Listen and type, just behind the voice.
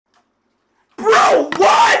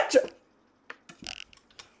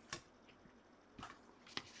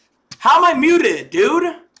How am I muted,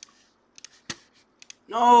 dude?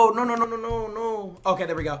 No. Okay,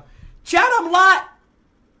 there we go. Chat, I'm live.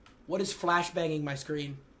 What is flashbanging my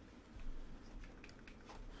screen?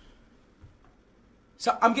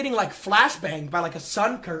 So I'm getting like flashbanged by like a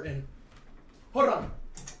sun curtain. Hold on.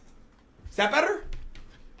 Is that better?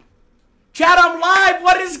 Chat, I'm live.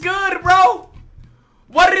 What is good, bro?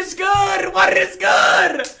 What is good? What is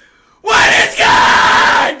good? What is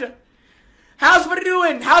good? How's everybody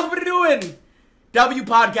doing? How's everybody doing? W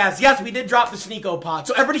Podcast. Yes, we did drop the Sneeko pod,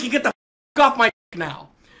 so everybody can get the f off my now.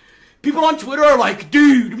 People on Twitter are like,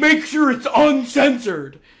 dude, make sure it's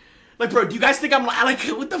uncensored. Like, bro, do you guys think I'm like,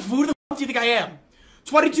 what the food the f do you think I am?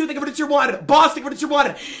 22, think of it as your wanted. Boss, think of it as your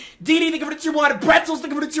wanted. DD, think of it as your wanted. Pretzels,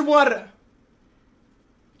 think of it as your wanted.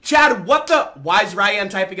 Chad, what the? Why is Ryan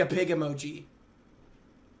typing a pig emoji?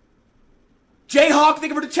 Jayhawk,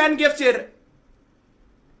 think of it as 10 gifted.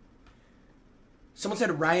 Someone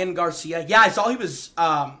said Ryan Garcia. Yeah, I saw he was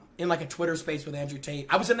in like a Twitter space with Andrew Tate.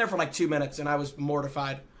 I was in there for like 2 minutes and I was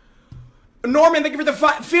mortified. Norman, thank you for the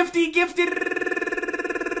 50 gifted.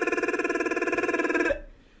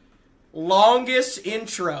 Longest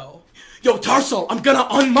intro. Yo, Tarsal, I'm gonna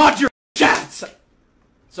unmod your chats.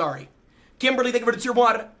 Sorry. Kimberly, thank you for the tier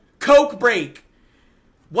 1. Coke break.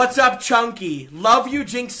 What's up, Chunky? Love you,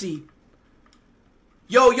 Jynxzi.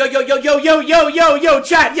 Yo,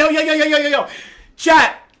 chat. Yo.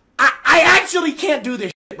 Chat, I actually can't do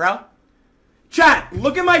this shit, bro. Chat,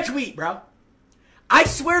 look at my tweet, bro. I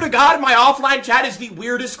swear to God, my offline chat is the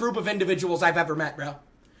weirdest group of individuals I've ever met, bro.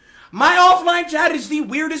 My offline chat is the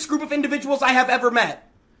weirdest group of individuals I have ever met.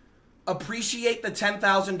 Appreciate the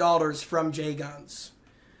 $10,000 from J Guns.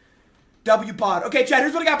 W Pod. Okay, chat,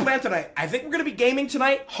 here's what I got planned tonight. I think we're going to be gaming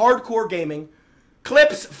tonight. Hardcore gaming.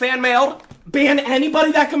 Clips, fan mailed. Ban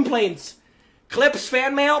anybody that complains. Clips,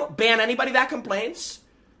 fan mailed. Ban anybody that complains.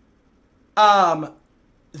 Then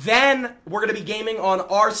we're going to be gaming on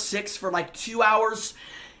R6 for like 2 hours.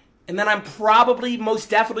 And then I'm probably, most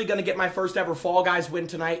definitely going to get my first ever Fall Guys win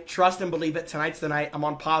tonight. Trust and believe it. Tonight's the night. I'm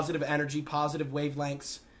on positive energy, positive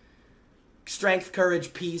wavelengths. Strength,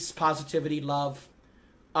 courage, peace, positivity, love.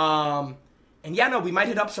 And yeah, no, we might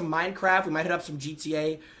hit up some Minecraft. We might hit up some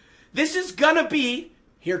GTA. This is going to be,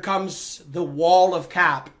 here comes the wall of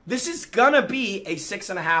cap. This is going to be a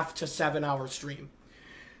 6.5 to 7 hour stream.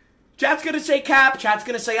 Chat's going to say cap. Chat's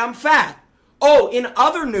going to say I'm fat. Oh, in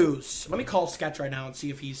other news, let me call Sketch right now and see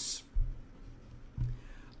if he's...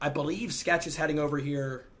 I believe Sketch is heading over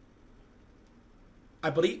here.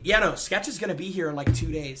 Yeah, no, Sketch is going to be here in like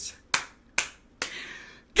 2 days.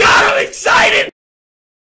 God, I'm excited! To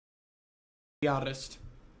be honest.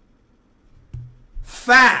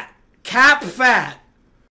 Fat. Cap fat.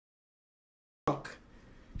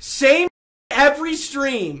 Same every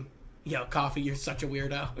stream. Yo, Coffee, you're such a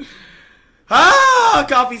weirdo. Ah,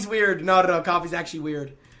 Coffee's weird. No, Coffee's actually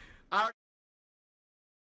weird.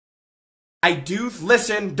 I do,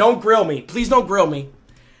 listen, don't grill me. Please don't grill me.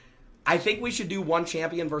 I think we should do 1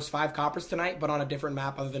 champion versus 5 coppers tonight, but on a different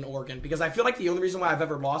map other than Oregon. Because I feel like the only reason why I've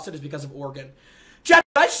ever lost it is because of Oregon. Chat,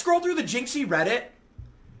 did I scroll through the Jynxzi Reddit?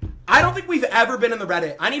 I don't think we've ever been in the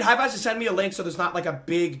Reddit. I need High-Fives to send me a link so there's not like a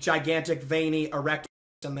big, gigantic, veiny, erect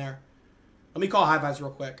in there. Let me call High-Fives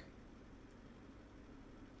real quick.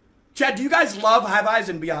 Chat, do you guys love High-Fives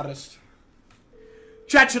and be honest?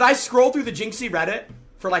 Chat, should I scroll through the Jynxzi Reddit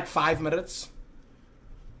for like 5 minutes?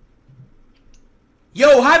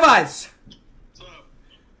 Yo, High-Fives! What's up?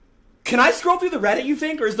 Can I scroll through the Reddit, you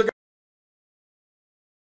think? Or is there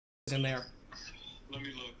in there? Let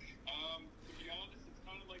me look. To be honest, it's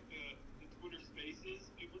kind of like the Twitter Spaces.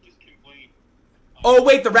 People just complain. Oh,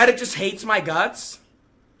 wait, the Reddit just hates my guts?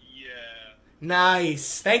 Yeah.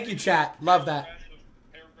 Nice. Thank you, chat. Love that.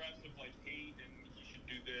 Paragraphs of like hate and you should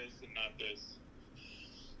do this and not this.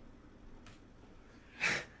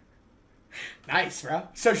 Nice, bro.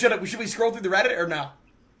 So should we scroll through the Reddit or no?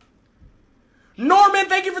 Norman,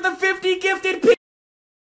 thank you for the 50 gifted.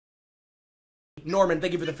 Norman,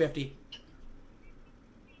 thank you for the 50.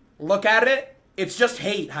 Look at it. It's just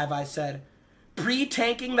hate, have I said.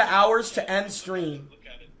 Pre-tanking the hours to end stream. Look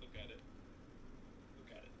at it.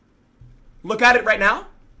 Look at it right now?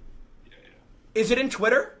 Yeah. Is it in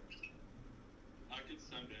Twitter? I could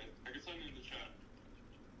send it. I could send it in the chat.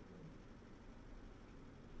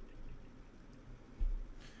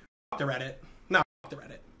 The Reddit. No, the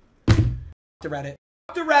Reddit. The Reddit.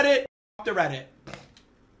 The Reddit. The Reddit.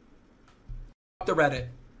 The Reddit.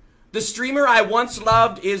 The streamer I once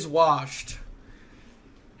loved is washed.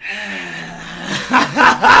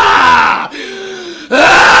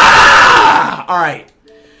 All right.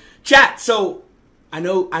 Chat, so I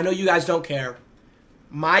know you guys don't care.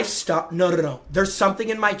 My stuff. No, no, no. There's something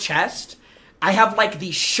in my chest. I have like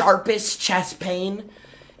the sharpest chest pain.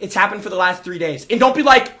 It's happened for the last 3 days. And don't be the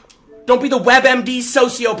WebMD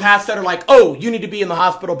sociopaths that are like, oh, you need to be in the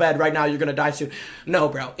hospital bed right now. You're going to die soon. No,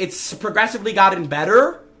 bro. It's progressively gotten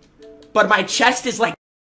better. But my chest is like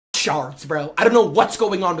shards, bro. I don't know what's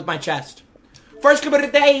going on with my chest. First clip of the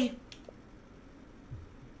day.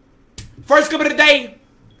 First clip of the day.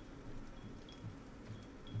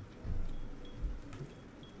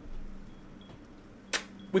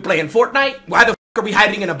 We playing Fortnite? Why the f are we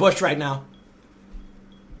hiding in a bush right now?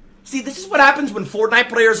 See, this is what happens when Fortnite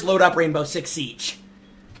players load up Rainbow Six Siege.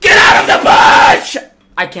 Get out of the bush!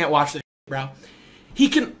 I can't watch this, bro. He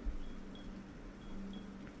can...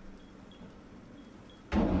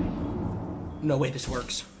 No way this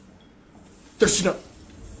works. There's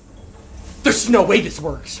no way this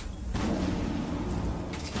works.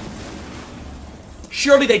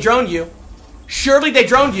 Surely they droned you. Surely they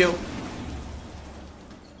droned you.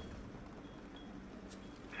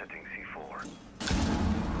 Setting C4.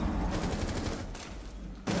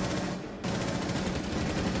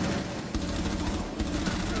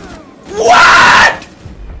 What?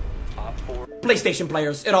 PlayStation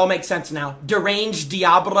players, it all makes sense now. Deranged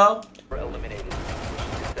Diablo. Eliminated.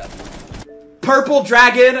 Purple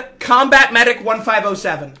Dragon, Combat Medic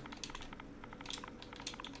 1507.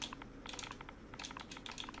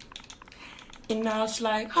 And now it's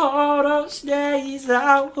like all those days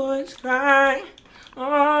I was crying.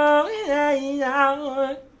 All the days I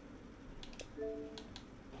was...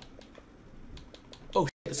 Oh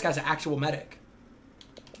shit, this guy's an actual medic.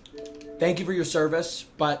 Thank you for your service,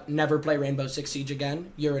 but never play Rainbow Six Siege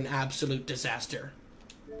again. You're an absolute disaster.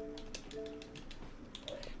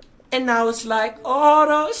 And now it's like all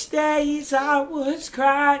those days I was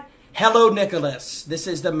crying. Hello, Nicholas. This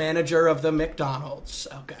is the manager of the McDonald's.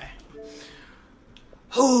 Okay.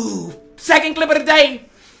 Ooh. Second clip of the day.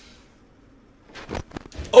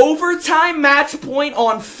 Overtime match point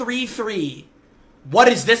on 3-3. What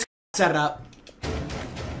is this setup?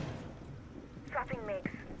 Dropping mix.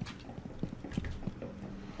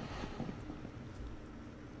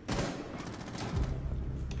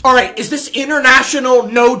 Alright, is this International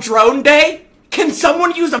No Drone Day? Can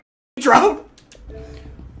someone use a drone?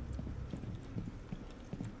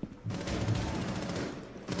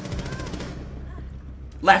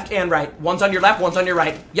 Left and right. One's on your left, one's on your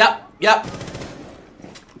right. Yep, yep.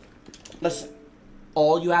 Listen,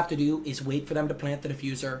 all you have to do is wait for them to plant the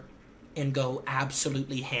diffuser and go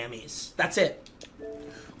absolutely hammies. That's it.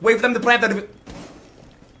 Wait for them to plant the diffuser.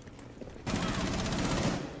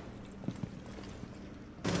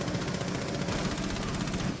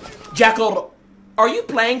 Jekyll, are you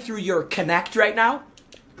playing through your Kinect right now?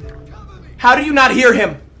 How do you not hear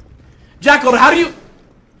him? Jekyll, how do you...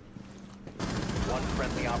 One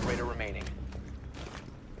friendly operator remaining.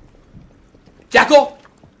 Jekyll!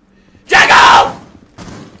 Jekyll!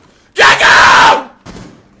 Jekyll!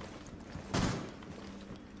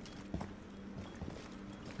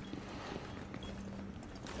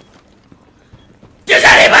 Does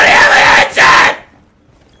anybody have a headset?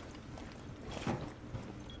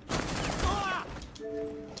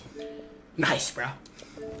 Nice, bro.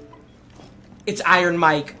 It's Iron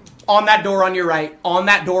Mike. On that door on your right. On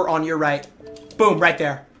that door on your right. Boom, right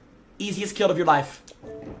there. Easiest kill of your life.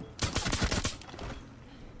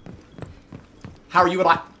 How are you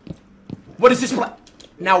alive? What is this play?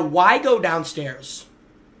 Now, why go downstairs?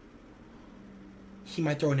 He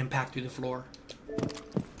might throw an impact through the floor.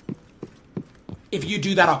 If you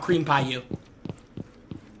do that, I'll cream pie you.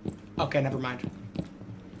 Okay, never mind.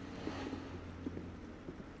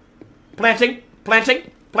 Planting,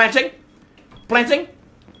 planting, planting, planting.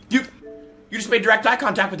 You just made direct eye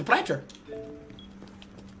contact with the planter.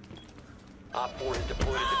 Op 4 has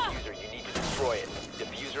deployed a diffuser. You need to destroy it.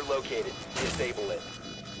 Diffuser located. Disable it.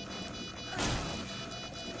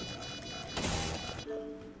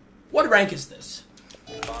 What rank is this?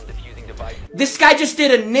 Bomb defusing device. This guy just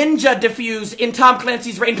did a ninja defuse in Tom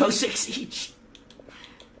Clancy's Rainbow Six Siege.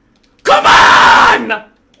 Come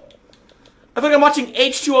on! I think I'm watching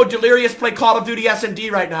H2O Delirious play Call of Duty S&D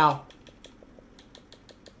right now.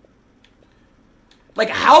 Like,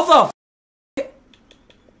 how the f***?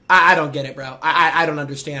 I don't get it, bro. I don't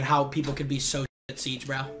understand how people could be so at Siege,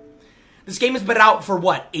 bro. This game has been out for,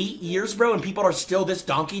 what, 8 years, bro? And people are still this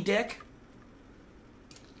donkey dick?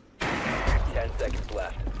 10 seconds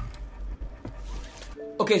left.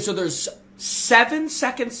 Okay, so there's 7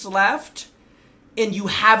 seconds left, and you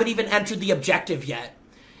haven't even entered the objective yet.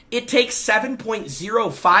 It takes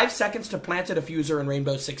 7.05 seconds to plant a diffuser in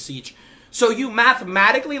Rainbow Six Siege. So you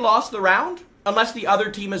mathematically lost the round, unless the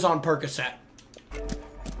other team is on Percocet.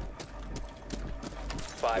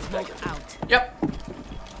 5 seconds. Yep.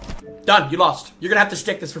 Done. You lost. You're gonna have to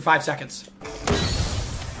stick this for 5 seconds.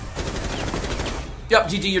 Yep,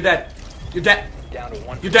 GG, you're dead. You're dead. Down to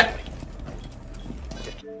 1. You're dead.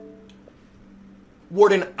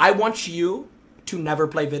 Warden, I want you to never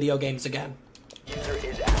play video games again. User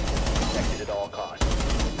is active. Protected at all costs.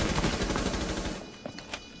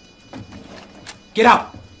 Get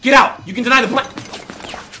out! Get out! You can deny the plan.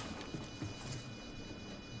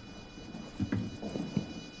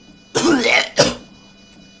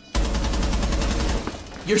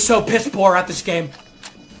 You're so piss poor at this game.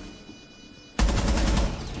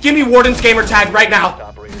 Give me Warden's gamer tag right now.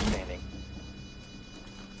 Operator standing.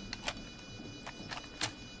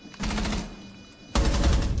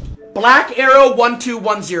 Black Arrow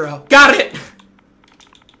 1210. Got it!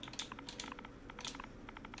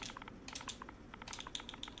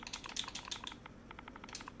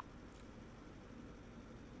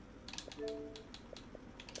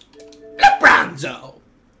 Lebronzo!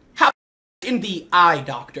 How in the eye,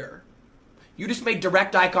 Doctor? You just made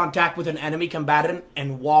direct eye contact with an enemy combatant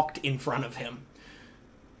and walked in front of him.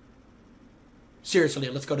 Seriously,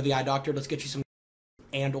 let's go to the eye doctor. Let's get you some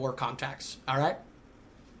and/or contacts. All right?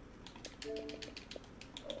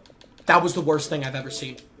 That was the worst thing I've ever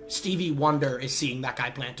seen. Stevie Wonder is seeing that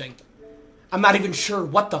guy planting. I'm not even sure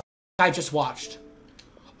what the I just watched.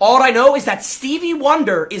 All I know is that Stevie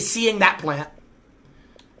Wonder is seeing that plant.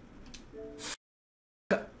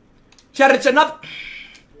 Chad, it's another...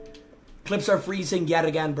 Clips are freezing yet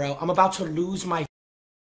again, bro. I'm about to lose my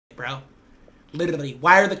bro. Literally.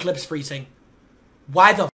 Why are the clips freezing?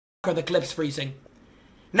 Why the are the clips freezing?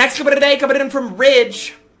 Next clip of the day coming in from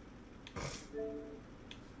Ridge.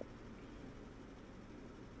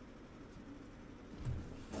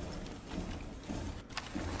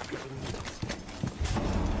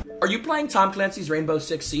 Are you playing Tom Clancy's Rainbow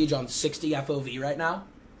Six Siege on 60 FOV right now?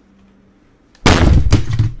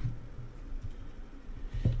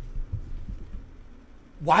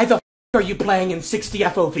 Why the f are you playing in 60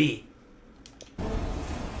 FOV?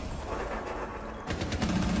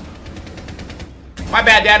 My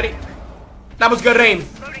bad, Daddy. That was good aim.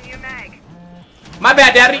 My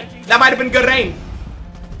bad, Daddy. That might have been good aim.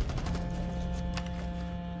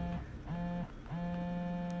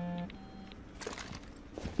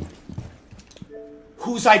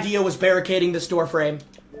 Whose idea was barricading this door frame?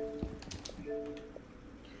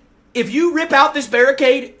 If you rip out this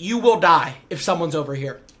barricade, you will die if someone's over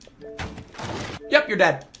here. Yep, you're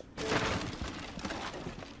dead.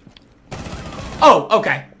 Oh,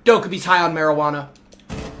 okay. Dokubi's high on marijuana.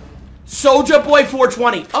 Soulja Boy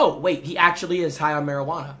 420. Oh, wait, he actually is high on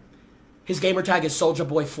marijuana. His gamer tag is Soulja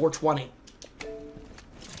Boy 420.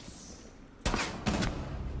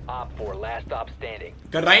 Op 4, last stop standing.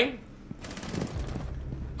 Good aim.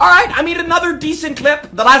 Alright, I mean, another decent clip.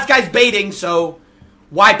 The last guy's baiting, so...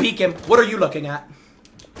 Why peek him? What are you looking at?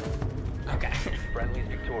 Okay. Friendly's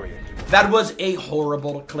victorious. That was a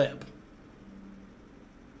horrible clip.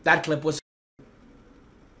 That clip was...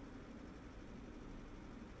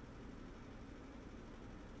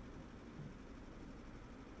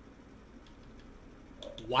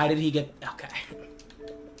 Why did he get... Okay.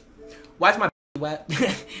 Why is my wet?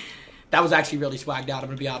 That was actually really swagged out, I'm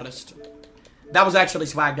gonna be honest. That was actually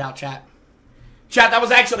swagged out, chat. Chat, that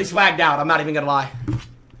was actually swagged out. I'm not even gonna lie.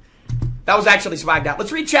 That was actually swagged out.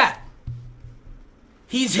 Let's read chat.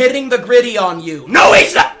 He's hitting the gritty on you. No,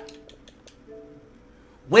 he's not!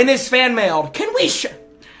 When is fan mailed? Can we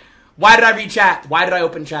Why did I read chat? Why did I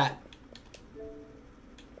open chat?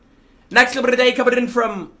 Next clip of the day coming in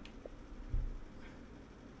from...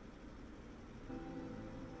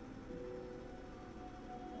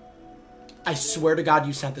 I swear to God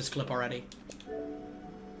you sent this clip already.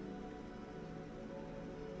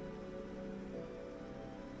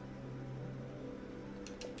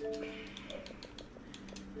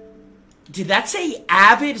 Did that say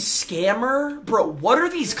avid scammer? Bro, what are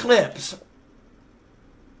these clips?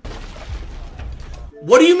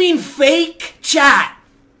 What do you mean fake chat?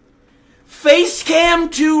 Face cam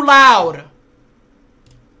too loud.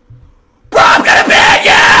 Bro, I'm gonna ban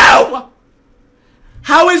you!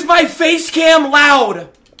 How is my face cam loud?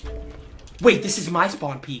 Wait, this is my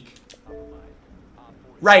spawn peak.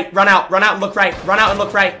 Right, run out and look right, run out and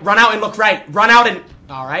look right, run out and look right, run out and...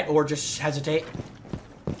 Alright, or just hesitate.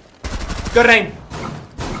 Good aim.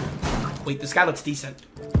 Wait, this guy looks decent.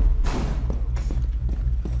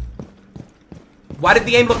 Why did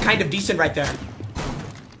the aim look kind of decent right there?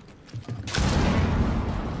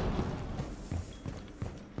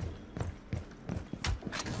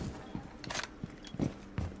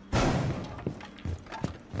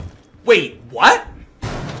 Wait, what?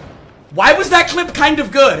 Why was that clip kind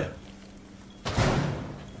of good?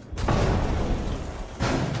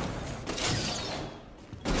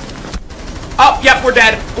 Oh, yep, we're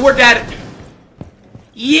dead. We're dead.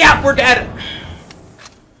 Yep, we're dead.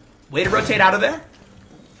 Way to rotate out of there.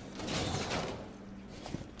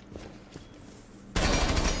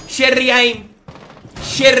 Shitty aim.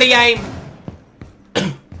 Shitty aim.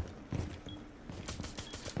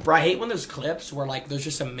 Bro, I hate when there's clips where, like, there's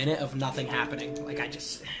just a minute of nothing happening. Like,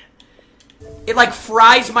 it, like,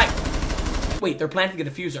 fries my... Wait, they're planting a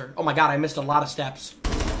diffuser. Oh my god, I missed a lot of steps.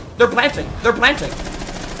 They're planting. They're planting.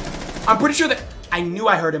 I'm pretty sure that... I knew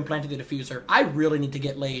I heard him planting the diffuser. I really need to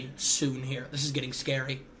get laid soon here. This is getting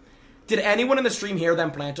scary. Did anyone in the stream hear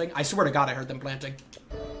them planting? I swear to god I heard them planting.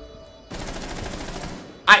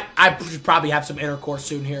 I should probably have some intercourse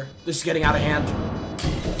soon here. This is getting out of hand.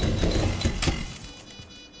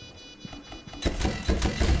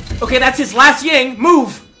 Okay, that's his last ying.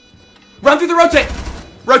 Move! Run through the rotate!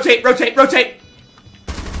 Rotate, rotate, rotate!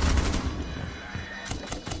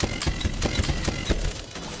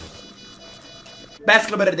 Best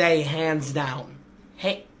clip of the day, hands down.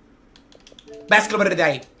 Hey. Best clip of the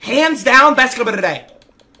day. Hands down, best clip of the day.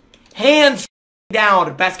 Hands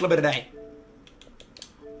down, best clip of the day.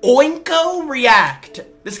 Oinko React.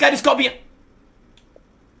 This guy just called me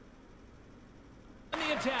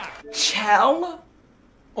Chell?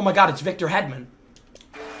 Oh my god, it's Victor Hedman.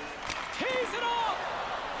 Tease it off!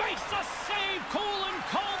 Makes the save, cool and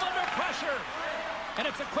calm under pressure. And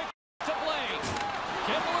it's a quick to play.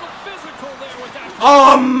 Get a little physical there with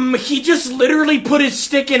that. He just literally put his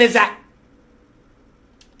stick in his ass.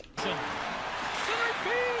 Center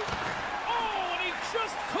feed! Oh, and he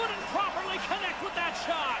just couldn't properly connect with that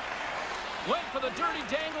shot. Went for the dirty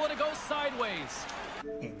dangle and it goes sideways.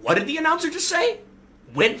 What did the announcer just say?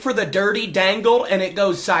 Went for the dirty dangle and it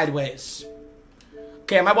goes sideways.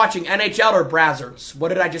 Okay, am I watching NHL or Brazzers? What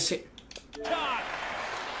did I just say? Shot.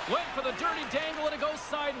 Went for the dirty dangle and it goes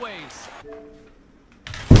sideways.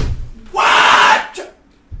 What?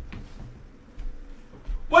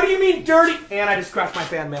 What do you mean dirty? And I just crashed my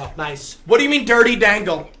fan mail. Nice. What do you mean dirty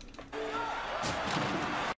dangle?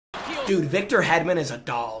 Dude, Victor Hedman is a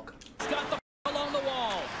dog. Got the along the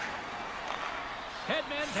wall.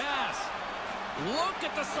 Headman pass. Look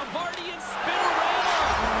at the Savardian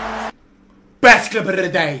spinorama. Best clip of the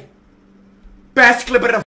day. Best clip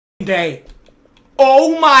of the day.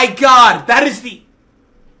 Oh my god, that is the...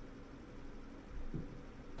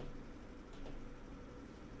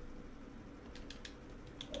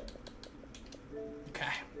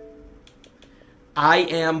 Okay. I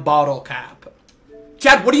am bottle cap.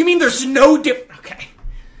 Chad, what do you mean there's no diff... Okay.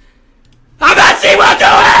 I'm not seeing what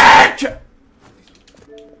do it!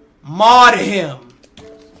 Mod him.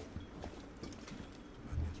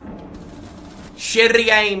 Shitty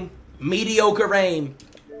aim. Mediocre aim.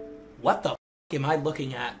 What the f am I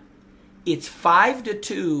looking at? It's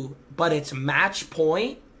 5-2, but it's match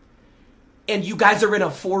point, and you guys are in a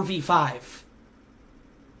 4v5.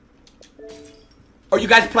 Are you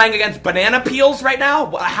guys playing against banana peels right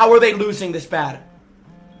now? How are they losing this bad?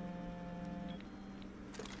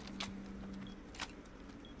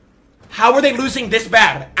 How are they losing this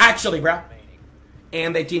bad? Actually, bro.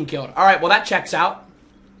 And they team killed. Alright, well that checks out.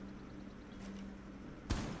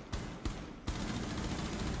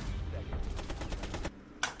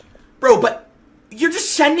 Bro, but you're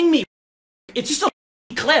just sending me... It's just a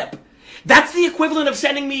clip. That's the equivalent of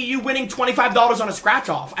sending me you winning $25 on a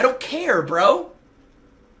scratch-off. I don't care, bro.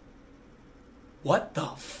 What the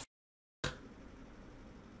f...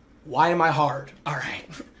 Why am I hard? Alright.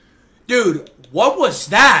 Dude, what was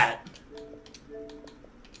that?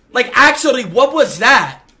 Like, actually, what was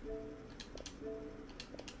that?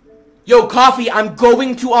 Yo, Coffee, I'm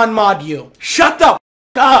going to unmod you. Shut the f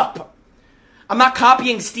up. I'm not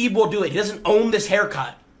copying Steve Will Do It. He doesn't own this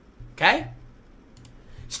haircut. Okay?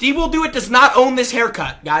 Steve Will Do It does not own this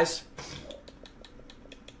haircut, guys.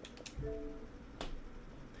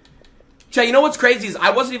 Chat, you know what's crazy is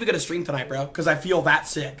I wasn't even going to stream tonight, bro. Because I feel that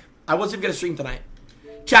sick. I wasn't even going to stream tonight.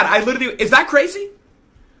 Chat, I literally... Is that crazy?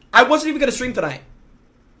 I wasn't even going to stream tonight.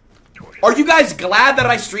 Are you guys glad that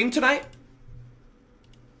I streamed tonight?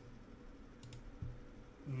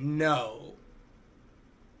 No.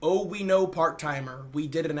 Oh, we know part-timer. We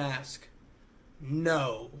didn't ask.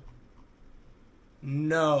 No.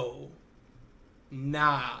 No.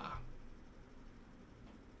 Nah.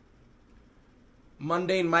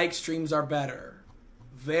 Mundane Mike streams are better.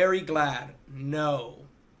 Very glad. No.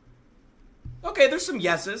 Okay, there's some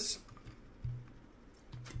yeses.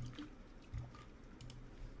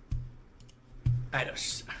 I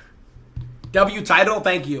just... W title,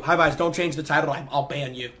 thank you. Hi, guys, don't change the title. I'll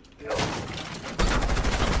ban you.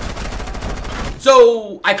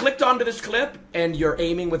 So, I clicked onto this clip, and you're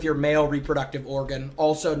aiming with your male reproductive organ,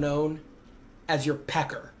 also known as your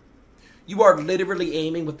pecker. You are literally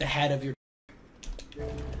aiming with the head of your...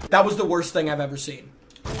 That was the worst thing I've ever seen.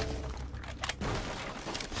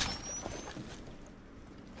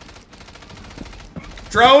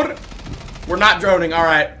 Drone? We're not droning. All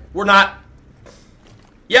right. We're not.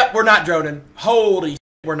 Yep, we're not droning. Holy shit,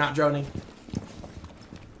 we're not droning.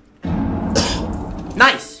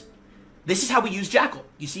 Nice. This is how we use Jackal.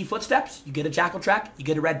 You see footsteps, you get a Jackal track, you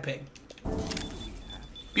get a red ping.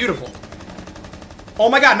 Beautiful. Oh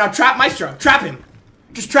my god, now trap Maestro. Trap him.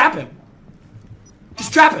 Just trap him.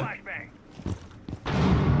 Just trap him.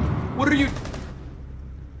 What are you...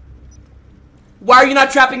 Why are you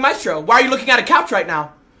not trapping Maestro? Why are you looking at a couch right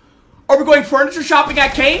now? Are we going furniture shopping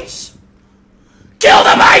at Kane's? Kill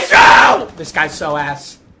the Maestro! This guy's so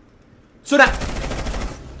ass. So now...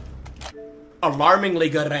 Alarmingly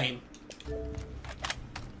good aim.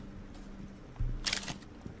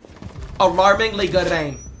 Alarmingly good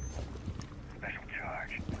aim. Special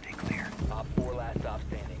charge. Stay clear. Op 4 last stop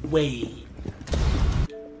standing. Wait.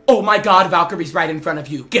 Oh my god, Valkyrie's right in front of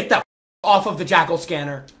you. Get the f off of the Jackal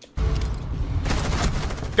scanner.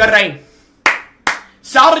 Good aim.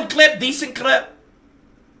 Solid clip, decent clip.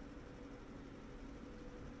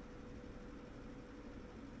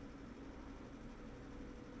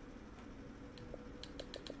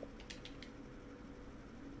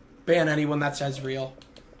 Ban anyone that says real.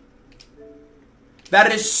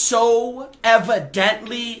 That is so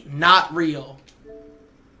evidently not real.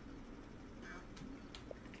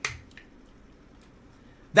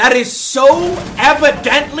 That is so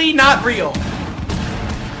evidently not real.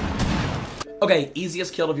 Okay,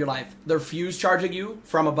 easiest kill of your life. They're fuse charging you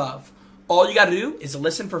from above. All you gotta do is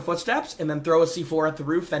listen for footsteps and then throw a C4 at the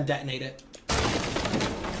roof, then detonate it.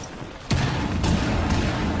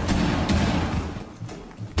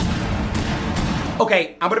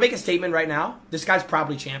 Okay, I'm gonna make a statement right now. This guy's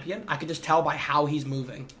probably champion. I can just tell by how he's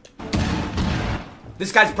moving.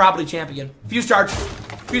 This guy's probably champion. Fuse charge.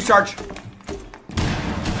 Fuse charge.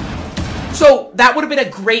 So, that would have been a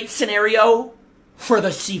great scenario for the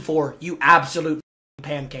C4, you absolute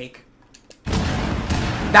pancake.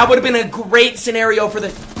 That would have been a great scenario for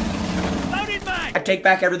the... I take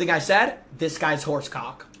back everything I said. This guy's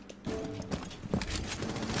horsecock.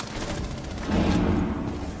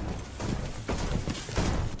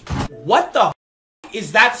 What the f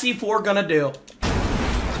is that C4 gonna do?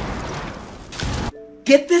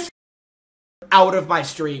 Get this out of my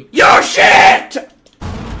stream. You're shit!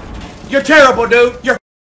 You're terrible, dude. You're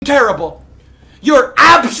terrible. You're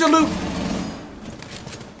absolute...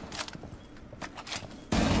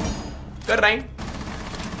 Good aim.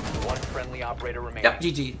 One friendly operator remaining. Yep,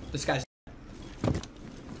 GG. This guy's...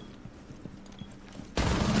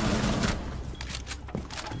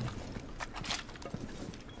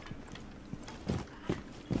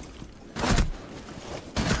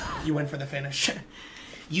 You went for the finish.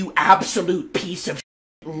 You absolute piece of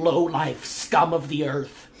low-life scum of the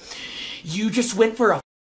earth. You just went for a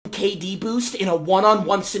KD boost in a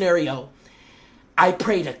one-on-one scenario. I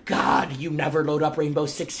pray to God you never load up Rainbow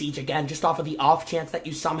Six Siege again, just off of the off chance that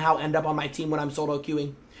you somehow end up on my team when I'm solo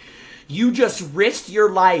queuing. You just risked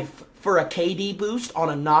your life for a KD boost on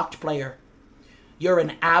a knocked player. You're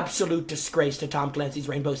an absolute disgrace to Tom Clancy's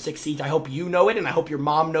Rainbow Six Siege. I hope you know it, and I hope your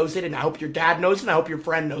mom knows it, and I hope your dad knows it, and I hope your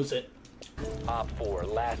friend knows it. Op 4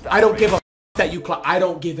 last I don't give a that you I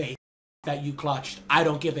don't give a that you clutched. I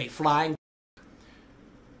don't give a flying.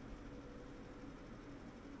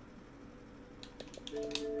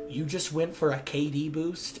 You just went for a KD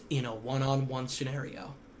boost in a one-on-one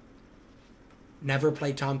scenario. Never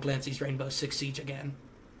play Tom Clancy's Rainbow Six Siege again.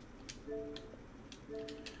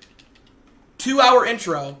 2-hour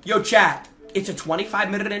intro. Yo, chat. It's a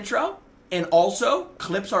 25-minute intro, and also,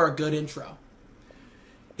 clips are a good intro.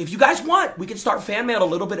 If you guys want, we can start fan mail a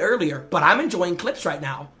little bit earlier, but I'm enjoying clips right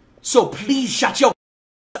now. So please shut your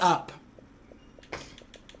up.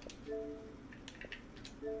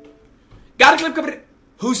 Got a clip coming in.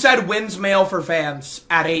 Who said wins mail for fans?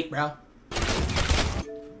 At 8, bro.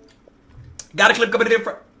 Got a clip coming in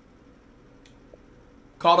for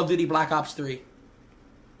Call of Duty Black Ops 3.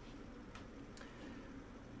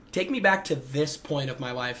 Take me back to this point of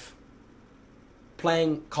my life.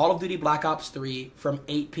 Playing Call of Duty Black Ops 3 from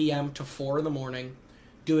 8 p.m. to 4 in the morning,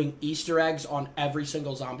 doing Easter eggs on every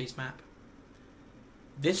single zombies map.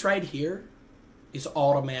 This right here is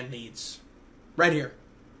all a man needs. Right here.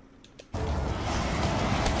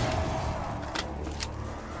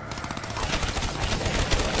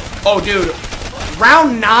 Oh, dude.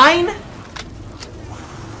 Round 9?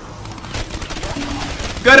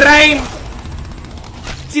 Good aim.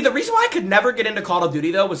 See, the reason why I could never get into Call of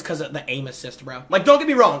Duty, though, was because of the aim assist, bro. Like, don't get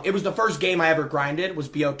me wrong. It was the first game I ever grinded, was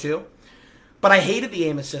BO2. But I hated the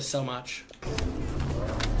aim assist so much.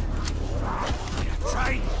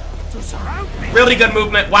 Really good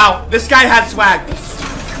movement. Wow, this guy has swag.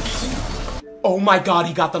 Oh my god,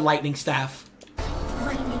 he got the lightning staff.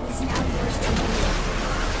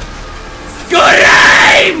 Good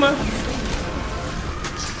aim!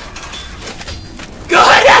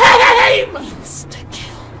 Good aim!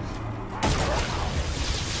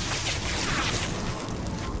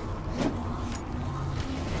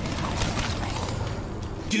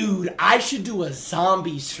 Dude, I should do a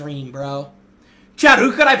zombie stream, bro. Chad,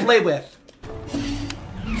 who could I play with?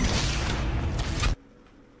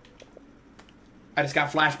 I just got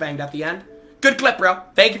flashbanged at the end. Good clip, bro.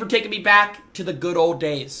 Thank you for taking me back to the good old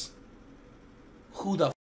days. Who the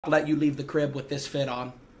f let you leave the crib with this fit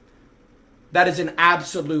on? That is an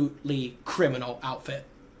absolutely criminal outfit.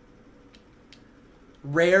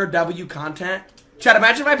 Rare W content. Chad,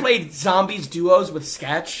 imagine if I played zombies duos with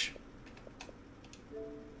Sketch.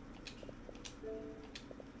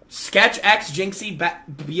 Sketch X Jynxzi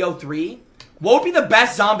BO3. What would be the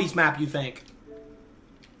best zombies map, you think?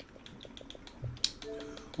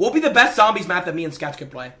 What would be the best zombies map that me and Sketch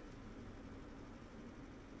could play?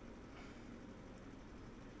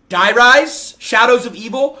 Die Rise? Shadows of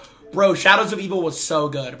Evil? Bro, Shadows of Evil was so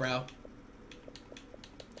good, bro.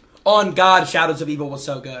 On God, Shadows of Evil was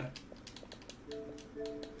so good.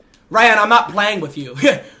 Ryan, I'm not playing with you.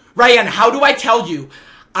 Ryan, how do I tell you?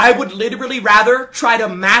 I would literally rather try to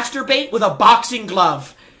masturbate with a boxing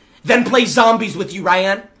glove than play zombies with you,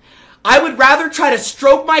 Ryan. I would rather try to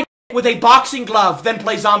stroke my dick with a boxing glove than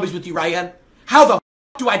play zombies with you, Ryan. How the f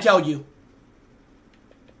do I tell you?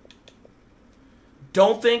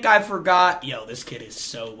 Don't think I forgot. Yo, this kid is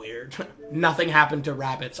so weird. Nothing happened to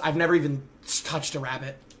rabbits. I've never even touched a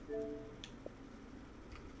rabbit.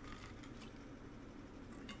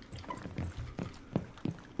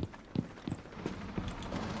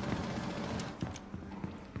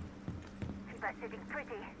 Sitting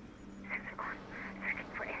pretty. Searching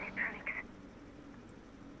for electronics.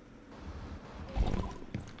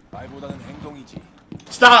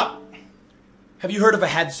 Stop! Have you heard of a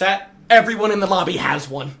headset? Everyone in the lobby has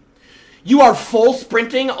one. You are full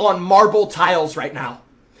sprinting on marble tiles right now.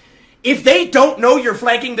 If they don't know you're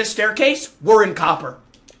flanking this staircase, we're in copper.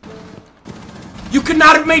 You could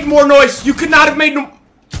not have made more noise. You could not have made no...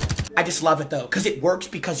 I just love it though, because it works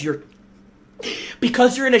because you're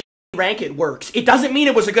in a rank, it works. It doesn't mean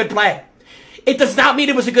it was a good play. It does not mean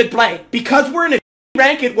it was a good play. Because we're in a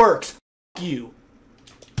rank, it works. F you.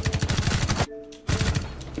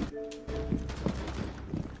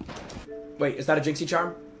 Wait, is that a Jynxzi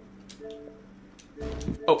charm?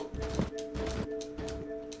 Oh.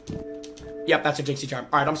 Yep, that's a Jynxzi charm.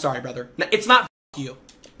 Alright, I'm sorry, brother. No, it's not f you.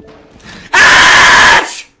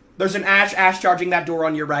 Ash! There's an Ash charging that door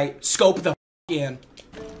on your right. Scope the f in.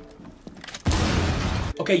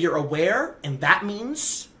 Okay, you're aware, and that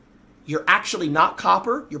means you're actually not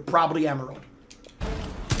copper, you're probably emerald.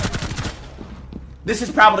 This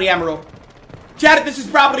is probably emerald. Chad, this is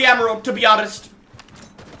probably emerald, to be honest.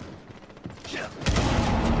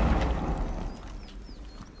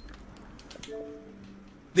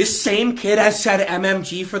 This same kid has said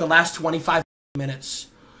MMG for the last 25 minutes.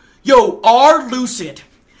 Yo, R Lucid.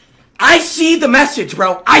 I see the message,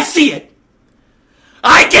 bro. I see it.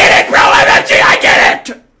 I get it, bro! MMG, I get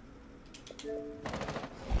it!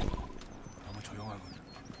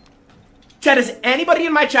 Chat, does anybody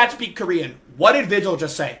in my chat speak Korean? What did Vigil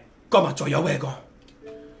just say? What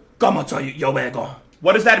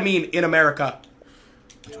does that mean in America?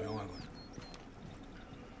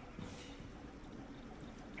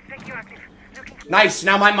 Nice,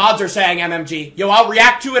 now my mods are saying MMG. Yo, I'll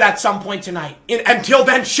react to it at some point tonight. Until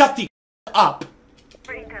then, shut the up.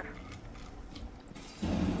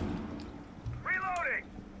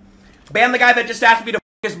 Ban the guy that just asked me to f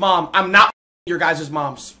his mom. I'm not your guys'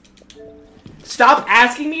 moms. Stop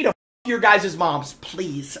asking me to f your guys' moms,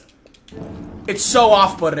 please. It's so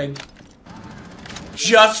off-putting.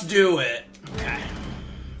 Just do it. Okay.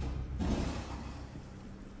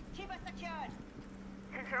 Keep us secured.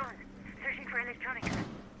 Sensor on. Searching for electronics.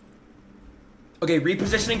 Okay,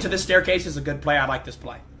 repositioning to this staircase is a good play. I like this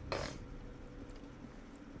play.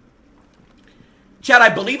 Chad, I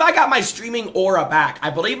believe I got my streaming aura back.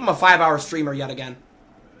 I believe I'm a 5-hour streamer yet again.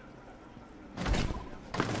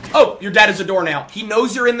 Oh, your dad is a doornail. He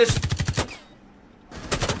knows you're in this.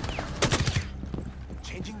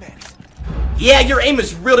 Changing max. Yeah, your aim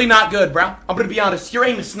is really not good, bro. I'm gonna be honest. Your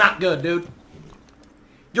aim is not good, dude.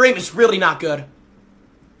 Your aim is really not good.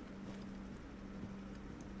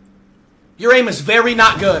 Your aim is very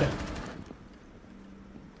not good.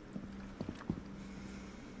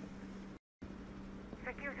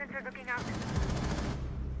 Secure sensor looking out.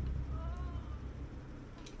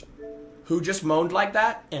 Who just moaned like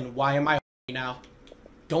that? And why am I now?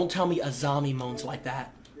 Don't tell me Azami moans like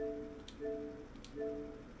that.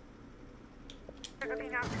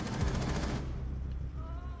 Looking out.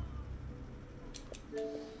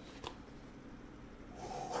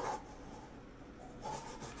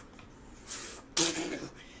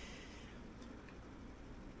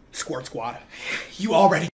 Squirt Squad. You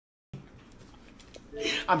already...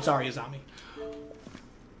 I'm sorry, Azami.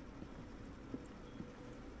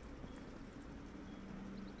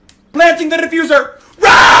 Planting the diffuser!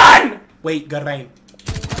 Run! Wait, got aim.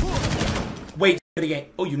 Wait, get again.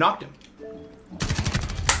 Oh, you knocked him.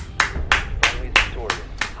 Friendly is victorious.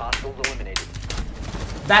 Hostiles eliminated.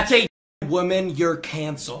 That's a woman, you're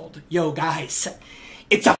canceled. Yo, guys.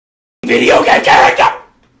 It's a video game character!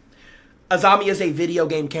 Azami is a video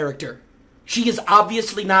game character. She is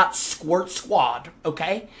obviously not Squirt Squad,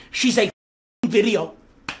 okay? She's a video.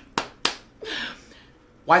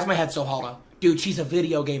 Why is my head so hollow? Dude, she's a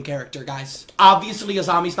video game character, guys. Obviously,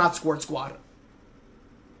 Azami's not Squirt Squad.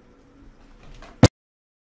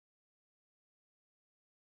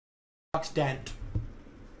 Dent.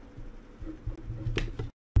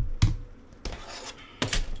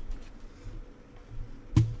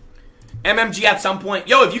 MMG at some point.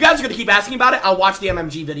 Yo, if you guys are going to keep asking about it, I'll watch the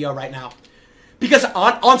MMG video right now. Because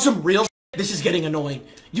on some real shit, this is getting annoying.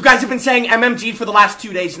 You guys have been saying MMG for the last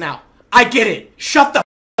 2 days now. I get it. Shut the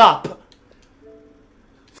up.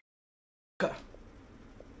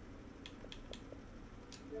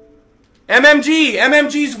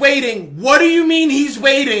 MMG's waiting. What do you mean he's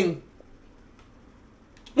waiting?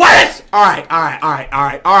 What? Alright.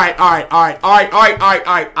 I'll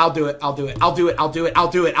do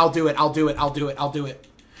it.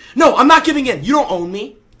 No, I'm not giving in. You don't own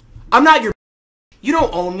me. I'm not your... You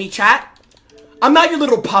don't own me, chat. I'm not your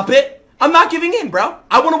little puppet. I'm not giving in, bro.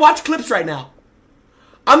 I want to watch clips right now.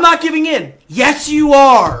 I'm not giving in. Yes, you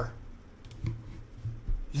are.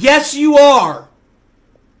 Yes, you are.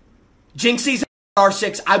 Jynxzi's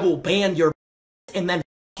R6, I will ban your and then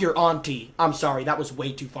your auntie. I'm sorry, that was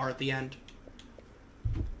way too far at the end.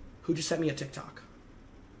 Who just sent me a TikTok?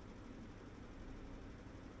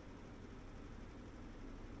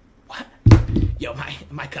 What? Yo,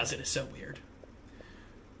 my cousin is so weird.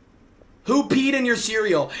 Who peed in your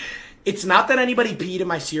cereal? It's not that anybody peed in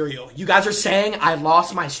my cereal. You guys are saying I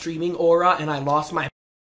lost my streaming aura and I lost my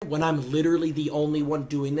when I'm literally the only one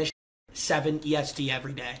doing this 7 EST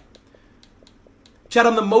every day. Chad,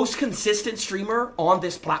 I'm the most consistent streamer on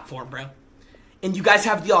this platform, bro. And you guys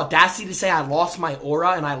have the audacity to say I lost my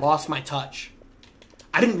aura and I lost my touch.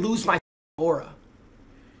 I didn't lose my aura.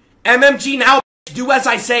 MMG now, do as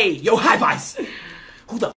I say. Yo, High Vice.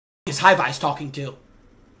 Who the is High Vice talking to?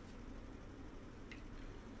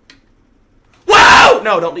 Wow!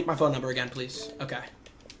 No, don't leak my phone number again, please. Okay.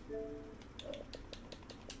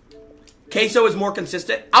 Queso is more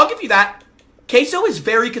consistent. I'll give you that. Queso is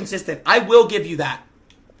very consistent. I will give you that.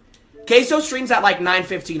 Queso streams at like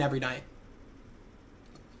 9:15 every night.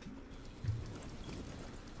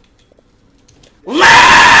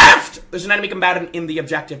 Left! There's an enemy combatant in the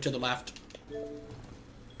objective to the left.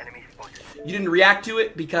 Enemy spotted. You didn't react to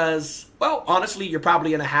it because, well, honestly, you're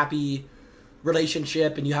probably in a happy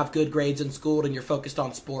relationship and you have good grades in school and you're focused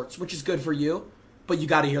on sports, which is good for you, but you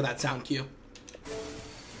got to hear that sound cue.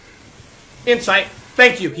 Insight.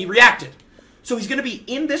 Thank you. He reacted. So he's going to be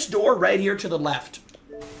in this door right here to the left.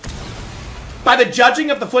 By the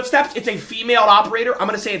judging of the footsteps, it's a female operator. I'm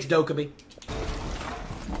going to say it's Dokkaebi.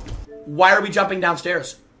 Why are we jumping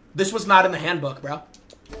downstairs? This was not in the handbook, bro.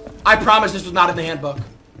 I promise this was not in the handbook.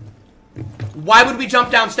 Why would we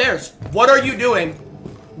jump downstairs? What are you doing?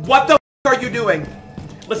 What the f are you doing?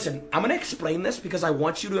 Listen, I'm going to explain this because I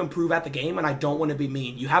want you to improve at the game and I don't want to be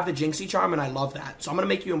mean. You have the Jynxzi charm and I love that. So I'm going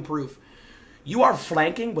to make you improve. You are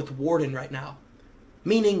flanking with Warden right now.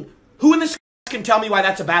 Meaning, who in this can tell me why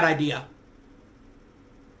that's a bad idea?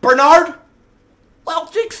 Bernard? Well,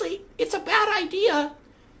 Jynxzi, it's a bad idea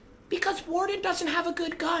because Warden doesn't have a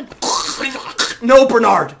good gun. No,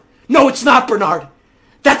 Bernard. No, it's not Bernard.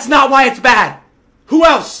 That's not why it's bad. Who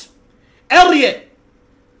else? Elliot.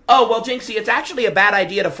 Oh, well, Jynxzi, it's actually a bad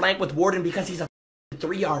idea to flank with Warden because he's a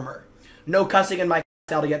 3 armor. No cussing in my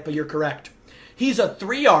Elliot, but you're correct. He's a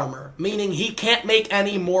 3 armor, meaning he can't make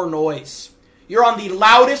any more noise. You're on the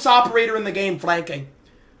loudest operator in the game flanking.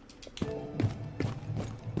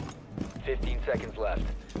 15 seconds left.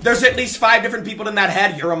 There's at least 5 different people in that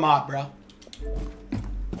head. You're a mod, bro.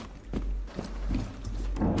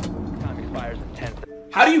 Time expires in 10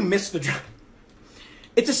 seconds. How do you miss the drone?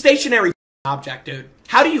 It's a stationary object, dude.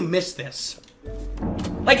 How do you miss this?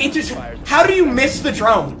 Like, it just... How do you miss the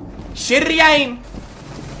drone? Shitty aim.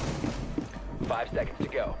 5 seconds to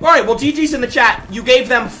go. Alright, well, GG's in the chat. You gave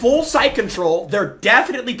them full site control. They're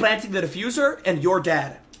definitely planting the diffuser, and you're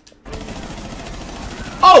dead.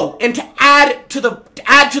 Oh, and to add to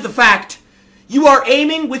the fact, you are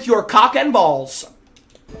aiming with your cock and balls.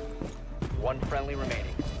 One friendly remaining.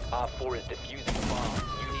 Op 4 is defusing the bomb.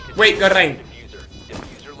 You need to Wait, defuse Garain. the diffuser.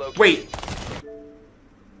 Diffuser located. Wait.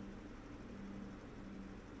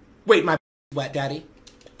 Wait, my wet, daddy.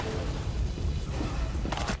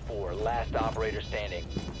 Op 4, last operator standing.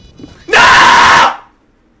 No!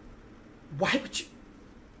 Why would you...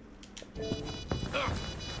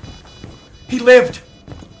 He lived.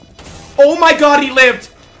 Oh my god, he lived.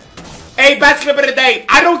 Hey, best clip of the day.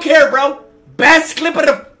 I don't care, bro. Best clip of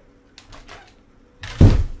the...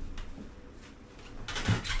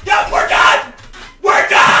 Yeah, we're done! We're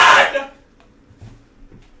done!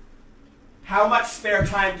 How much spare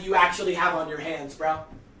time do you actually have on your hands, bro?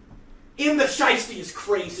 In the shiesty is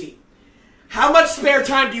crazy. How much spare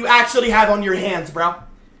time do you actually have on your hands, bro?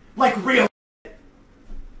 Like, real.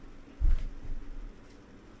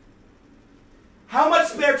 How much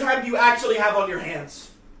spare time do you actually have on your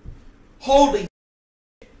hands? Holy.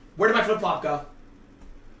 Where did my flip-flop go?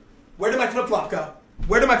 Where did my flip-flop go?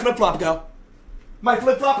 Where did my flip-flop go? My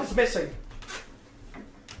flip-flop is missing.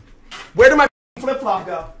 Where did my flip-flop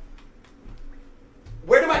go?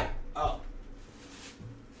 Where did my... Oh.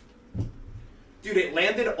 Dude, it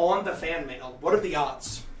landed on the fan mail. What are the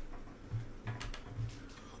odds?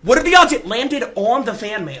 What are the odds it landed on the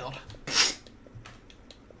fan mail?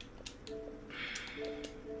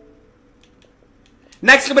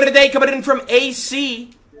 Next clip of the day coming in from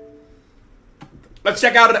AC. Let's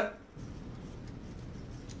check out it.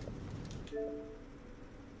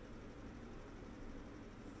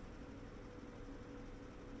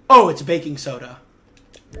 Oh, it's baking soda.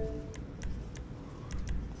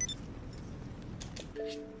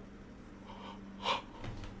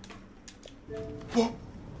 Okay.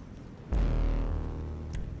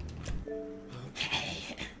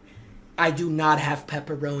 I do not have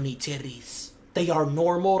pepperoni titties. They are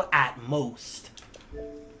normal at most.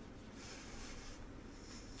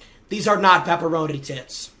 These are not pepperoni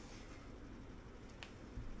tits.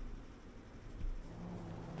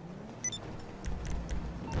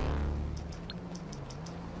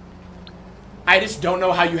 I just don't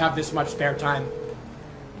know how you have this much spare time.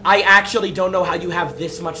 I actually don't know how you have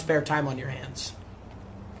this much spare time on your hands.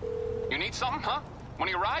 You need something, huh? One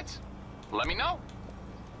of your rides? Let me know.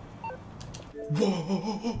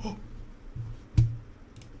 Whoa.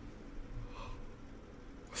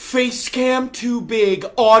 Face cam too big,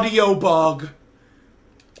 audio bug.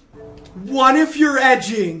 1 if you're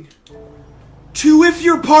edging. 2 if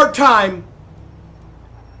you're part-time.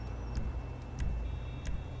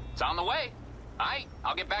 It's on the way. Alright,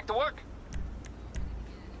 I'll get back to work.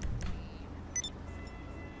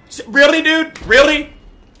 Really, dude? Really?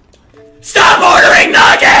 Stop ordering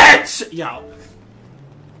nuggets! Yo.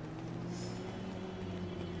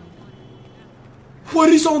 What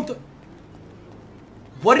is on the...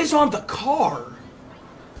 What is on the car?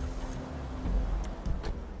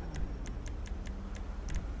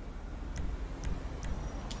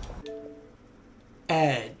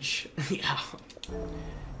 Edge. Yeah.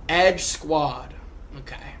 Edge squad.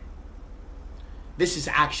 Okay. This is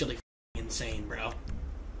actually insane, bro.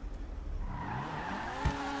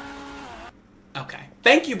 Okay.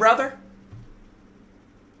 Thank you, brother.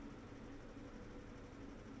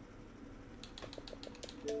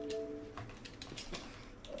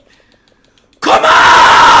 Come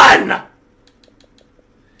on!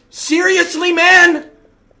 Seriously, man?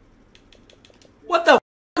 What the f***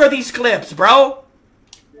 are these clips, bro?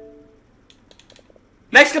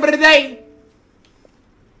 Next clip of the day.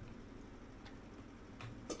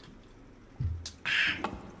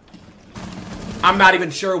 I'm not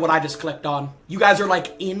even sure what I just clicked on. You guys are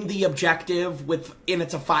like in the objective with, and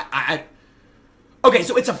it's a okay,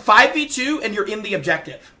 so it's a 5v2 and you're in the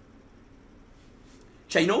objective.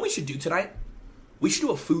 Chat, you know what we should do tonight? We should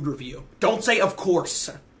do a food review. Don't say of course.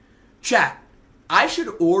 Chat, I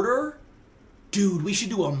should order... Dude, we should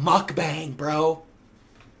do a mukbang, bro.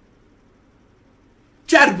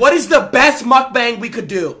 Chad, what is the best mukbang we could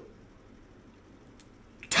do?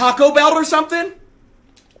 Taco Bell or something?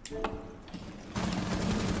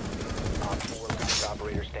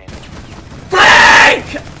 Operator standing. Frank!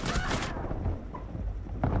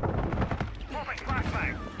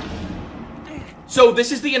 So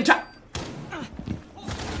this is the entire...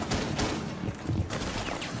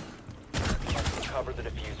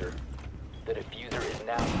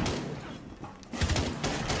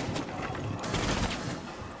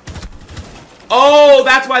 Oh,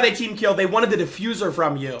 that's why they team killed. They wanted the diffuser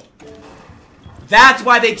from you. That's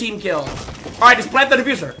why they team killed. Alright, just plant the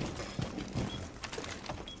diffuser.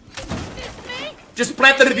 Just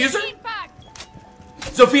plant the diffuser?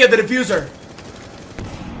 Sophia, the diffuser.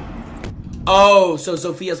 Oh, so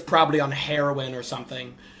Sophia's probably on heroin or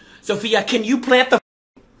something. Sophia, can you plant the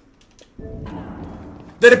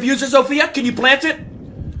diffuser, Sophia? Can you plant it?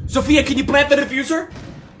 Sophia, can you plant the diffuser?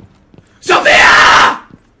 Sophia!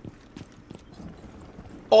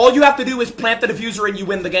 All you have to do is plant the diffuser and you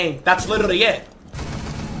win the game. That's literally it.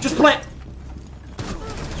 Just plant.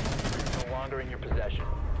 No longer in your possession.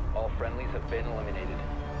 All friendlies have been eliminated.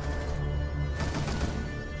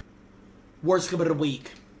 Worst clip of the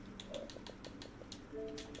week.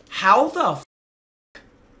 How the f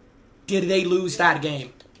did they lose that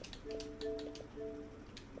game?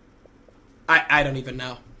 I don't even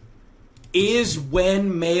know. Is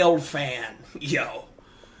when mail fan. Yo,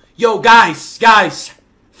 guys.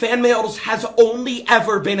 Fan mails has only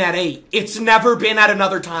ever been at 8. It's never been at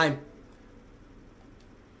another time.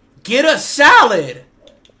 Get a salad.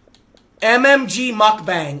 MMG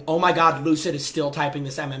mukbang. Oh my god, Lucid is still typing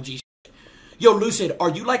this MMG shit. Yo, Lucid, are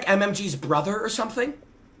you like MMG's brother or something?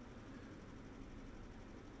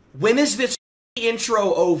 When is this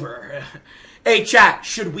intro over? Hey, chat,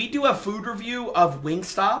 should we do a food review of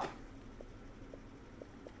Wingstop?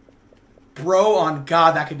 Bro, on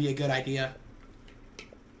God, that could be a good idea.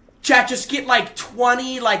 Chat, just get like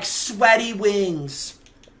 20 like sweaty wings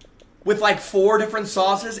with like 4 different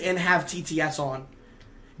sauces and have TTS on.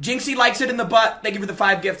 Jynxzi likes it in the butt. Thank you for the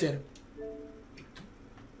 5 gifted.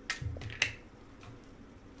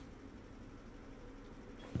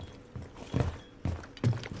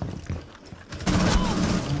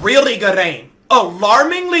 Really good aim.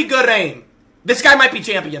 Alarmingly good aim. This guy might be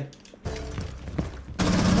champion.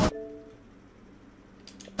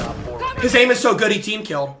 His aim is so good, he team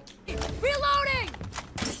killed. Reloading!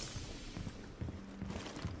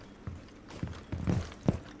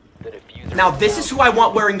 Now, this is who I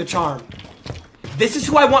want wearing the charm. This is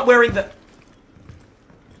who I want wearing the...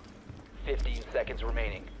 15 seconds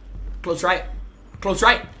remaining. Close right. Close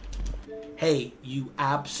right. Hey, you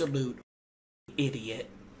absolute idiot.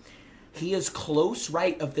 He is close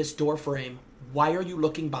right of this door frame. Why are you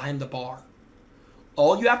looking behind the bar?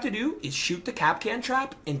 All you have to do is shoot the cap can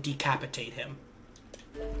trap and decapitate him.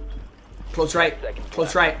 Close right.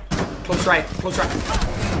 Close right. Close right. Close right.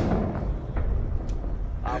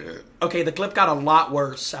 Okay, the clip got a lot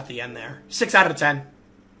worse at the end there. 6 out of 10.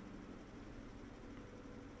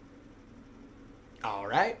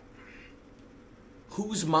 Alright.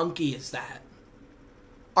 Whose monkey is that?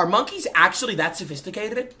 Are monkeys actually that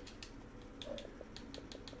sophisticated?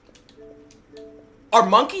 Are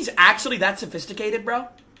monkeys actually that sophisticated, bro?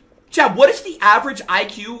 Chad, what is the average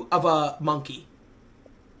IQ of a monkey?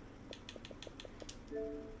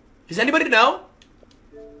 Does anybody know?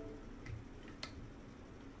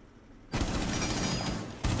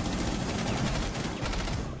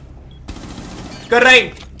 Good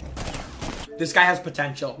aim. This guy has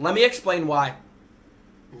potential. Let me explain why.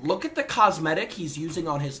 Look at the cosmetic he's using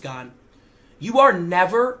on his gun. You are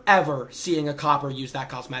never, ever seeing a copper use that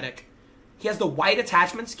cosmetic. He has the white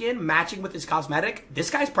attachment skin matching with his cosmetic. This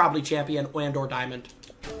guy's probably champion and or diamond.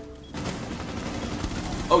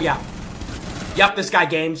 Oh, yeah. Yep, this guy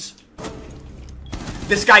games.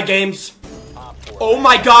 This guy games. Oh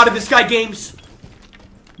my god, this guy games.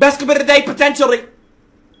 Best clip of the day, potentially.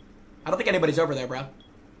 I don't think anybody's over there, bro.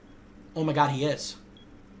 Oh my god, he is.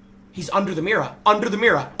 He's under the mirror. Under the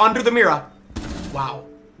mirror. Under the mirror. Wow.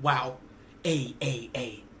 Wow.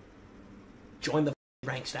 A. Join the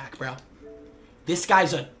rank stack, bro. This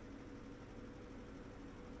guy's a...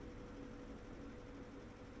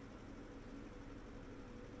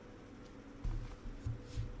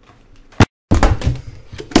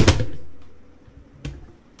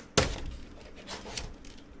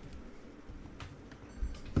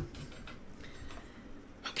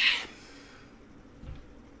 Okay.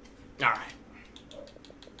 Alright.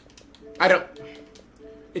 I don't...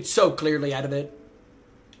 It's so clearly edited.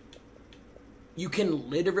 You can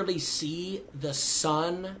literally see the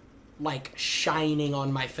sun, like, shining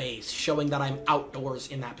on my face, showing that I'm outdoors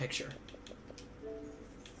in that picture.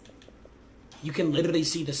 You can literally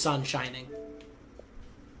see the sun shining.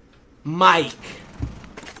 Mike.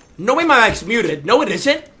 No way my mic's muted. No, it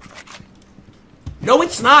isn't. No,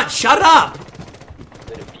 it's not. Shut up.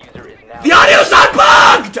 The diffuser is now... The audio's not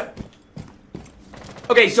bugged!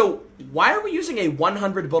 Okay, so why are we using a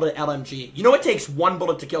 100 bullet LMG? You know it takes 1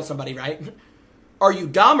 bullet to kill somebody, right? Are you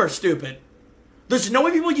dumb or stupid? There's no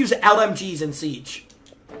way people use LMGs in Siege.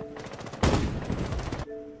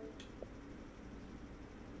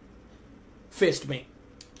 fist me.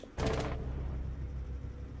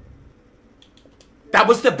 That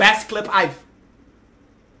was the best clip I've...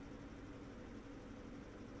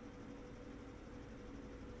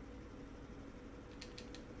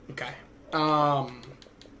 Okay.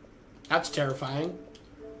 That's terrifying.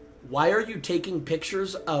 Why are you taking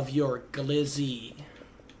pictures of your glizzy?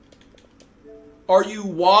 Are you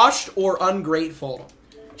washed or ungrateful?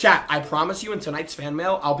 Chat, I promise you in tonight's fan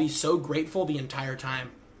mail, I'll be so grateful the entire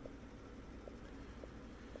time.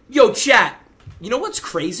 Yo, chat, you know what's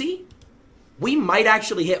crazy? We might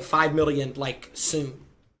actually hit 5 million, like, soon.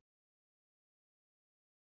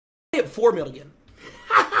 Hit 4 million.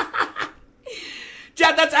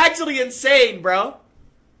 Chat, that's actually insane, bro.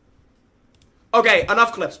 Okay,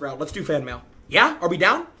 enough clips, bro. Let's do fan mail. Yeah? Are we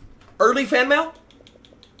down? Early fan mail?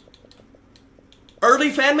 Early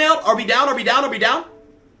fan mail? Are we down? Are we down? Are we down?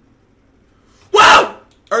 Whoa!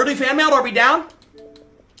 Early fan mail? Are we down?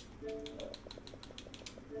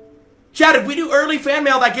 Chat, if we do early fan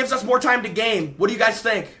mail, that gives us more time to game. What do you guys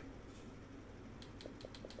think?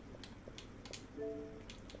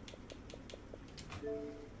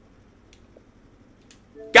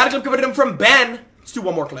 Got a clip coming in from Ben. Let's do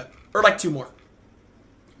one more clip. Or like 2 more.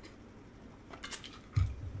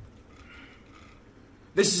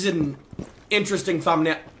 This is an interesting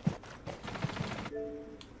thumbnail.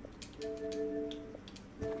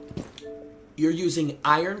 You're using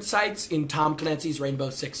iron sights in Tom Clancy's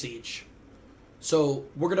Rainbow Six Siege. So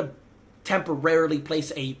we're going to temporarily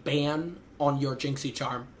place a ban on your Jynxzi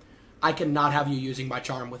charm. I cannot have you using my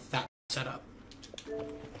charm with that setup.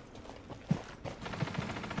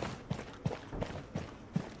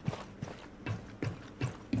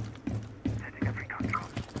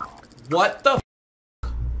 What the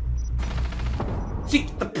f? See,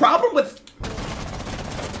 the problem with...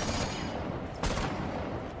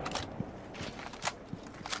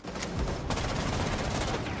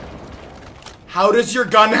 How does your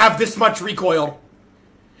gun have this much recoil?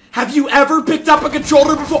 Have you ever picked up a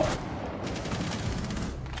controller before?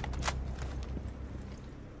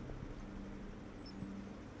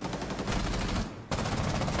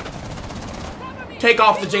 Take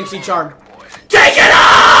off the Jynxzi charm. Take it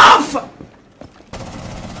off!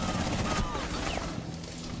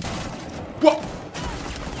 What?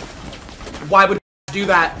 Why would do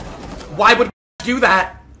that? Why would do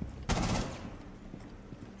that?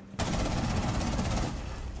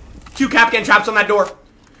 2 Capcan traps on that door.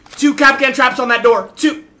 2 Capcan traps on that door.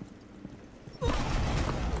 2.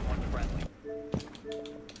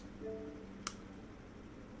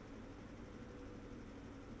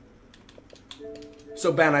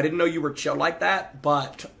 So Ben, I didn't know you were chill like that,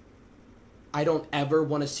 but I don't ever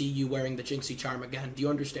want to see you wearing the Jynxzi charm again. Do you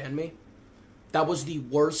understand me? That was the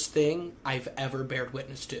worst thing I've ever bared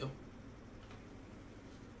witness to.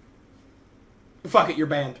 Fuck it, you're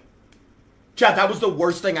banned. Chat, that was the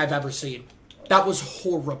worst thing I've ever seen. That was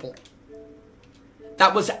horrible.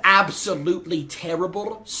 That was absolutely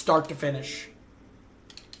terrible, start to finish.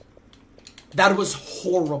 That was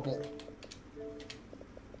horrible.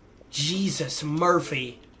 Jesus,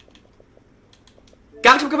 Murphy.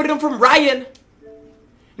 Got a coming in from Ryan.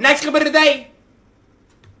 Next coming today.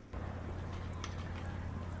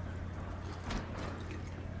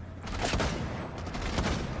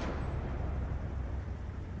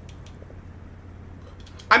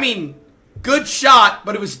 I mean, good shot,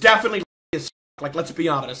 but it was definitely like, let's be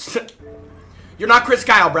honest. You're not Chris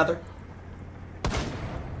Kyle, brother.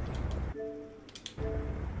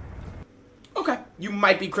 Okay, you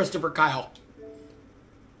might be Christopher Kyle.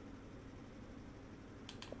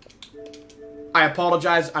 I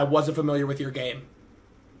apologize, I wasn't familiar with your game.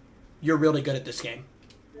 You're really good at this game.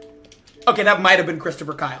 Okay, that might have been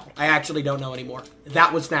Christopher Kyle. I actually don't know anymore.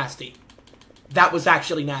 That was nasty. That was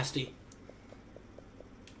actually nasty.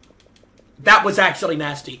 That was actually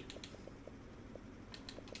nasty.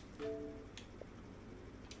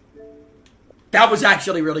 That was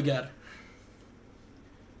actually really good.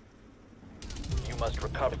 You must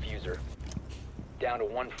recover diffuser. Down to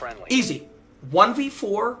 1 friendly. Easy.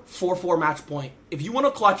 1v4, 4-4 match point. If you want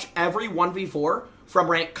to clutch every 1v4 from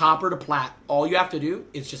rank copper to plat, all you have to do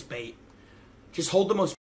is just bait. Just hold the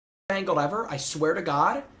most angle ever. I swear to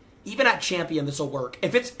God, even at champion, this will work.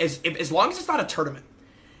 If it's as long as it's not a tournament.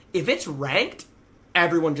 If it's ranked,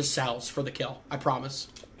 everyone just sells for the kill. I promise.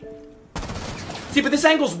 See, but this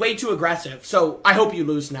angle's way too aggressive, so I hope you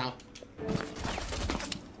lose now.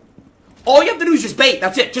 All you have to do is just bait.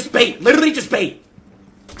 That's it. Just bait. Literally just bait.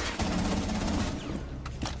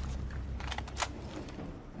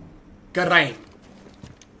 Good aim.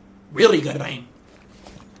 Really good aim.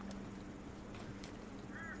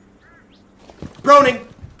 Proning.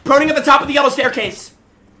 Proning at the top of the yellow staircase.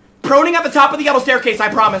 Proning at the top of the yellow staircase, I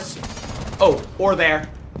promise. Oh, or there.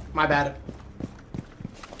 My bad.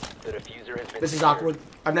 The diffuser has been This is secured. awkward.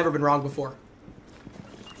 I've never been wrong before.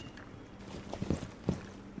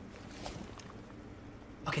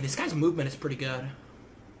 Okay, this guy's movement is pretty good.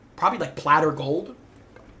 Probably like platter gold.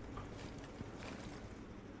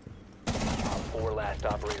 4 last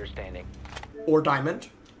operator standing. Or diamond.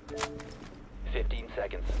 15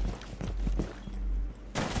 seconds.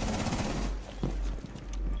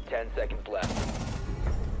 10 seconds left.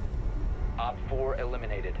 Op 4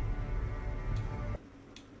 eliminated.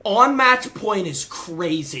 On match point is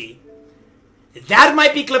crazy. That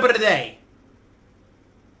might be clip of the day.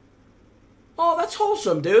 Oh, that's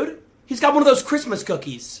wholesome, dude. He's got one of those Christmas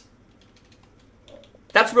cookies.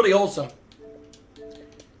 That's really wholesome.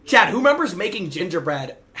 Chad, who remembers making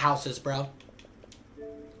gingerbread houses, bro?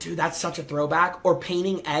 Dude, that's such a throwback. Or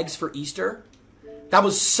painting eggs for Easter. That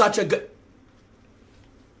was such a good...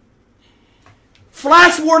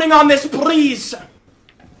 Flash warning on this, please!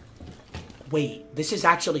 Wait, this is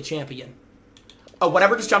actually champion. Oh,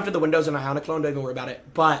 whatever just jumped in the windows in a Iona clone, don't even worry about it.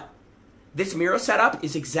 But this mirror setup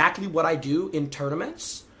is exactly what I do in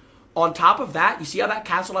tournaments. On top of that, you see how that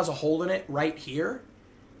castle has a hole in it right here?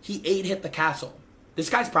 He 8-hit the castle. This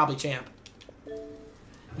guy's probably champ.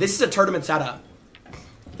 This is a tournament setup.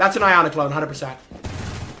 That's an Iona clone, 100%.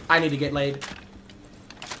 I need to get laid.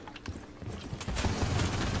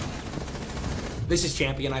 This is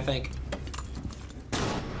champion, I think.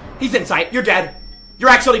 He's in sight. You're dead. You're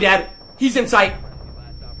actually dead. He's in sight.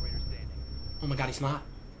 Last operator standing. Oh my god, he's not.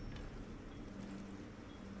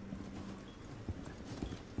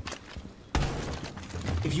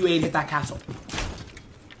 If you 8-hit that castle.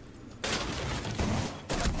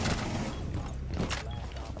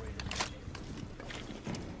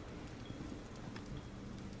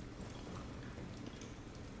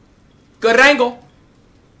 Good angle.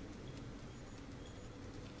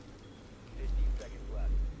 15 seconds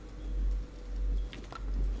left.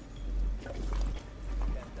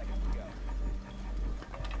 10 seconds to go.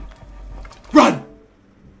 Run!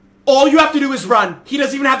 All you have to do is run. He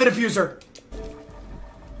doesn't even have the diffuser.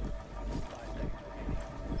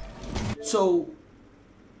 So,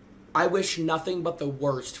 I wish nothing but the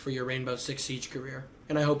worst for your Rainbow Six Siege career.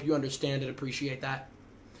 And I hope you understand and appreciate that.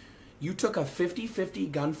 You took a 50-50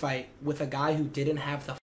 gunfight with a guy who didn't have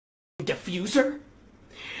the diffuser?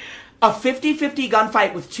 A 50-50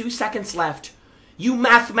 gunfight with 2 seconds left. You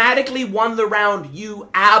mathematically won the round, you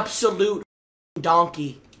absolute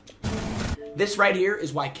donkey. This right here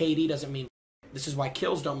is why KD doesn't mean. This is why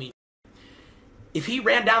kills don't mean. If he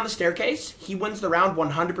ran down the staircase, he wins the round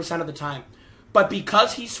 100% of the time. But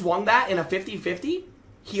because he swung that in a 50-50,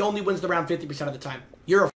 he only wins the round 50% of the time.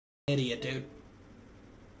 You're a idiot, dude.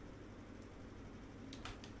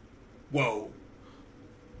 Whoa.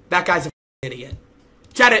 That guy's a idiot.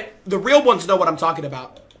 Chat, the real ones know what I'm talking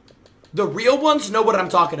about. The real ones know what I'm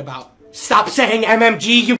talking about. Stop saying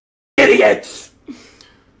MMG, you idiots!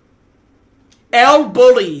 L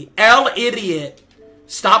bully, L idiot.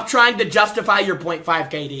 Stop trying to justify your 0.5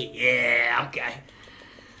 KD. Yeah, okay.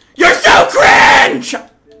 You're so cringe!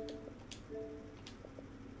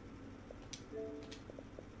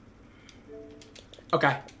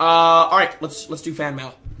 Okay. Alright, let's do fan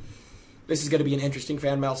mail. This is going to be an interesting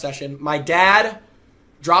fan mail session. My dad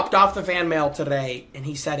dropped off the fan mail today, and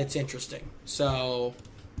he said it's interesting. So,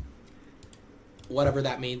 whatever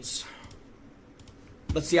that means.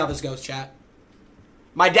 Let's see how this goes, chat.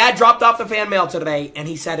 My dad dropped off the fan mail today, and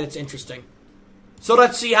he said it's interesting. So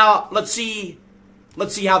let's see how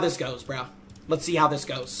this goes, bro. Let's see how this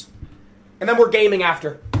goes. And then we're gaming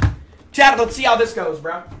after. Chat, let's see how this goes,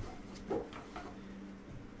 bro.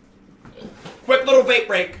 Quick little vape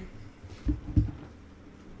break.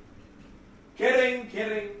 Kidding,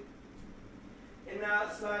 kidding. And now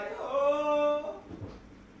it's like, oh.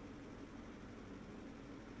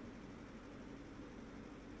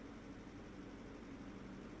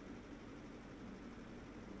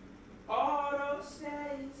 All those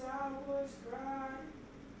days I was crying.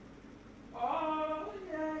 All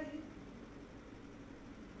day.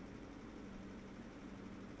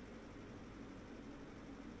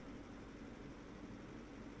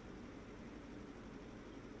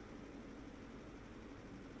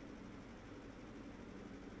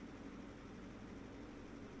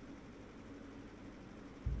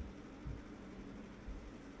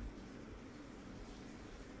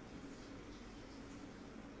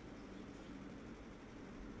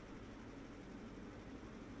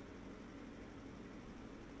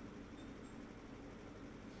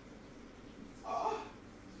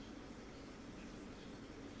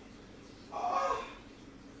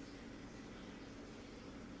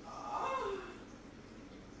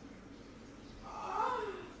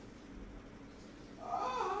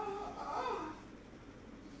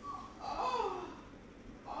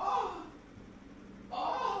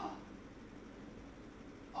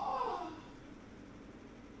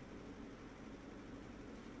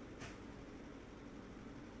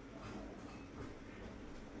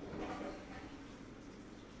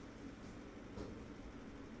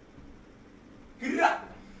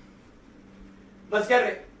 Let's get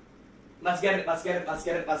it. Let's get it. Let's get it. Let's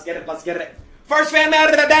get it. Let's get it. Let's get it. First fan mail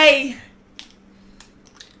of the day.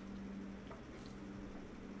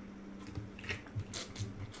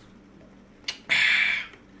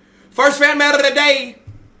 First fan mail of the day.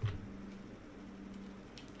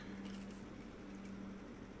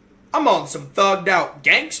 I'm on some thugged out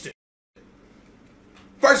gangster.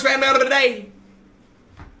 First fan mail of the day.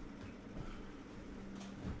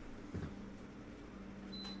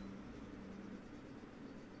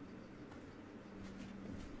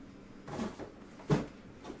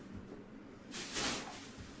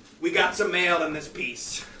 We got some mail in this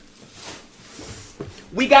piece.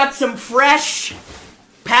 We got some fresh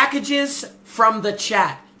packages from the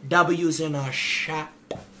chat. W's in our chat.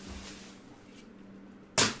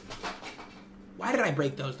 Why did I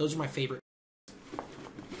break those? Those are my favorite.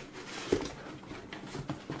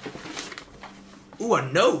 Ooh, a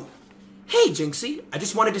note. Hey, Jynxzi. I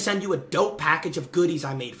just wanted to send you a dope package of goodies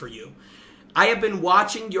I made for you. I have been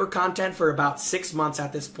watching your content for about 6 months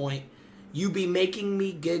at this point. You be making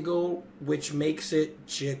me giggle, which makes it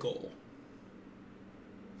jiggle.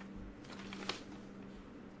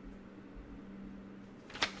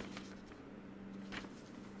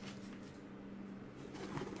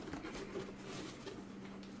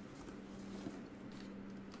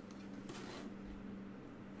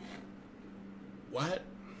 What?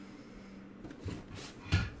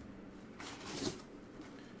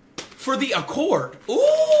 For the Accord.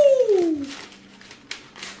 Ooh!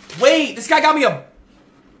 Wait, this guy got me a...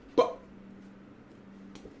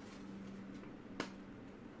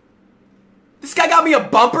 This guy got me a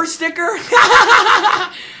bumper sticker?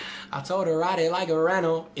 I told her ride it like a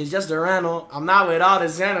rental. It's just a rental. I'm not with all the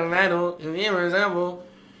sentimental. If you resemble,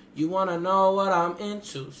 you want to know what I'm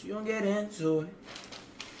into, so you don't get into it.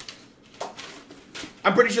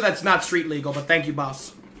 I'm pretty sure that's not street legal, but thank you,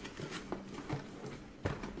 boss.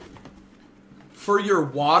 For your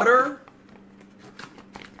water?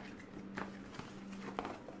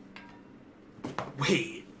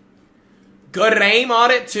 Wait. Good aim on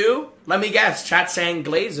it, too? Let me guess. Chat saying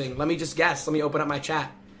glazing. Let me just guess. Let me open up my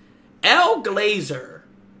chat. L Glazer.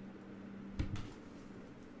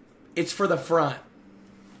 It's for the front.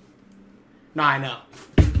 Nah, I know.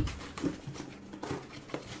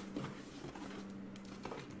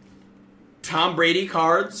 Tom Brady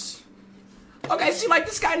cards. Okay, see, like,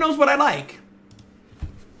 this guy knows what I like.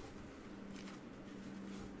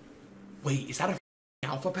 Wait, is that a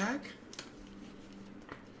alpha pack?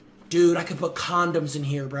 Dude, I could put condoms in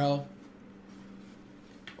here, bro.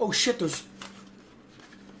 Oh, shit, there's...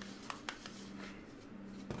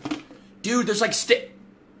 Dude, there's, like,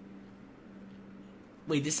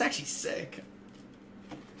 Wait, this is actually sick.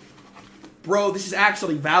 Bro, this is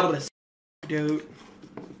actually valid as dude.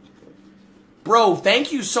 Bro,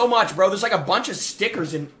 thank you so much, bro. There's like a bunch of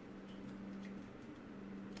stickers in...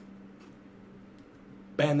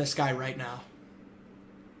 Ban this guy right now.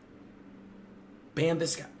 Ban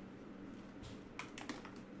this guy.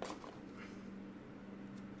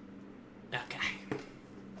 Okay.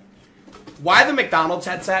 Why the McDonald's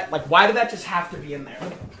headset? Like, why did that just have to be in there?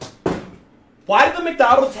 Why did the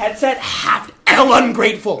McDonald's headset have to... L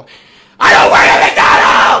ungrateful. I don't work at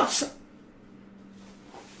McDonald's!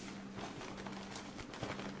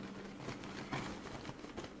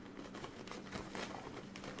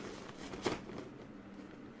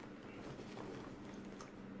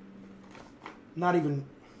 Not even...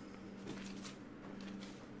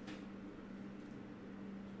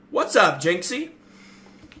 What's up, Jynxzi?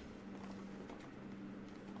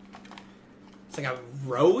 It's like a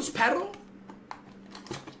rose petal?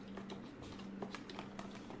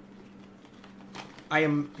 I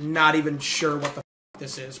am not even sure what the f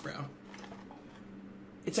this is, bro.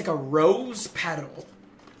 It's like a rose petal.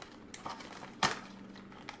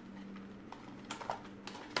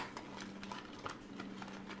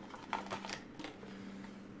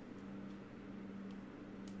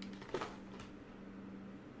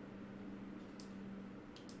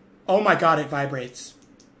 Oh my god, it vibrates.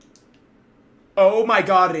 Oh my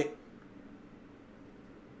god, it...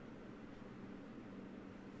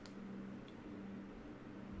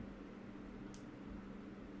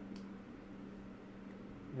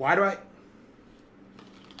 Why do I...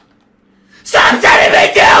 Stop sending me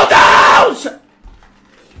dildos!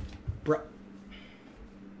 Bro.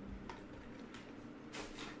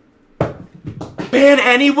 Ban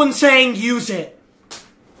anyone saying use it.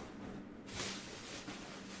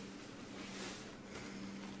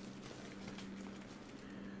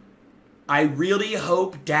 I really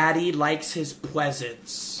hope Daddy likes his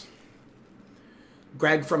presents.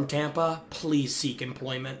 Greg from Tampa, please seek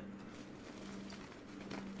employment.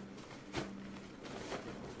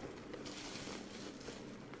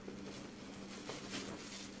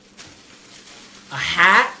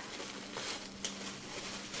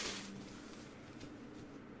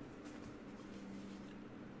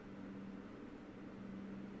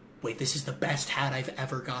 Wait, this is the best hat I've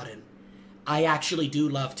ever gotten. I actually do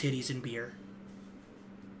love titties and beer.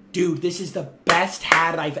 Dude, this is the best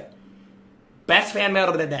hat I've... Best fan mail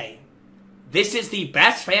of the day. This is the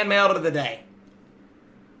best fan mail of the day.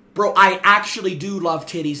 Bro, I actually do love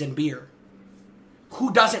titties and beer.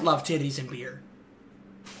 Who doesn't love titties and beer?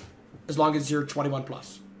 As long as you're 21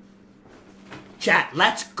 plus. Chat,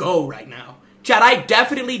 let's go right now. Chat, I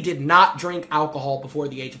definitely did not drink alcohol before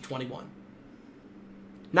the age of 21.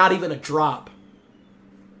 Not even a drop.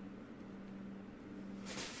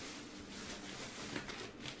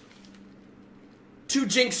 To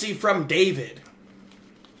Jynxzi from David.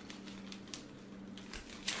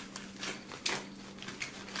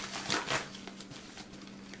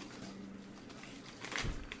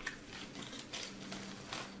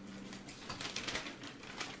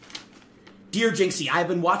 Dear Jynxzi, I've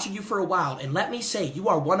been watching you for a while, and let me say, you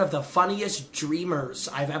are one of the funniest dreamers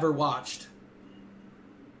I've ever watched.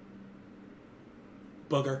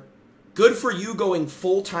 Booger. Good for you going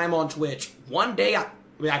full-time on Twitch. One day it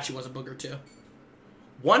actually was a booger too.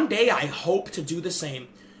 One day I hope to do the same.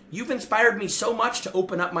 You've inspired me so much to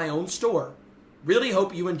open up my own store. Really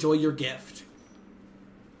hope you enjoy your gift.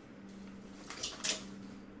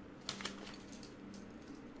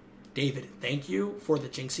 David, thank you for the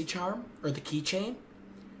Jynxzi charm, or the keychain.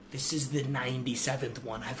 This is the 97th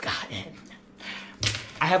one I've gotten.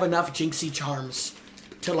 I have enough Jynxzi charms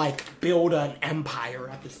to, like, build an empire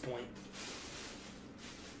at this point.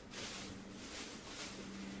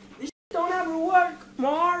 This don't ever work,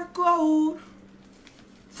 Marco.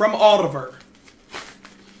 From Oliver.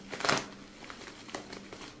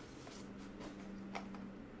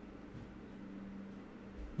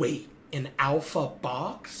 Wait, an alpha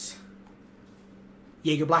box?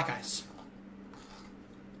 Jaeger Black Eyes.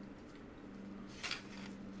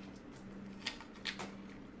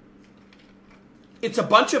 It's a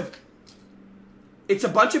bunch of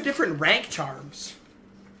different rank charms.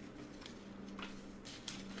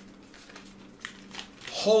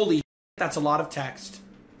 Holy, that's a lot of text.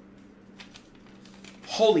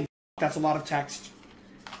 Holy, that's a lot of text.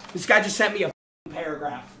 This guy just sent me a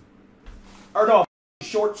paragraph. Or no, a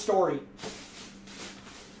short story.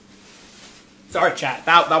 Sorry, chat.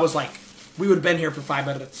 That was like, we would have been here for 5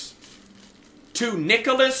 minutes. To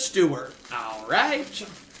Nicholas Stewart. All right.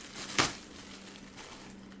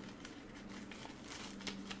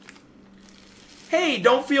 Hey,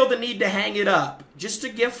 don't feel the need to hang it up. Just a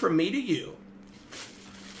gift from me to you.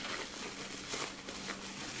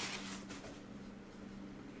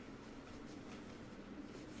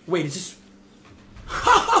 Wait, is this...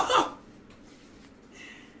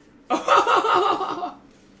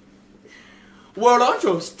 World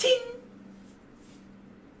Outros, ting!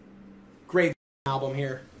 Great album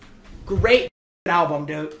here. Great album,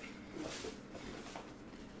 dude.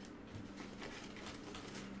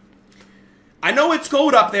 I know it's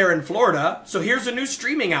cold up there in Florida, so here's a new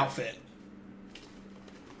streaming outfit.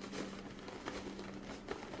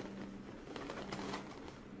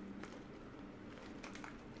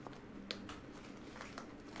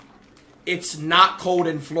 It's not cold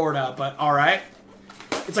in Florida, but alright.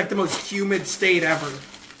 It's like the most humid state ever.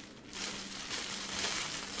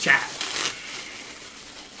 Chat.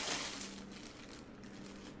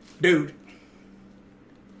 Dude.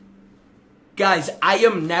 Guys, I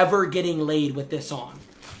am never getting laid with this on.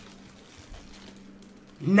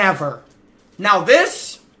 Never. Now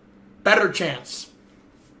this, better chance.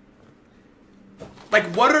 Like,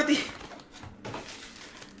 what are the...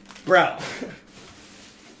 Bro.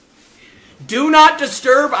 Do not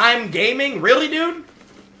disturb, I'm gaming? Really, dude?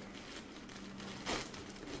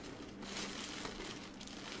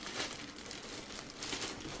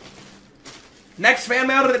 Next fan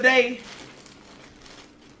mail of the day.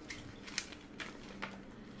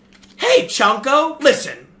 Hey, Chunko,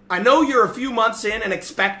 listen. I know you're a few months in and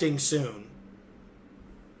expecting soon.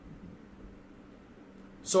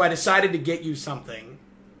 So I decided to get you something.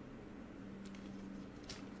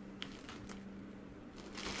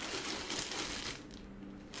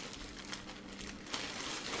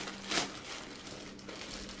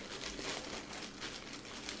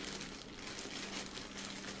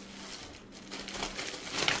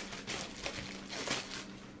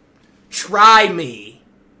 Try me.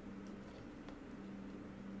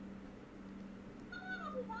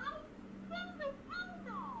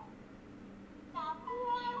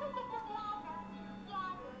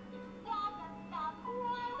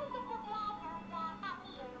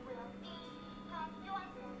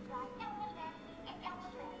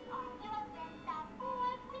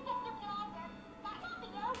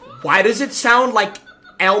 Why does it sound like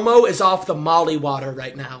Elmo is off the Molly water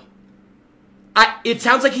right now? It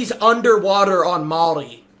sounds like he's underwater on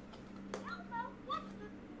Molly.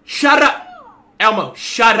 Shut up! Elmo,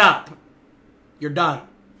 shut up! You're done.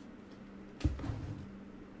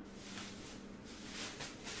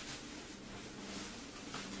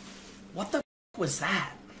 What the f was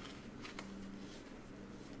that?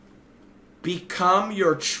 Become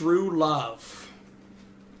your true love.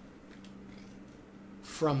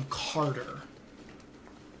 From Carter.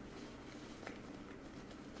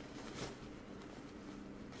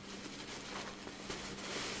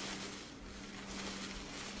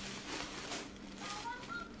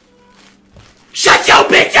 Shut your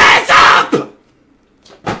bitch ass up!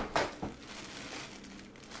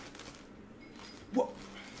 What?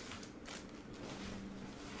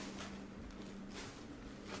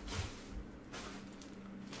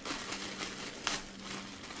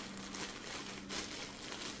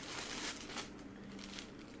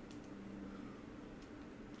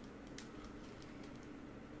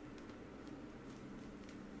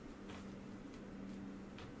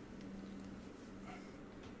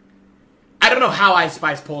 I don't know how Ice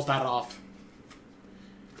Spice pulls that off.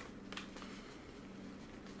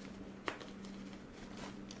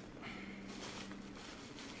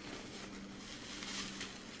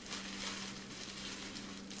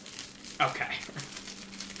 Okay.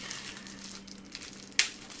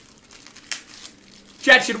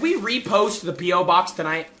 Chat, should we repost the P.O. box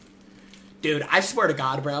tonight? Dude, I swear to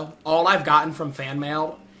God, bro, all I've gotten from fan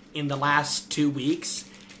mail in the last 2 weeks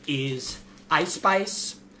is Ice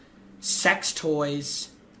Spice, sex toys,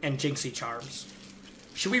 and Jynxzi charms.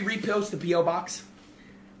 Should we repost the P.O. box?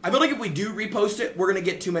 I feel like if we do repost it, we're going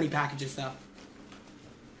to get too many packages, though.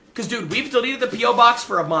 Because, dude, we've deleted the P.O. box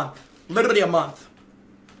for a month. Literally a month.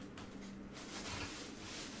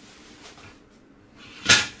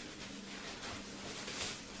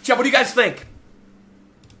 Chat, what do you guys think?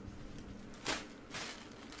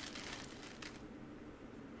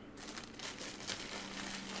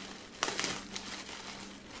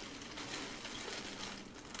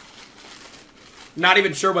 Not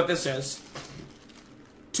even sure what this is.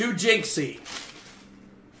 To Jynxzi.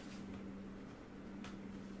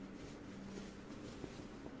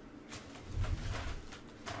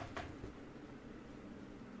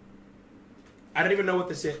 I don't even know what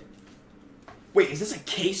this is. Wait, is this a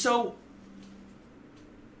queso?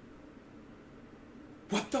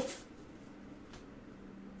 What the f...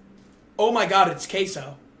 Oh my god, it's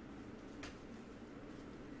queso.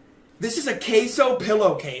 This is a queso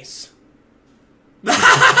pillowcase.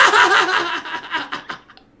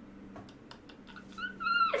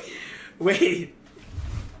 Wait.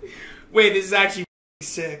 Wait, this is actually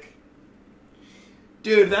sick.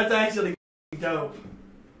 Dude, that's actually dope.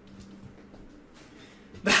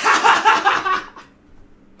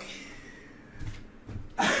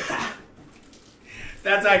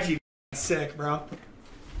 That's actually sick, bro.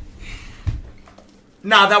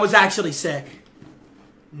 Nah, that was actually sick.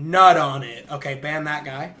 Nut on it. Okay, ban that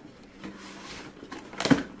guy.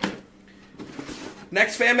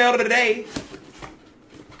 Next fan mail of the day.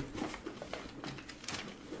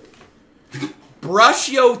 Brush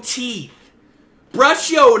your teeth. Brush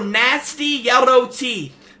your nasty yellow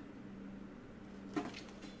teeth.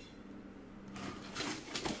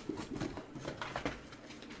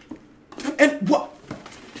 And what?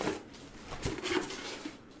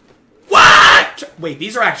 What? Wait,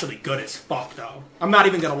 these are actually good as fuck, though. I'm not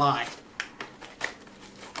even gonna lie.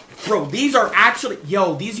 Bro, these are actually...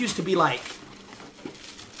 Yo, these used to be like...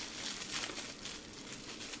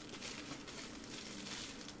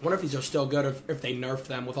 I wonder if these are still good if they nerfed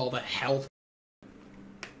them with all the health.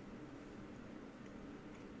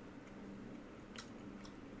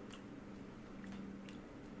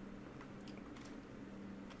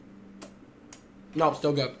 No,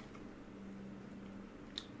 still good.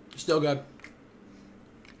 Still good.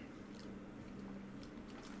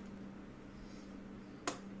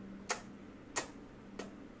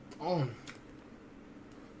 Oh.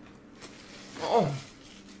 Oh.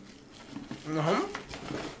 Uh-huh.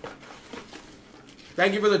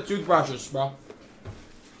 Thank you for the toothbrushes, bro.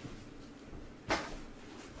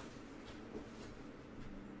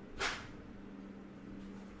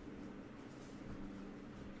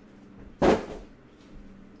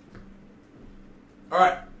 All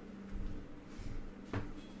right.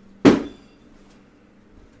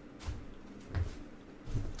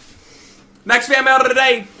 Next fan mail of the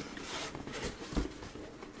day.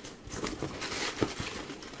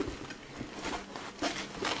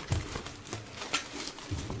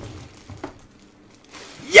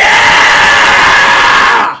 Yeah!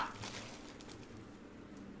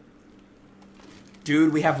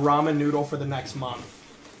 Dude, we have ramen noodle for the next month.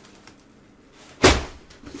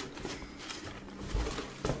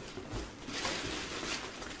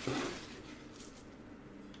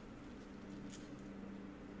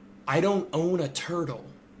 I don't own a turtle.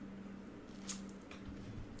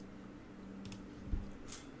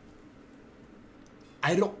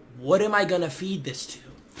 What am I gonna feed this to?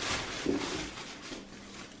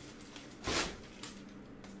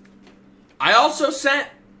 I also sent...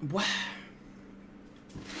 What?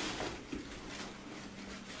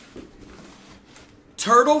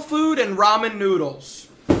 Turtle food and ramen noodles.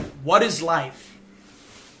 What is life?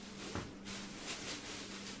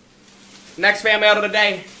 Next fan mail of the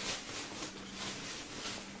day.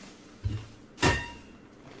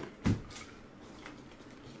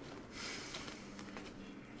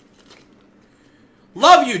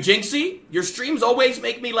 Love you, Jynxzi. Your streams always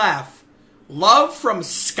make me laugh. Love from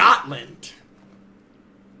Scotland.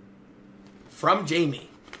 From Jamie.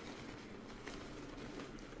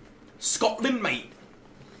 Scotland, mate.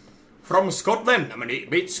 From Scotland. I'm a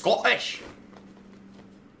bit Scottish.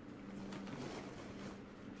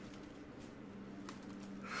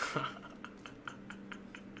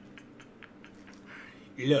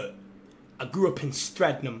 Look, I grew up in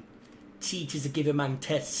Stradnam. Teachers are giving man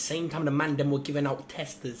tests. Same time the man them were giving out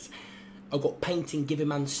testers. I got painting giving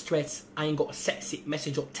man stress. I ain't got to sex it,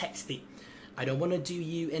 message or text it. I don't want to do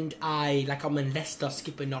you and I like I'm in Leicester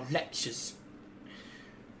skipping our lectures.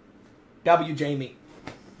 W Jamie.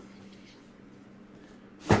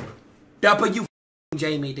 W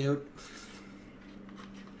Jamie, dude.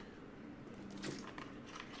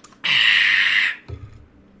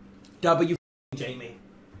 W Jamie.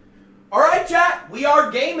 Alright, chat, we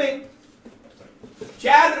are gaming.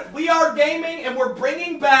 Chat, we are gaming, and we're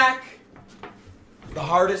bringing back the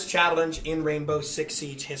hardest challenge in Rainbow Six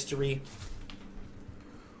Siege history.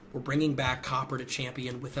 We're bringing back Copper to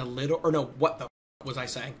Champion with a little... Or no, what the was I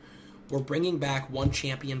saying? We're bringing back 1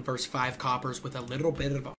 Champion versus 5 Coppers with a little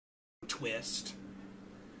bit of a twist.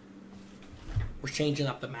 We're changing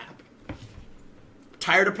up the map.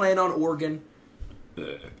 Tired of playing on Oregon.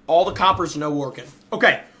 All the Coppers know Oregon.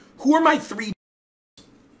 Okay, who are my 3...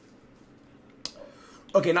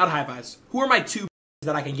 Okay, not high fives. Who are my 2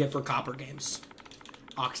 that I can get for Copper games?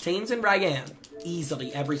 Octanes and Ryan.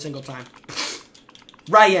 Easily, every single time.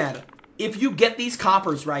 Ryan, if you get these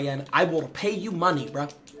Coppers, Ryan, I will pay you money, bro.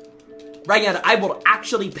 Ryan, I will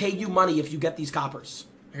actually pay you money if you get these Coppers.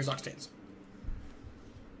 Here's Octanes.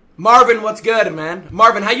 Marvin, what's good, man?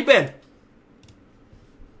 Marvin, how you been?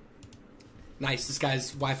 Nice, this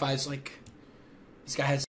guy's Wi-Fi is like... This guy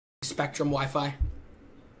has Spectrum Wi-Fi.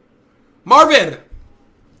 Marvin!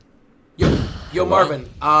 Yo, Marvin,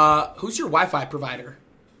 who's your Wi-Fi provider?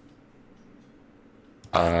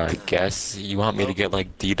 I guess you want me to get,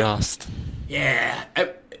 like, DDoSed? Yeah.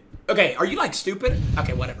 Okay, are you, like, stupid?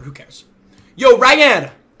 Okay, whatever, who cares? Yo,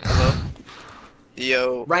 Ryan! Hello?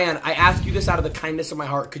 Yo. Ryan, I ask you this out of the kindness of my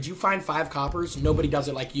heart. Could you find 5 Coppers? Nobody does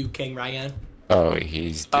it like you, King Ryan. Oh,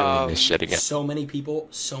 he's doing this shit again. So many people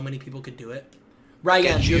could do it.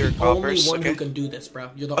 Ryan, you're the only one who can do this,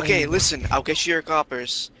 bro. You're the only one. Listen, I'll get you your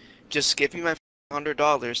Coppers. Just give me my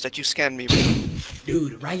 $100 that you scanned me, bro.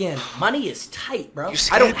 Dude, Ryan, money is tight, bro. You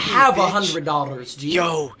I don't scammed me, have bitch. $100, G.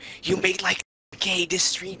 Yo, you made like okay this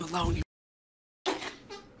stream alone.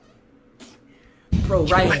 Bro,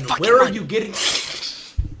 Ryan, where are you getting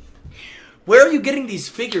these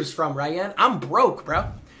figures from, Ryan? I'm broke, bro.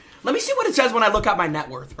 Let me see what it says when I look up my net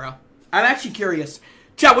worth, bro. I'm actually curious.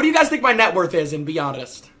 Chat, what do you guys think my net worth is, and be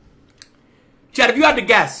honest? Chat, if you had to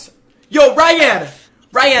guess. Yo, Ryan,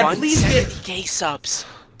 please get 170K subs.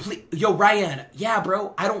 Please, yo, Ryan. Yeah,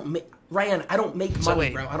 bro. I don't make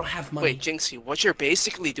money, bro. I don't have money. Wait, Jynxzi, what you're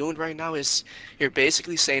basically doing right now is you're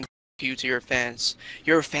basically saying you to your fans.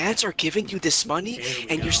 Your fans are giving you this money,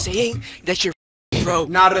 and you're saying that you're broke.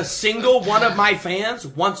 Not a single one of my fans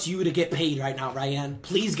wants you to get paid right now, Ryan.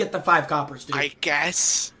 Please get the 5 Coppers, dude. I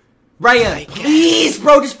guess. Ryan, please,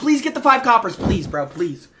 bro. Just please get the 5 Coppers. Please, bro.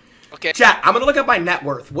 Please. Okay. Chat, I'm going to look up my net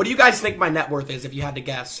worth. What do you guys think my net worth is if you had to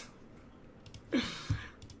guess?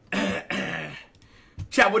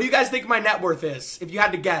 Chat, what do you guys think my net worth is? If you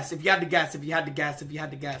had to guess,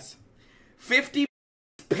 50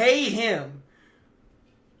 pay him.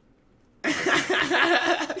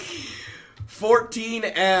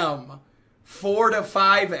 14M. 4 to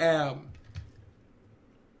 5M.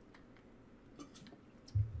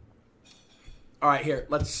 All right, here.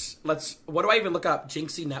 Let's what do I even look up?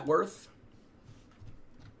 Jynxzi net worth?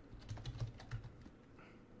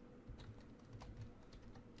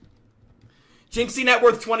 Jynxzi net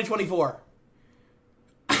worth 2024.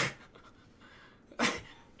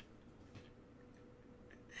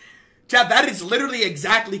 Chad, that is literally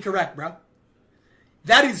exactly correct, bro.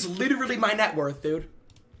 That is literally my net worth, dude.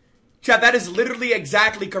 Chad, that is literally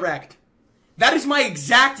exactly correct. That is my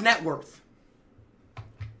exact net worth.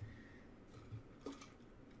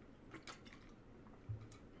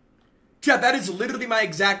 Chat, that is literally my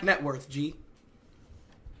exact net worth, G.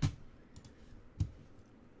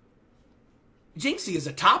 Jynxzi is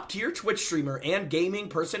a top-tier Twitch streamer and gaming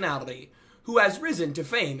personality who has risen to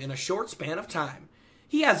fame in a short span of time.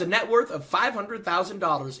 He has a net worth of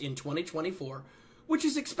 $500,000 in 2024, which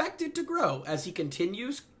is expected to grow as he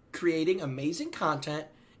continues creating amazing content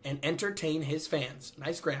and entertain his fans.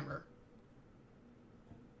 Nice grammar.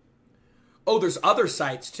 Oh, there's other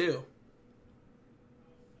sites too.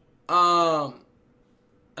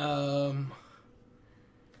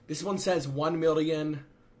 This one says 1 million.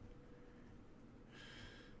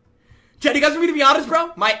 Chad, you guys want me to be honest,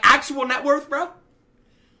 bro? My actual net worth, bro?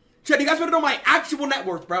 Chad, you guys want to know my actual net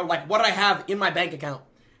worth, bro? Like what I have in my bank account.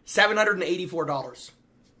 $784.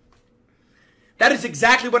 That is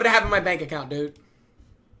exactly what I have in my bank account, dude.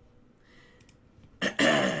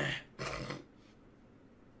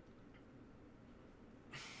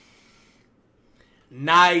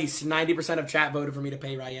 Nice. 90% of chat voted for me to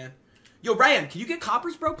pay Ryan. Yo, Ryan, can you get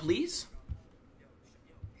coppers, bro, please?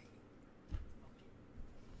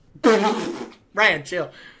 Ryan,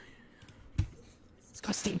 chill.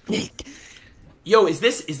 Disgusting pig. Yo, is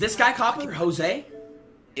this guy copper? Jose?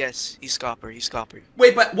 Yes, he's copper. He's copper.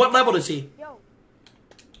 Wait, but what level is he?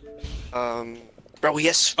 Bro,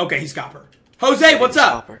 yes. Okay, he's copper. Jose, what's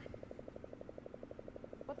up? Copper.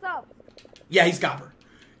 What's up? Yeah, he's copper.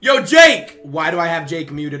 Yo, Jake! Why do I have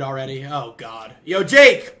Jake muted already? Oh, God. Yo,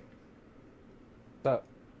 Jake! What's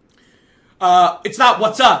up? It's not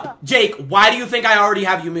what's up. Jake, why do you think I already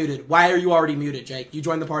have you muted? Why are you already muted, Jake? You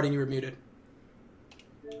joined the party and you were muted.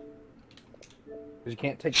 Because you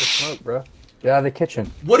can't take the smoke, bro. Get out of the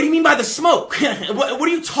kitchen. What do you mean by the smoke? what are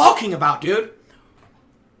you talking about, dude?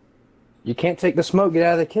 You can't take the smoke. Get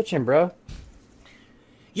out of the kitchen, bro.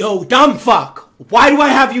 Yo, dumb fuck. Why do I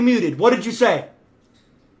have you muted? What did you say?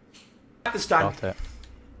 This time.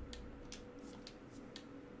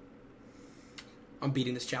 I'm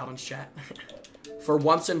beating this challenge, chat. For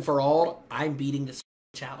once and for all, I'm beating this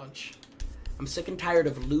challenge. I'm sick and tired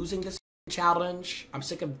of losing this challenge. I'm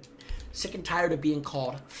sick and tired of being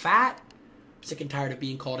called fat. Sick and tired of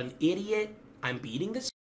being called an idiot. I'm beating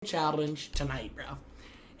this challenge tonight, bro.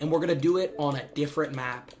 And we're going to do it on a different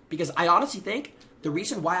map. Because I honestly think the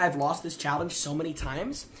reason why I've lost this challenge so many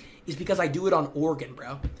times is because I do it on Oregon,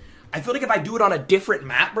 bro. I feel like if I do it on a different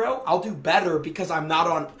map, bro, I'll do better because I'm not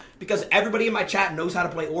on... Because everybody in my chat knows how to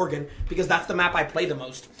play Oregon because that's the map I play the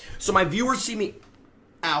most. So my viewers see me...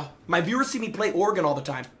 Ow. My viewers see me play Oregon all the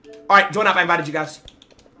time. Alright, join up. I invited you guys.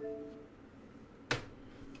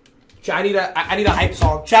 Chat, I need a hype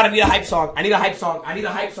song. Chat, I need a hype song. I need a hype song. I need a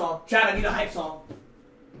hype song. Chat, I need a hype song.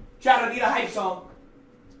 Chat, I need a hype song.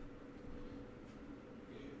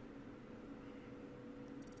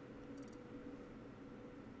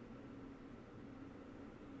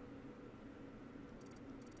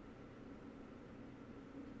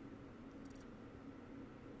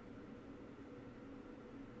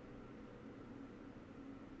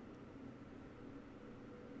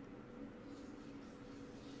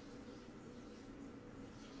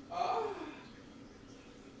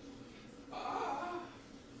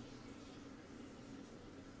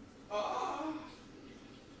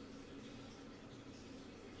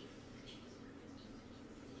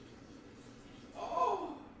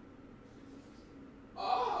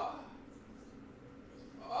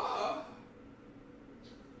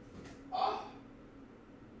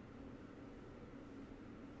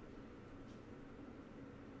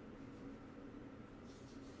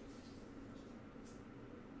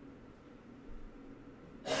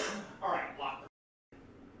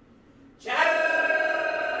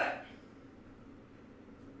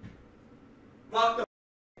 Lock the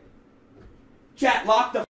chat.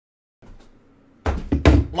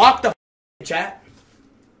 Lock the chat.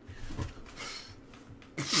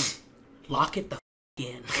 Lock it the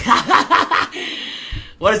in.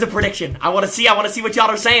 What is the prediction? I want to see what y'all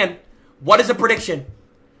are saying. What is the prediction?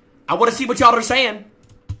 I want to see what y'all are saying.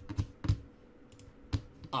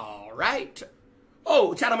 All right.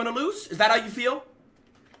 Oh, chat, I'm gonna lose. Is that how you feel?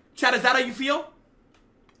 Chat, is that how you feel?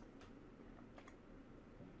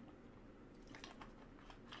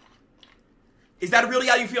 Is that really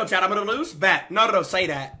how you feel, chat? I'm gonna lose? Bet. No, say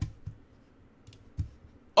that.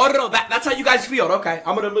 Oh, no, that's how you guys feel. Okay,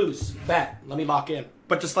 I'm gonna lose. Bet. Let me lock in.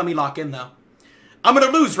 But just let me lock in, though. I'm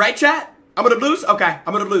gonna lose, right, chat? I'm gonna lose? Okay,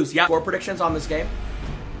 I'm gonna lose. Yeah. 4 predictions on this game.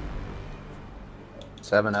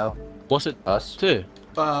 7-0. What's it? Us. 2.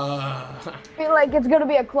 I feel like it's gonna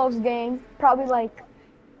be a close game. Probably like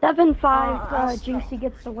 7-5. Jynxzi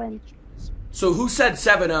gets the win. So who said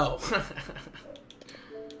 7-0?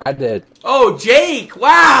 I did. Oh, Jake!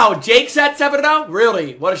 Wow! Jake said 7-0?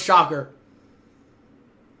 Really? What a shocker.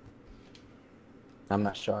 I'm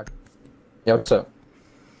not shocked. Yo, what's up?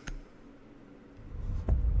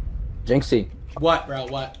 Jynxzi. What, bro?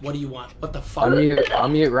 What? What do you want? What the fuck?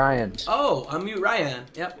 Unmute Ryan. Oh, unmute Ryan.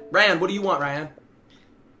 Yep. Ryan, what do you want, Ryan?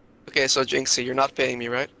 Okay, so Jynxzi, you're not paying me,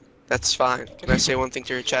 right? That's fine. Can I say one thing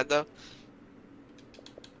to your chat, though?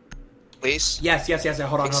 Please? Yes.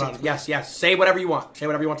 Hold on. Yes. Say whatever you want. Say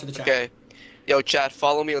whatever you want to the chat. Okay. Yo, chat,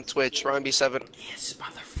 follow me on Twitch, RyanB7. Yes,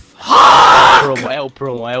 motherfucker.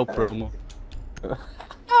 Promo.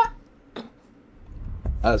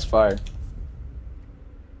 That's fire.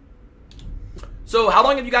 So, how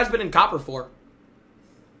long have you guys been in Copper for?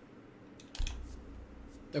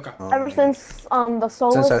 Okay. Ever since the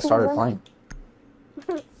solo Since I started season. playing.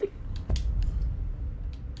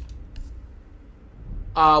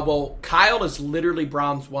 Well, Kyle is literally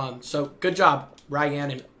bronze 1. So, good job,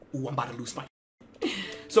 Ryan. And ooh, I'm about to lose my.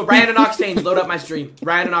 So, Ryan and Octanes, load up my stream.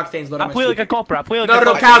 Ryan and Octanes, load up my stream. like a copper. No,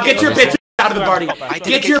 Kyle, get your bitch out of the party.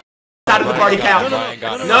 Get your out of the party, Kyle.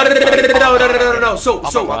 No. So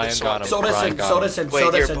listen.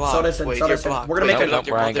 We're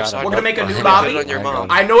gonna make a new lobby.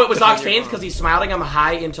 I know it was Octanes because he's smiling. I'm a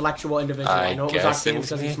high intellectual individual. I know it was Octanes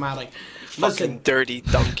because he's smiling. Listen, dirty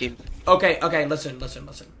Duncan. Okay. Listen.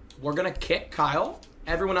 We're gonna kick Kyle.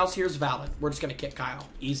 Everyone else here is valid. We're just gonna kick Kyle.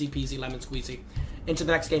 Easy peasy, lemon squeezy. Into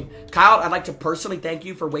the next game. Kyle, I'd like to personally thank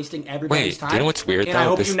you for wasting everybody's time. Do you know what's weird, and though? I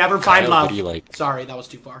hope This you never Kyle find love. video, like- Sorry, that was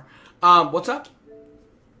too far. What's up?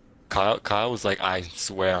 Kyle was like, I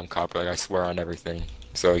swear on Copper, like I swear on everything.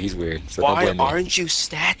 So he's weird. So don't Why blame me. aren't you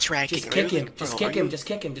stat tracking? Just kick him. Just kick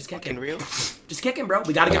him. Fucking real? Just kick him, bro.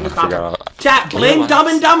 We gotta get him I forgot Copper. all- Chat, blame Dumb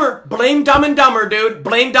and Dumber. Blame Dumb and Dumber, dude.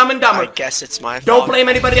 Blame Dumb and Dumber. I guess it's my fault. Don't blame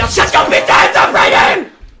anybody else. Shut your bitch ass up,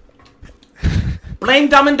 Brayden! Blame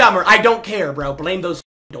Dumb and Dumber. I don't care, bro. Blame those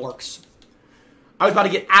dorks. I was about to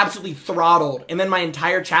get absolutely throttled, and then my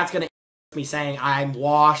entire chat's gonna me saying I'm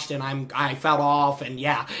washed and I fell off, and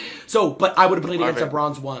yeah. So, but I would have played against a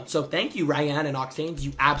bronze 1. So thank you, Ryan and Octanes,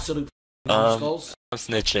 you absolute skulls. I'm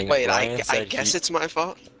snitching. Wait, Ryan I said guess it's my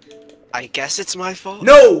fault? I guess it's my fault?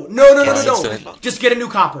 No. Yes. Just get a new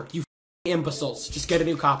Copper, you imbeciles. Just get a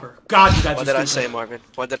new Copper. God, you guys What are did I stupid. say, Marvin?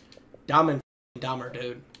 What did... Dumb and dumber,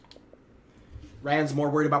 dude. Ryan's more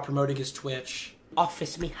worried about promoting his Twitch.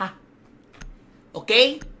 Office me, ha.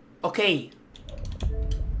 Okay? Okay.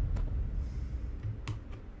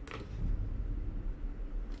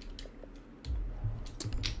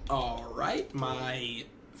 Alright, my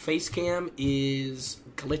face cam is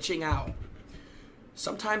glitching out.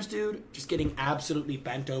 Sometimes, dude, just getting absolutely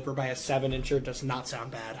bent over by a 7-incher does not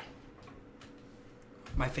sound bad.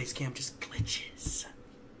 My face cam just glitches.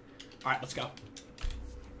 Alright, let's go.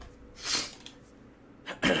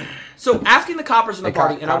 So, asking the coppers in the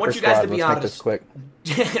party, and I want you guys to be honest. Let's make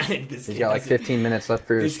this quick. He's got like 15 minutes left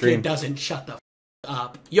for his stream. This kid doesn't shut the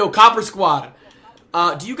up. Yo, Copper Squad.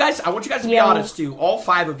 Do you guys, I want you guys to be honest too, all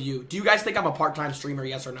 5 of you. Do you guys think I'm a part-time streamer,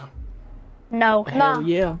 yes or no? No. Hell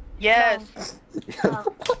yeah. Yes.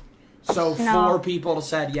 So No. 4 people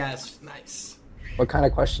said yes. Nice. What kind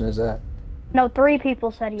of question is that? No, 3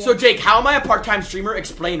 people said yes. So Jake, how am I a part-time streamer?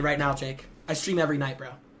 Explain right now, Jake. I stream every night, bro.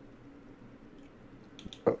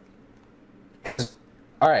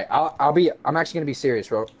 All right, I'm actually gonna be serious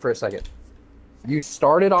for a second. You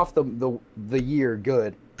started off the year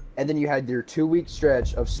good, and then you had your 2-week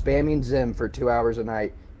stretch of spamming Zim for 2 hours a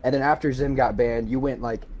night, and then after Zim got banned,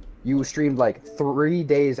 you streamed like 3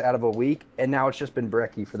 days out of a week, and now it's just been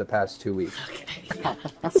brekkie for the past 2 weeks.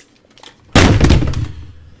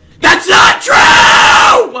 That's not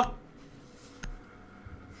true!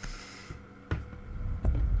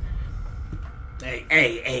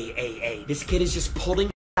 Hey. This kid is just pulling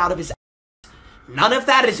out of his ass. None of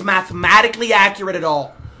that is mathematically accurate at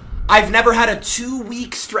all. I've never had a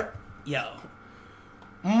 2-week stretch. Yo.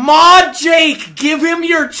 Mod Jake, give him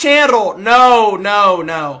your channel. No.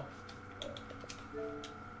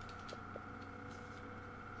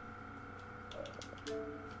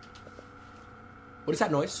 What is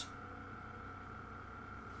that noise?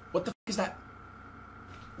 What the f is that?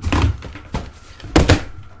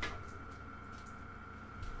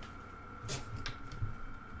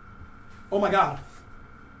 Oh my god.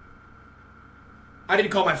 I need to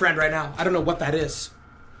call my friend right now. I don't know what that is.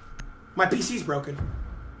 My PC's broken.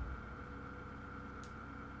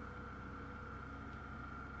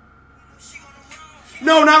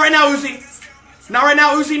 No, not right now, Uzi. Not right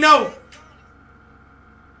now, Uzi, no.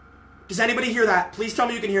 Does anybody hear that? Please tell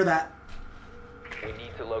me you can hear that. We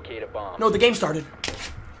need to locate a bomb. No, the game started.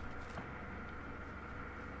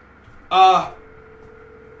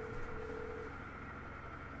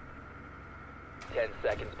 10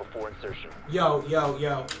 seconds before insertion. Yo.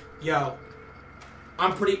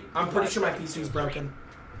 I'm pretty sure my PC is broken.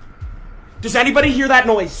 Does anybody hear that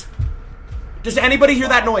noise? Does anybody hear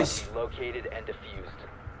that noise? Located and defused.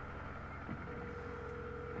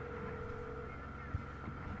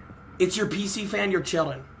 It's your PC fan, you're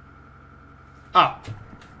chilling. Oh.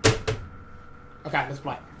 Okay, let's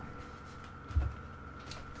play.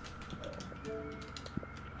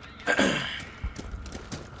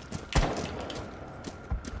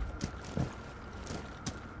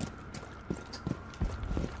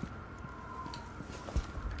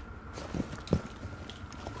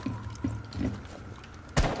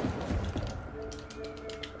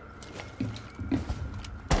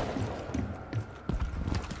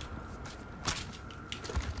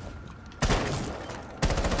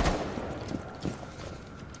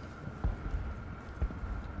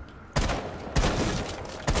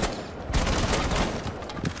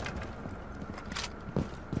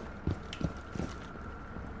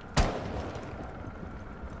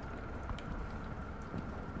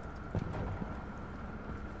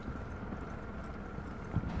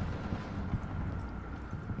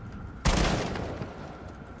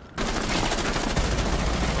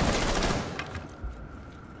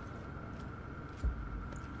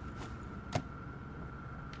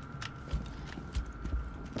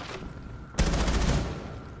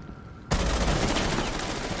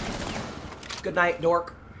 Good night,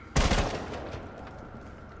 dork.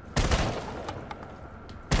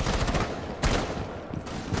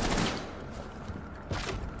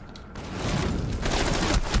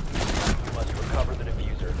 You must recover the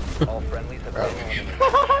diffuser. All friendlies have been eliminated.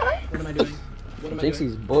 What am I doing? What am I doing?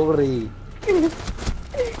 Jynxzi's bully.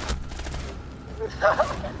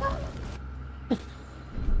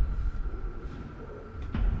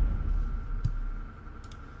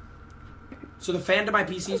 So the fan to my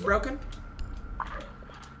PC is broken?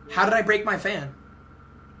 How did I break my fan?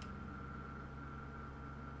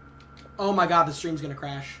 Oh my god, the stream's gonna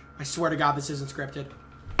crash. I swear to god this isn't scripted.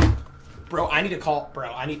 Bro, I need to call.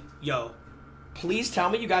 Bro, yo. Please tell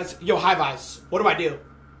me you guys. Yo, High Vice, what do I do?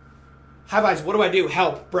 High Vice, what do I do?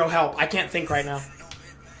 Help, bro, help. I can't think right now.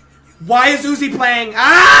 Why is Uzi playing?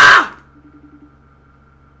 Ah!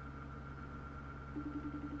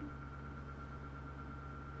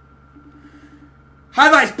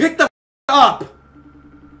 High Vice, pick the up!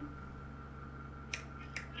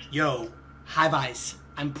 Yo, High Vice,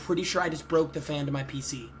 I'm pretty sure I just broke the fan to my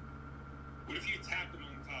PC. What if you tap them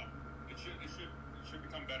on top? It should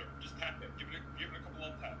become better. Just tap it. Give it a couple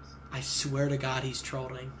of taps. I swear to God he's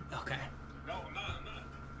trolling. Okay. No, I'm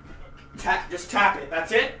not. Just tap it.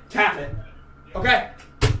 That's it? Tap it. Okay.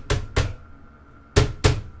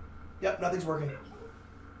 Yep, nothing's working.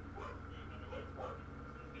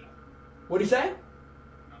 What'd he say?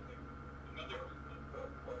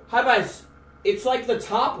 Hi, guys. It's like the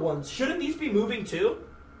top ones. Shouldn't these be moving too?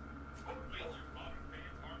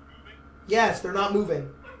 Yes, they're not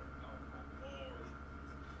moving.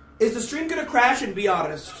 Is the stream gonna crash and be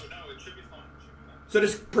honest? No, it should be fine. So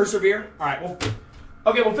just persevere? Alright,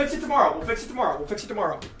 okay, we'll fix it tomorrow. We'll fix it tomorrow. We'll fix it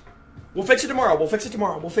tomorrow. We'll fix it tomorrow. We'll fix it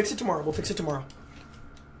tomorrow. We'll fix it tomorrow. We'll fix it tomorrow.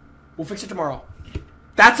 We'll fix it tomorrow.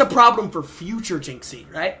 That's a problem for future Jynxzi,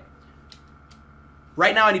 right?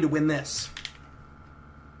 Right now I need to win this.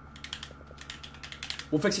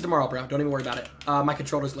 We'll fix it tomorrow, bro. Don't even worry about it. My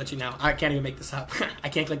controller's glitching now. I can't even make this up. I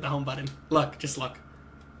can't click the home button. Look, just look.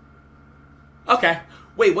 Okay.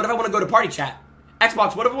 Wait, what if I want to go to party chat?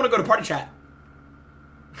 Xbox, what if I want to go to party chat?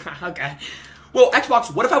 Okay. Well,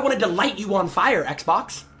 Xbox, what if I wanted to light you on fire,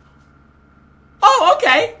 Xbox? Oh,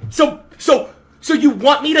 okay. So you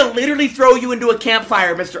want me to literally throw you into a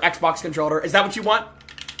campfire, Mr. Xbox controller? Is that what you want?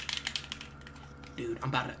 Dude, I'm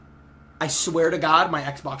about to... I swear to God, my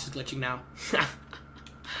Xbox is glitching now.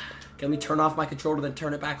 Can we turn off my controller, then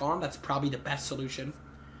turn it back on? That's probably the best solution.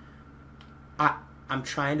 I'm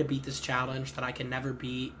trying to beat this challenge that I can never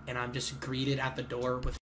beat, and I'm just greeted at the door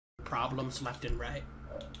with problems left and right.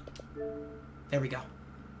 There we go.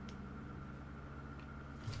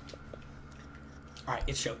 Alright,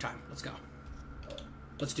 it's showtime. Let's go.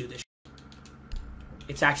 Let's do this.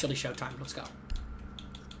 It's actually showtime. Let's go.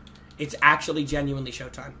 It's actually genuinely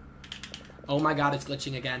showtime. Oh my god, it's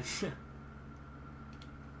glitching again.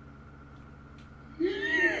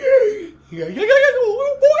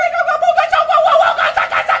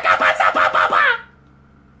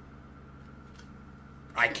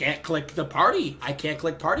 I can't click the party. I can't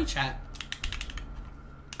click party chat.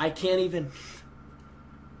 I can't even...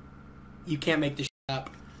 You can't make this shit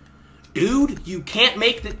up. Dude, you can't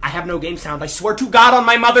make this... I have no game sound. I swear to God on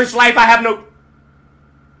my mother's life, I have no...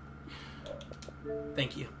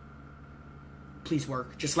 Thank you. Please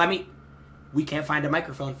work. Just let me... We can't find a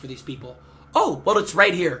microphone for these people. Oh, well, it's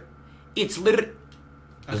right here. It's literally...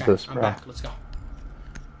 Is Okay, this, I'm bro? back. Let's go.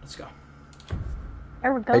 Let's go.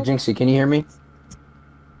 There we go. Hey, Jynxzi, can you hear me?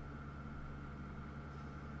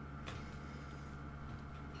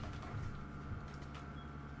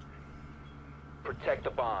 Protect the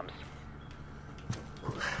bombs.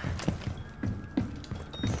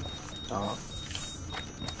 Oh.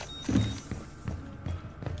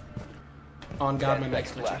 On God, my 10 mic's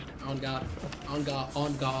seconds glitching. left. On God. On God.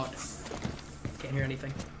 On God. Can't hear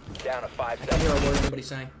anything. Down to 5 Can't hear a seconds. word anybody's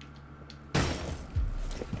saying.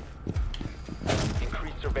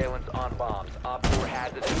 Increase surveillance on bombs. Op 4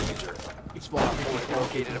 has a diffuser. Op 4 has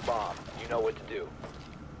located a bomb. You know what to do.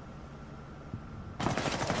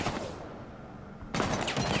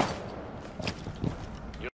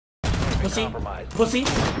 Pussy. Compromised. Pussy.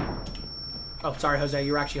 Oh, sorry, Jose.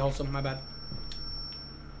 You were actually wholesome. My bad.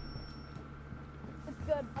 It's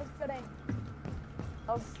good. I was kidding.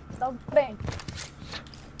 That was kidding.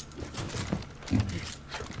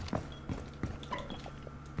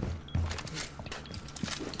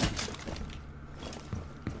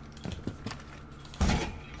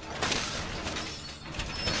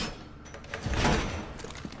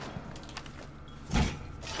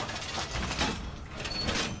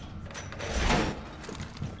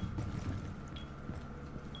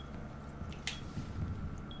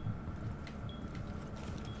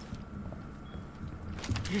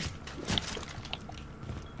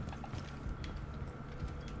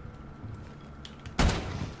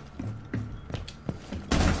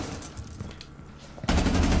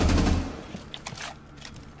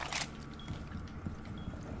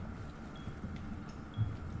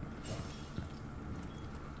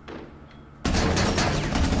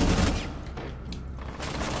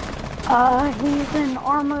 He's in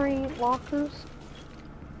armory lockers.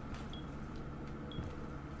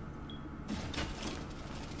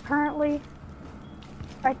 Currently,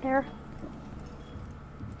 right there.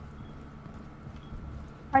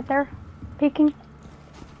 Right there, peeking.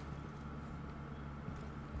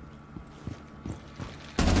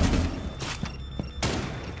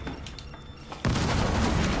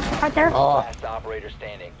 Right there. Oh, Last operator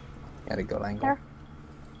standing. gotta go angle. There.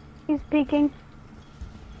 He's peeking.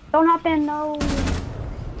 Don't hop in, no.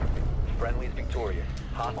 Friendly's victorious.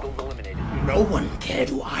 Hostiles eliminated. No one cared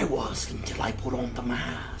who I was until I put on the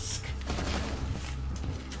mask.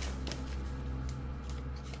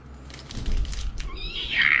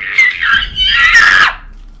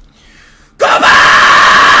 Come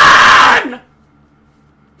on!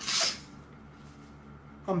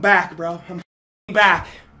 I'm back, bro. I'm back.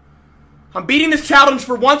 I'm beating this challenge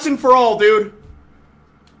for once and for all, dude.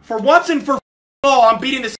 For once and for all, I'm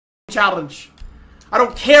beating this challenge. I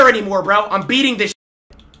don't care anymore, bro. I'm beating this.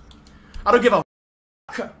 I don't give a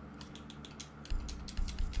fuck.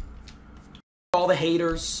 All the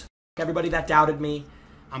haters, everybody that doubted me.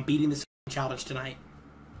 I'm beating this challenge tonight.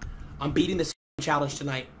 I'm beating this challenge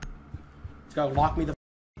tonight. Let's go. Lock me the.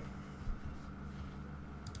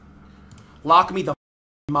 Lock me the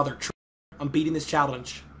mother. I'm beating this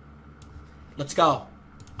challenge. Let's go.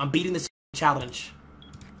 I'm beating this challenge.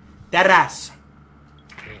 Dead ass.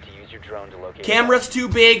 Need to use your drone to locate. Camera's too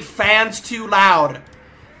big, fans too loud.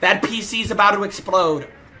 That PC's about to explode.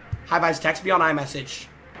 Hi, guys, text me on iMessage.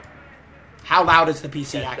 How loud is the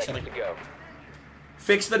PC 10 actually? seconds to go.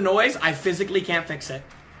 Fix the noise? I physically can't fix it.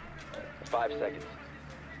 5 seconds.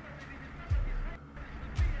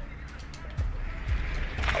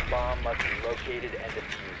 A bomb must be located and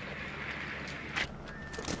defused.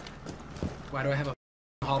 Why do I have a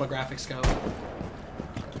holographic scope?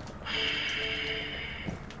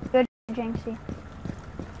 Good, Jynxzi.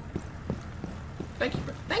 Thank you,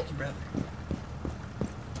 thank you, brother.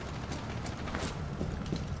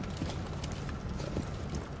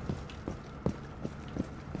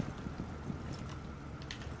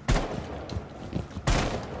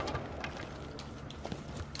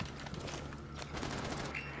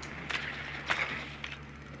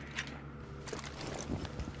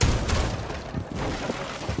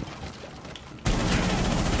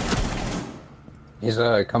 He's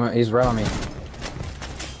coming. He's right on me.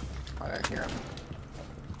 I hear him.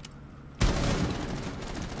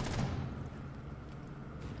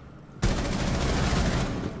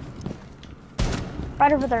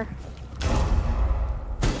 Right over there.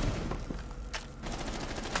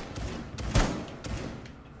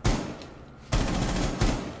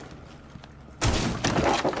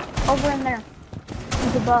 Over in there.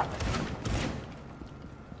 In the butt.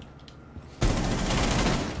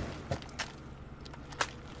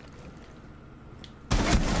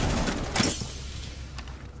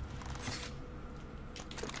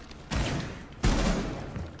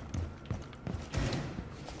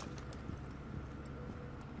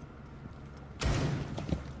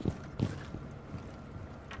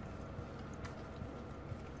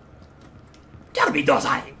 for me,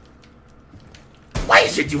 Dozai? Why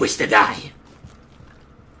is it you wish to die?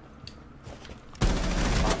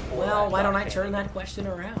 Well, why don't I turn that question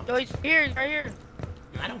around? No, he's here. He's right here.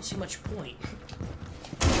 I don't see much point.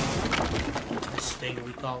 This thing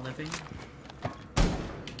we call living.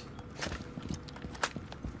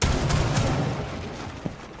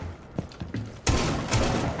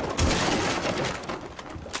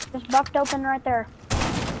 Just bucked open right there.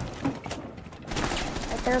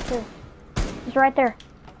 Right there too. He's right there.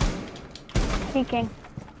 Peeking.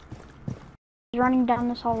 He's running down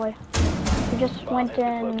this hallway. He just went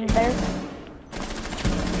in there.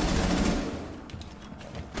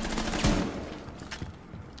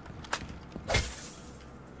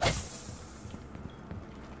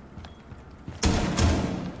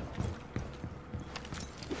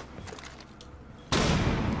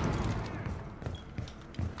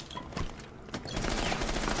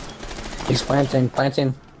 He's planting.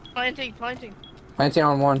 Planting. Planting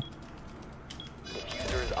on one.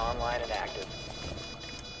 Diffuser is online and active.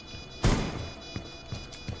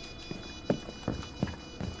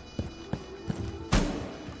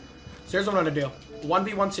 So here's what I'm gonna do.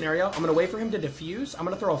 1v1 scenario. I'm gonna wait for him to defuse. I'm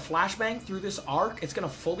gonna throw a flashbang through this arc. It's gonna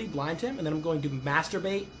fully blind him, and then I'm going to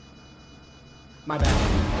masturbate. My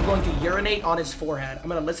bad. I'm going to urinate on his forehead. I'm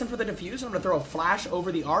gonna listen for the defuse, and I'm gonna throw a flash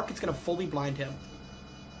over the arc. It's gonna fully blind him.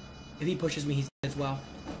 If he pushes me, he's dead as well.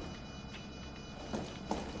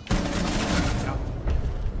 No.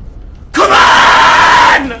 Come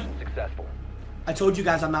on! Successful. I told you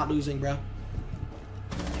guys I'm not losing, bro.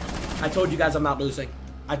 I told you guys I'm not losing.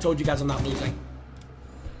 I told you guys I'm not losing.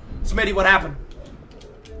 Smitty, what happened?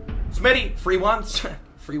 Smitty, free once.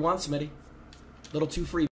 Free once, Smitty. Little too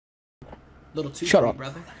free. Little too Shut free, up.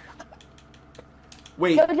 brother.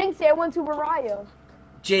 Wait. Yo, Jynxzi, I went to Mariah.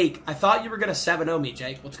 Jake, I thought you were gonna 7-0 me,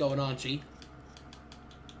 Jake. What's going on, G?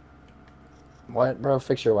 What, bro?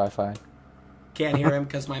 Fix your Wi-Fi. Can't hear him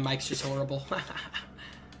because my mic's just horrible.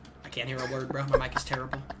 I can't hear a word, bro. My mic is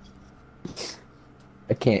terrible.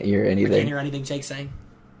 I can't hear anything. I can't hear anything Jake's saying.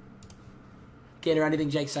 Can't hear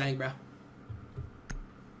anything Jake's saying, bro.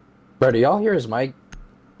 Bro, do y'all hear his mic?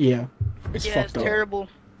 Yeah. It's terrible.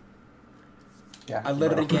 Yeah. I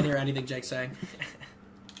literally can't hear anything Jake's saying.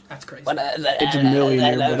 That's crazy. It's a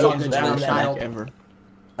millionaire, but It's all it's good, the John. best Dialed. ever.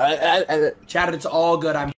 Chatted, it's all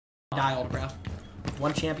good. I'm dialed, bro.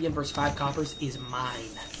 1 champion versus 5 coppers is mine.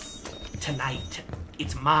 Tonight.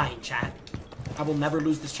 It's mine, chat. I will never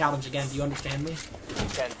lose this challenge again. Do you understand me?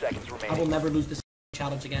 10 seconds remaining. I will never lose this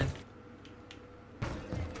challenge again.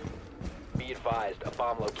 Be advised, a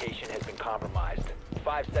bomb location has been compromised.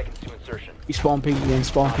 5 seconds to insertion. He spawn peeking again,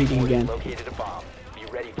 spawn peeking Op 4 has again. located a bomb. Be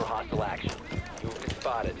ready for hostile action. You have been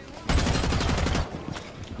spotted.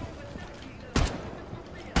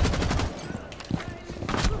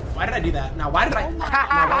 Why did I do that? Now, why did I... Oh my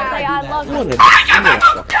now, why did I do God, that?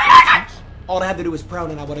 I love All I had to do was prone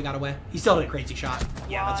and I would have got away. He still had a crazy shot.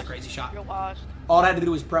 Yeah, that's a crazy shot. You're lost. All I had to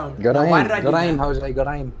do was prone. Good Now, aim. why did I do Good aim, that? Jose. Good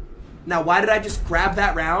aim. Now, why did I just grab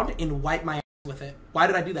that round and wipe my ass with it? Why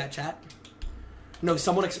did I do that, chat? No,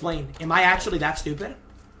 someone explain. Am I actually that stupid?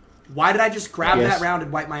 Why did I just grab Yes. that round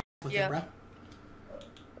and wipe my ass with Yeah. it, bro?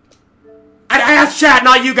 I asked chat,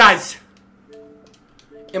 not you guys.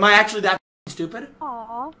 Am I actually that stupid?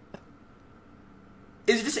 Aww.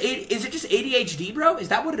 Is it just ADHD, bro? Is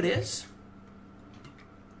that what it is?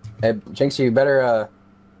 Hey, Jynxzi, you better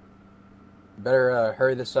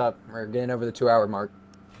hurry this up. We're getting over the 2-hour mark.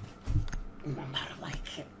 I'm not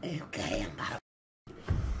like it. Okay, I'm not a...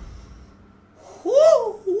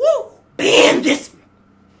 Woo! Woo! Ban this!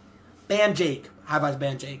 Ban Jake. High fives,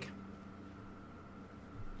 ban Jake.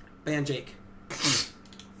 Ban Jake.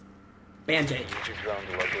 Ban Jake. Use your drone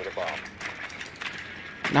to locate a bomb.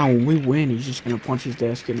 Now when we win, he's just gonna punch his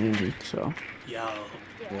desk and injury. So. Yo.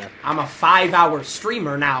 Yeah. I'm a 5-hour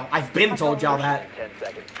streamer now. I've been told y'all that. 10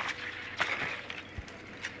 seconds.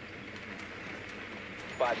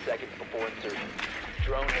 5 seconds before insertion.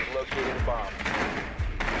 Drone has located a bomb.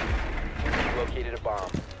 You've located a bomb.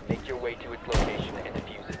 Make your way to its location and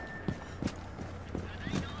defuse it.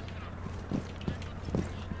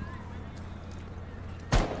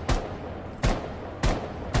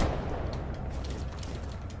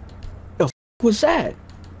 What's that?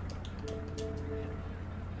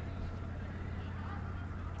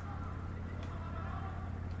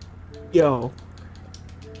 Yo.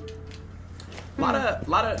 A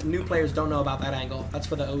lot of new players don't know about that angle. That's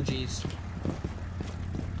for the OGs.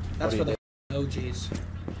 That's for the OGs.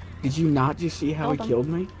 Did you not just see how he Hold on. killed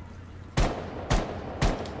me?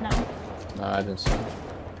 No. No, I didn't see.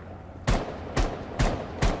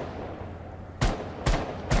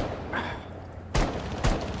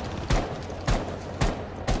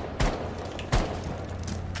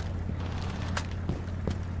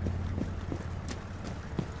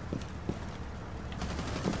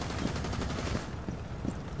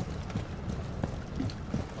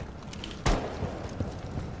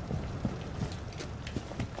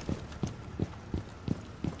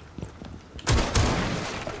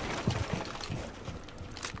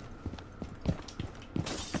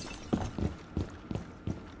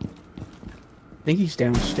 think he's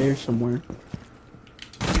downstairs somewhere.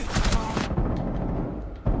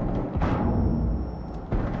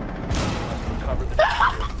 Cover the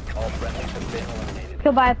diffuser. All friendlies have been eliminated.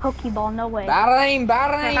 Killed by a Pokeball, no way. Bad aim,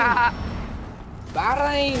 bad aim!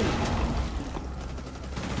 Bad aim!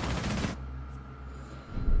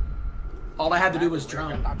 All I had to do was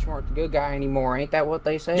drone. Not you aren't the good guy anymore, ain't that what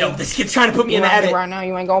they say? Yo, this kid's trying to put me in the You edit. right now,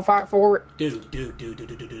 you ain't gonna fight for it? Dude.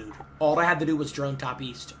 All I had to do was drone top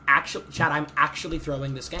east. Actually, Chad, I'm actually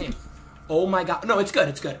throwing this game. Oh my god. No, it's good,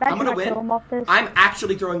 it's good. I'm gonna win. I'm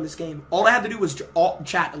actually throwing this game. All I had to do was,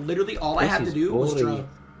 chat, literally all I had to do was drone.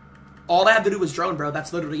 All I had to do was drone, bro.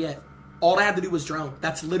 That's literally it. All I had to do was drone.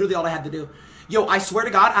 That's literally all I had to do. Yo, I swear to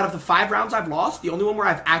God, out of the 5 rounds I've lost, the only one where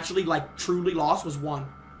I've actually, like, truly lost was 1.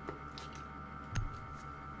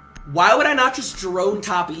 Why would I not just drone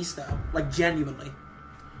top east, though? Like, genuinely.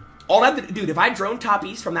 All I have to... Dude, if I drone top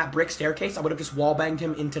east from that brick staircase, I would have just wallbanged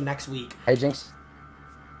him into next week. Hey, Jinx.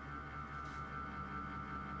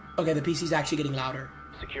 Okay, the PC's actually getting louder.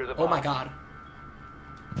 Secure the Oh my bomb.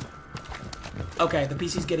 god. Okay, the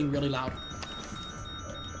PC's getting really loud.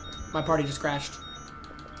 My party just crashed.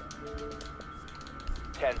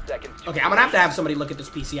 10 seconds. Okay, I'm gonna have to have somebody look at this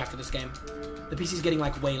PC after this game. The PC's getting,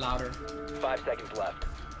 like, way louder. 5 seconds left.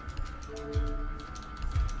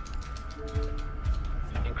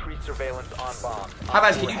 Increased surveillance on bombs. Hi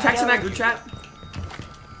guys, can you text in that group chat?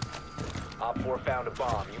 Op 4 found a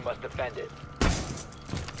bomb. You must defend it.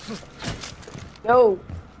 Yo!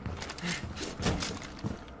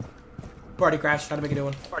 Party crashed. How to make a new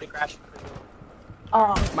one. Party crash.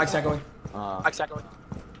 Mike's echoing. Exactly.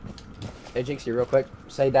 Hey, Jynxzi, real quick.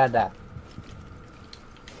 Say dad.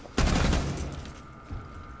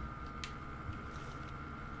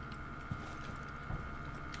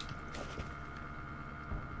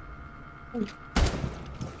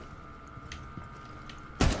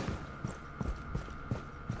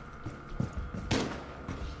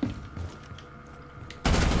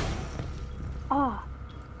 Ah.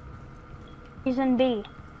 He's in B.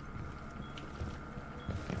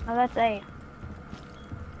 Oh, that's A.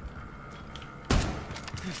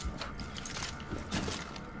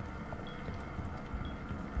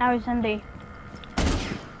 Now he's in B.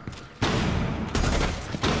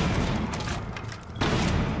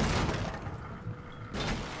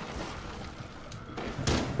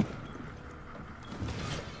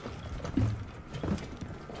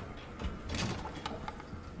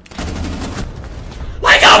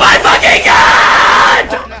 Like, oh my fucking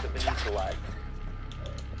god!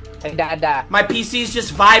 Hey, dad. My PC's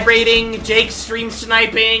just vibrating. Jake's stream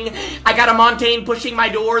sniping. I got a Montaigne pushing my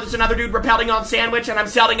door. There's another dude rappelling on sandwich, and I'm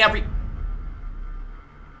selling every...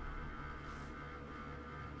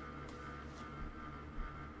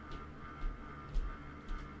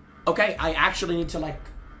 Okay, I actually need to, like,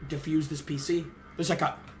 defuse this PC. There's like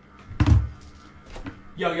a...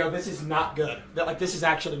 Yo, this is not good. Like, this is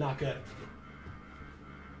actually not good.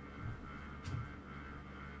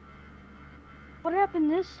 What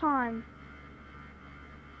happened this time?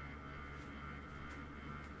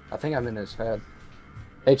 I think I'm in his head.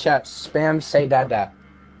 Hey, chat, spam say dad.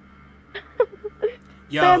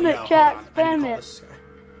 Spam it, chat, spam it.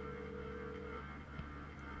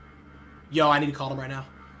 Yo, I need to call him right now.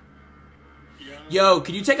 Yo,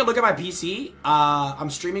 can you take a look at my PC? I'm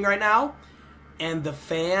streaming right now, and the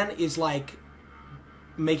fan is, like,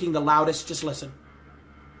 making the loudest. Just listen.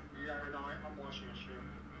 Yeah, I know. I'm watching a stream.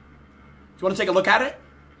 You want to take a look at it?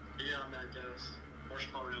 Yeah, I'm at guess. Or she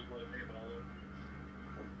probably knows what it is, but I'll look.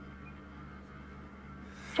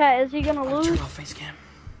 Chat, is he gonna lose? Turn off face cam.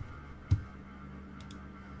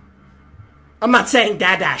 I'm not saying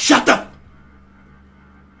dada. Shut the...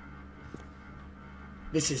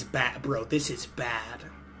 This is bad, bro. This is bad.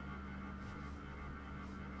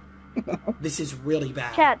 This is really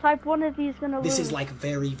bad. Chat, type one if he's gonna lose. This is like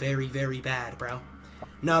very, very, very bad, bro.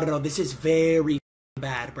 No. This is very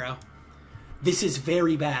bad, bro. This is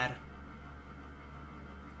very bad.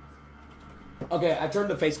 Okay, I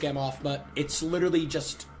turned the face cam off, but it's literally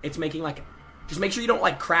just... It's making like... Just make sure you don't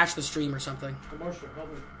like crash the stream or something. Marshall,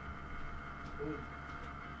 help me.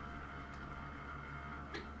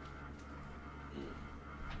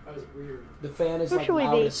 That was weird. The fan is Who like should we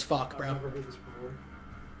loud be? as fuck, bro. I've never heard this before.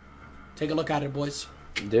 Take a look at it, boys.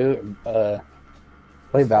 Dude,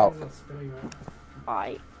 play Valve.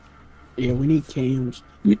 Bye. Yeah, we need cams.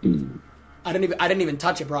 I didn't even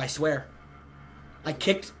touch it, bro. I swear. I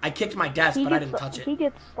kicked my desk, but I didn't touch it. He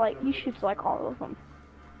gets like he shoots like all of them.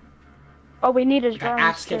 Oh, we need his I drones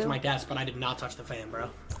axe kicked too. my desk, but I did not touch the fan, bro.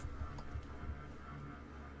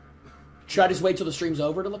 Should I just wait till the stream's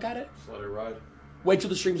over to look at it? Just let it ride. Wait till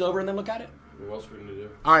the stream's over and then look at it? What else are we gonna do?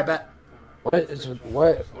 Alright, bet.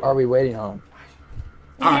 What are we waiting on?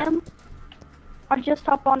 Him? I just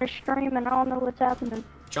hop on the stream and I don't know what's happening.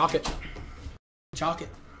 Chalk it. Chalk it.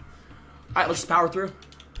 Alright, let's just power through.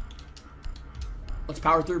 Let's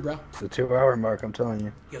power through, bro. It's the 2-hour mark, I'm telling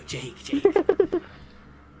you. Yo, Jake.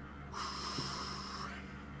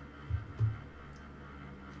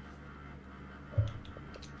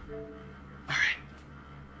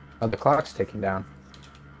 Oh, the clock's ticking down.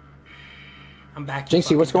 I'm back.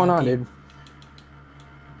 Jynxzi, what's going on, dude?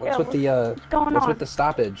 Yeah, What's with the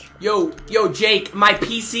stoppage? Yo, Jake, my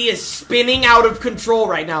PC is spinning out of control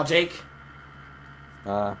right now, Jake.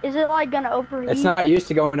 Is it like gonna overheat? It's not used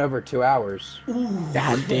to going over 2 hours. Ooh.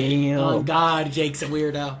 God damn. Oh God, Jake's a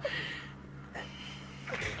weirdo.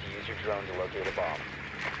 Use your drone to locate a bomb.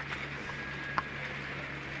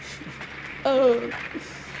 Oh.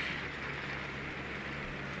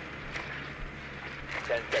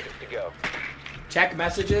 10 seconds to go. Check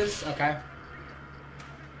messages. Okay.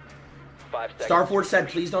 5 seconds. Starforge said,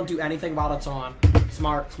 please don't do anything while it's on.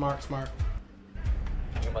 Smart, smart, smart.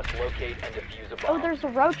 You must locate and defuse a Oh, bomb. there's a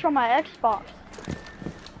roach on my Xbox.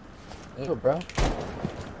 Ew, bro.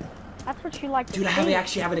 That's what you like to Dude, I see.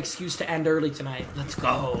 actually have an excuse to end early tonight. Let's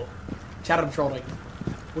go. Chat, I'm trolling.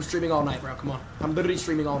 We're streaming all night, bro. Come on. I'm literally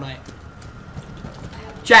streaming all night.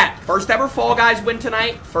 Chat, first ever Fall Guys win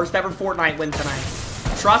tonight. First ever Fortnite win tonight.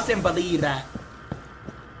 Trust and believe that.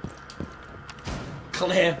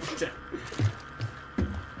 Clipped.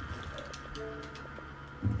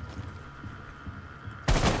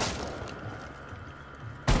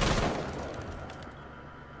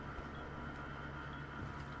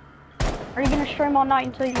 Are you gonna stream all night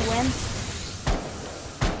until you win?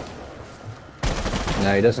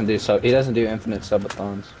 No, he doesn't do He doesn't do infinite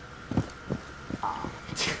subathons.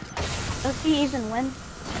 Does he even win?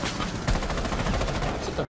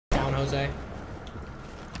 Sit the down, Jose.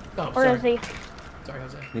 Oh, Or sorry. is he? Sorry,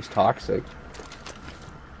 Jose. He's toxic.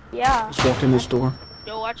 Yeah. Just walked in the store.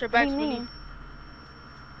 Yo, watch your What back, do you Sweeney. mean?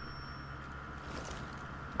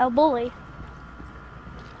 A bully.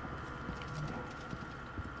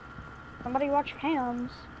 Somebody watch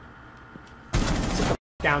cams.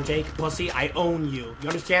 Down, Jake. Pussy, I own you. You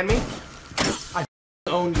understand me? I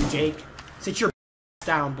own you, Jake. Sit your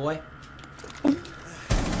down, boy.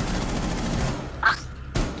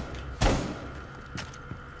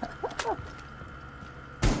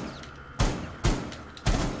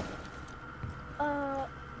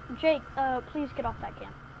 Jake, please get off that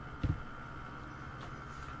cam.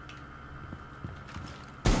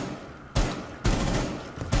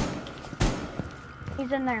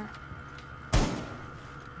 He's in there.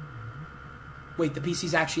 Wait, the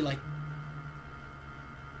PC's actually like...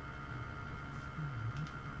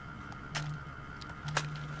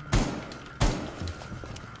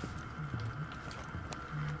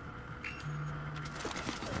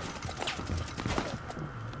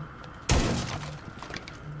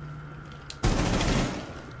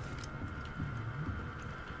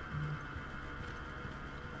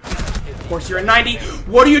 Of course you're in 90.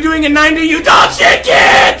 What are you doing in 90, you dog shit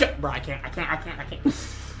kid? Bro, I can't.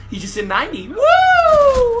 He's just in 90.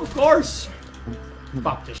 Woo! Of course.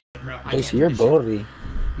 Fuck this shit, bro. I can't You're do this shit. bully.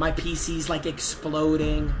 My PC's like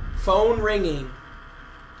exploding. Phone ringing.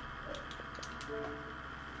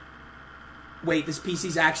 Wait, this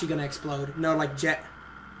PC's actually gonna explode. No, like jet.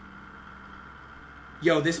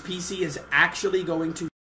 Yo, this PC is actually going to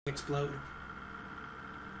explode.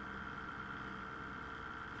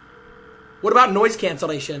 What about noise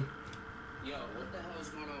cancellation? Yo, what the hell is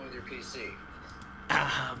going on with your PC?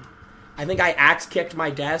 I think I axe kicked my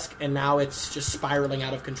desk and now it's just spiraling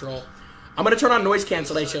out of control. I'm gonna turn on noise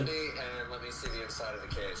cancellation. And let me see the inside of the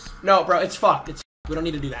case. No, bro, it's fucked. It's we don't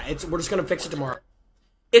need to do that. We're just gonna fix it tomorrow.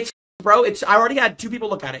 It's bro. I already had 2 people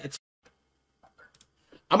look at it.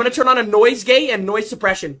 I'm gonna turn on a noise gate and noise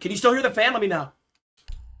suppression. Can you still hear the fan? Let me know.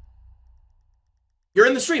 You're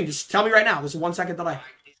in the stream. Just tell me right now. There's a 1 second delay.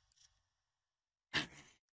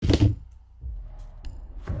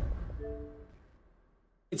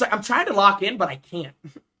 It's like I'm trying to lock in, but I can't.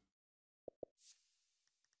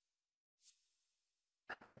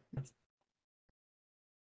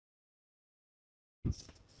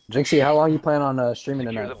 Jynxzi, how long you plan on streaming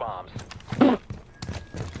Secure tonight? the bombs.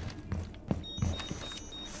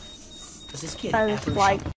 Does this kid Because, ever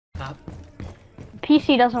like, shut up?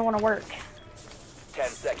 PC doesn't want to work. 10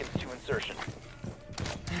 seconds to insertion.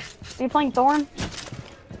 Are you playing Thorn?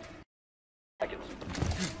 Seconds.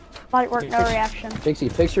 Light work, no reaction.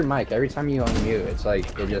 Jynxzi, fix your mic. Every time you unmute, it's like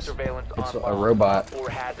it's Surveillance a on bomb. robot. Or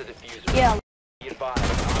has a diffuser. Yeah. Be advised, Op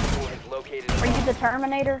 4 has located a Are you bomb. the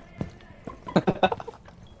Terminator?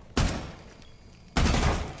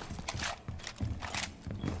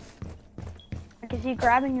 Like, is he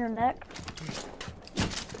grabbing your neck?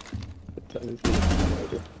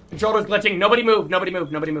 Controller's glitching. Nobody move. Nobody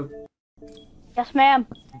move. Nobody move. Yes, ma'am.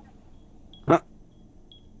 Huh?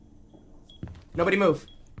 Nobody move.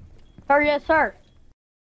 Sir, yes, sir.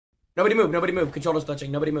 Nobody move. Nobody move. Controller's glitching.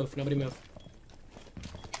 Nobody move. Nobody move.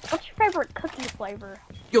 What's your favorite cookie flavor?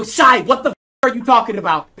 Yo, Sai, what the f are you talking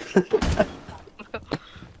about?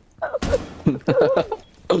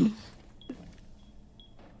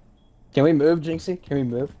 Can we move, Jynxzi? Can we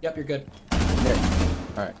move? Yep, you're good. Yeah.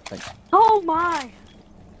 Alright, thanks. Oh my!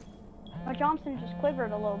 My Johnson just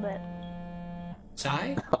quivered a little bit.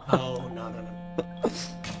 Sai? Oh, no.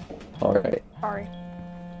 Alright. Sorry.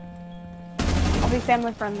 I'll be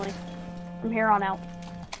family friendly from here on out.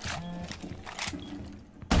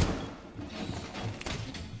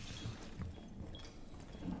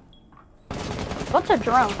 What's a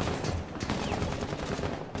drone?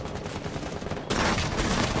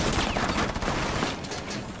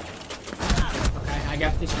 Okay, I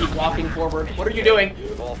guess just keep walking forward. What are you doing?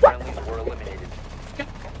 All friendlies were eliminated.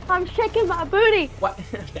 I'm shaking my booty! What?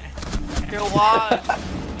 You're washed.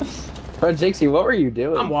 Bro, Jynxzi, what were you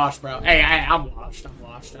doing? I'm washed, bro. Hey, I'm washed. I'm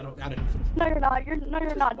washed. I don't got it. No, you're not. You're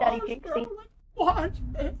not, Daddy Jynxzi. What?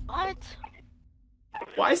 What?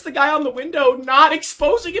 Why is the guy on the window not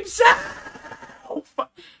exposing himself?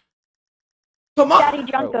 Come on! Daddy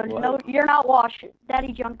Junko, no, you're not washed.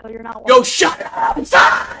 Daddy Junko, you're not washed. Yo, shut up!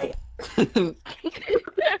 Sai!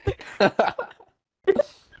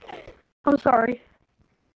 I'm sorry.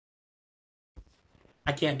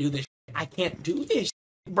 I can't do this. I can't do this,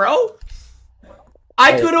 bro.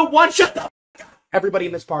 I could have won. Shut the. Everybody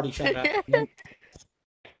in this party, shut up.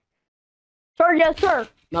 Sir, yes, sir.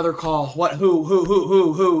 Another call. What?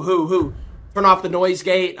 Who? Turn off the noise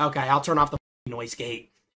gate. Okay, I'll turn off the noise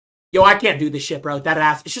gate. Yo, I can't do this shit, bro. That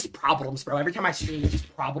ass. It's just problems, bro. Every time I stream, it's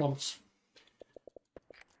just problems.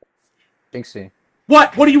 Jynxzi.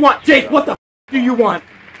 What? What do you want, Jake? What the do you want?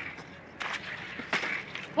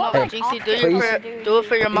 Hey, Jynxzi, do it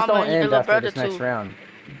for your mama and your little brother this next too. round.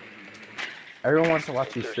 Everyone wants to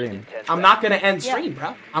watch you stream. I'm not gonna end stream,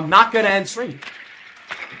 bro. I'm not gonna end stream.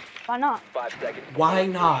 Why not? 5 seconds. Why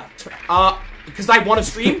not? Because I want to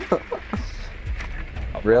stream.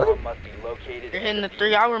 Really? Bomb must be located. You're hitting the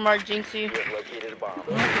 3-hour mark, Jynxzi. You have located a bomb.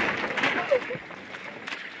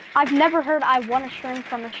 I've never heard I want to stream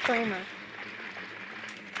from a streamer.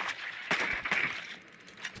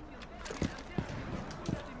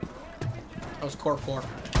 That was core 4.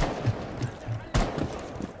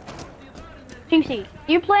 Jynxzi,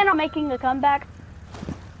 do you plan on making a comeback?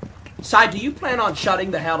 Sai, do you plan on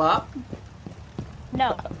shutting the hell up?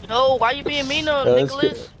 No. No, why you being mean to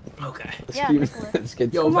Nicholas? Okay. Yeah, Nicholas. Let's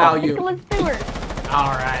get Yo, Come on, value. Nicholas Stewart.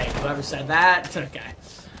 Alright, whoever said that, okay.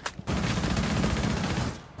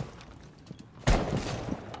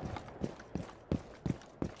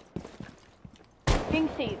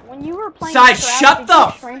 Jynxzi, when you were playing Sai, Shroud, shut did the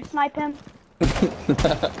you stream snipe him?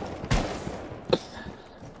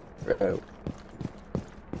 Bro.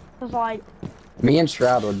 Cause like, Me and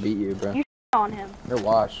Shroud would beat you, bro. you on him. They're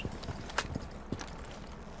washed.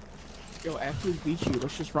 Yo, after we beat you,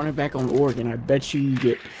 let's just run it back on Oregon. I bet you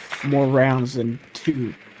get more rounds than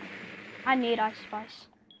 2. I need Ice Spice.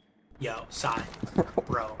 Yo, Sai.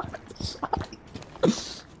 Bro.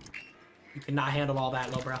 You cannot handle all that,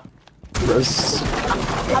 little bro. Gross.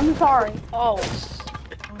 I'm sorry. Oh.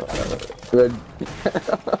 Good.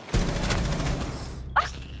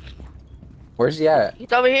 Where's he at?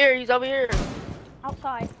 He's over here, he's over here.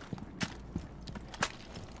 Outside.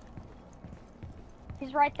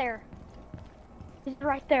 He's right there. He's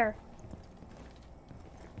right there.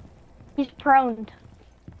 He's prone.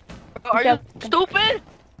 Are you stupid?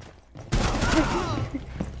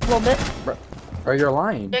 A little bit. Bro, you're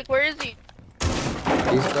lying. Jake, where is he?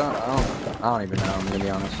 He's done. I don't even know. I'm gonna be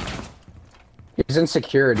honest. He's in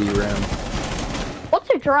security room. What's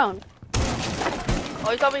a drone?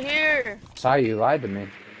 Oh, he's over here. Sai, you lied to me.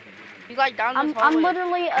 He's like down this I'm hallway.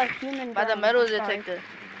 literally a human By the drone. metal Sorry. detector.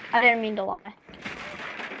 I didn't mean to lie.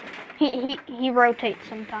 He rotates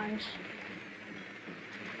sometimes.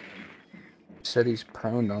 Said he's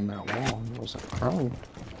prone on that wall. He wasn't prone.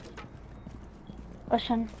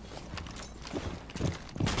 Listen.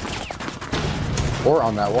 Or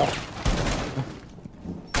on that wall.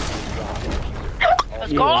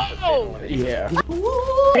 Let's go! Yeah.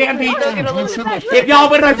 Damn beat. If y'all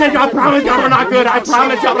win, I promise y'all are not good. I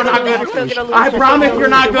promise y'all are not good. I promise you're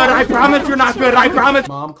not good. I promise you're not good. I promise.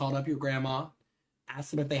 Mom called up your grandma, asked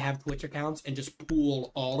them if they have Twitch accounts, and just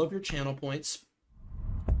pool all of your channel points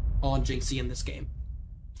on Jynxzi in this game.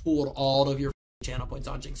 Pooled all of your channel points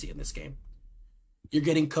on Jynxzi in this game. You're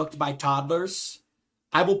getting cooked by toddlers.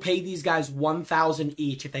 I will pay these guys 1,000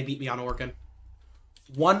 each if they beat me on Oregon.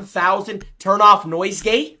 1,000. Turn off noise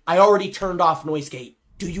gate. I already turned off noise gate.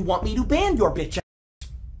 Do you want me to ban your bitch ass?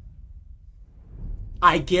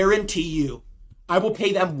 I guarantee you, I will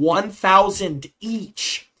pay them 1,000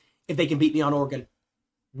 each if they can beat me on Oregon.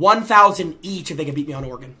 1,000 each if they can beat me on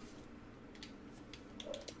Oregon.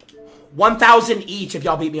 1,000 each if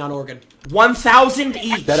y'all beat me on Oregon. 1,000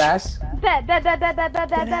 each. Dead ass. Bet.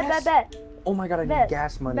 Oh my god, I Bet. need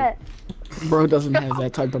gas money. Bet. Bro doesn't have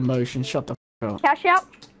that type of motion. Shut the f up. Cash out.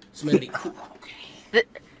 Somebody.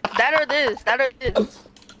 That or this.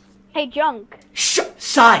 Hey, Junk.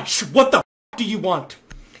 Sai, what the f do you want?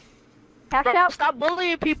 Cash Bro, out. stop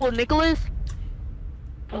bullying people, Nicholas.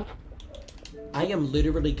 I am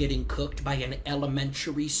literally getting cooked by an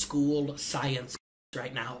elementary school science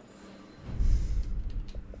right now.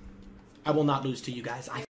 I will not lose to you guys.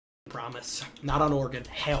 I promise. Not on Oregon.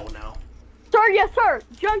 Hell no. Sir, yes, sir.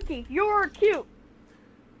 Junkie, you're cute.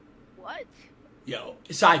 What? Yo,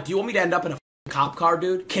 Sai, do you want me to end up in a cop car,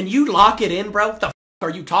 dude? Can you lock it in, bro? What the f are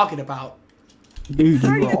you talking about? Dude,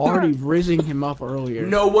 you were already rizzing him up earlier.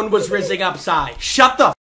 No one was rizzing up Sai. Shut the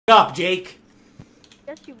f up, Jake.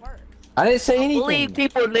 Yes, you were. I didn't say anything. Bullying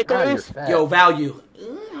people, Nicholas. Yo, value.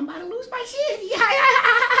 I'm about to lose my shit.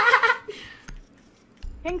 Yeah.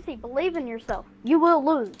 Jynxzi, believe in yourself. You will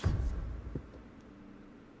lose.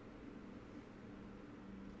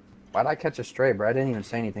 Why'd I catch a stray, bro? I didn't even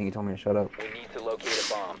say anything. He told me to shut up. We need to locate a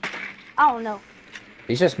bomb. I don't know.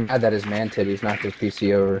 He's just mad that his man titties knocked his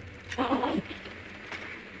PC over.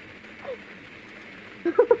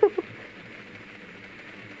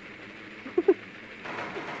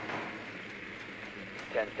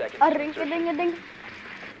 10 seconds. A ring-a-ding-a-ding. Be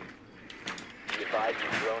advised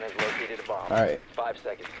your drone has located a bomb. Alright. 5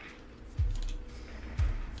 seconds.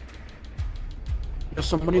 If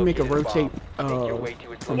somebody make a rotate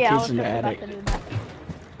from Yeah, I kids was in the just about attic. to do that.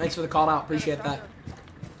 Thanks for the call out. Appreciate that.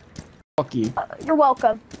 Fuck you. You're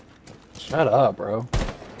welcome. Shut up, bro.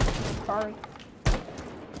 Sorry.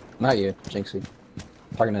 Not you, Jynxzi.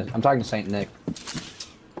 I'm talking to Saint Nick.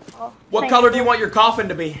 Oh, What thank color you. do you want your coffin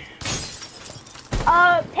to be?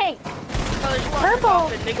 Pink. Purple.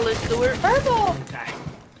 Nicholas Stewart. Purple. Okay.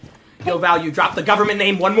 Yo, value. Drop the government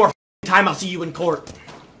name one more time. I'll see you in court.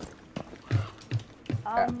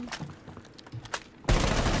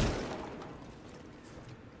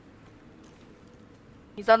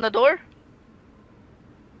 He's on the door.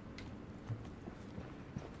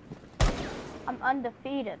 I'm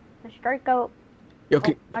undefeated. The strike out. Yo,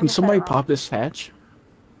 can somebody pop this hatch?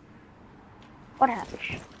 What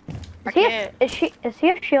hatch? I can't. Is he a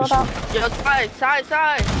shield up? Yo, side.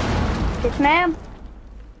 Yes, ma'am.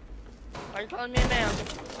 Why are you calling me a man?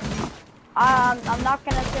 I'm not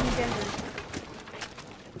gonna assume gender.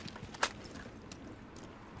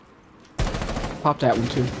 Pop that one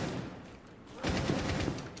too.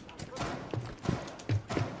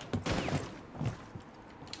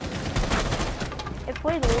 If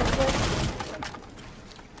we lose this.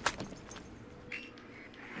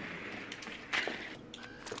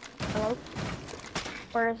 Hello?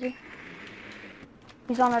 Where is he?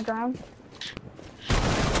 He's on a drone.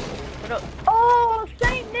 Oh,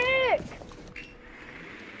 Saint Nick!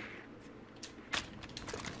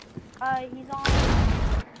 He's on.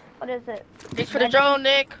 What is it? Thanks for the drone,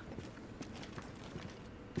 Nick.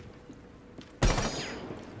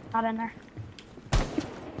 Not in there.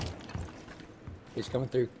 He's coming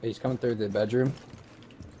through. He's coming through the bedroom.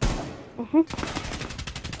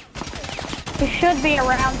 He should be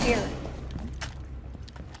around here.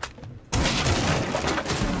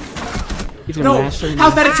 No, how's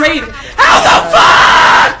that a trade? How the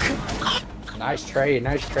fuck? Nice trade.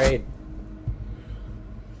 Nice trade.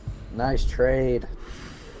 Nice trade.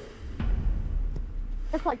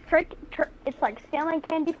 It's like it's like stealing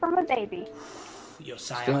candy from a baby. Yo,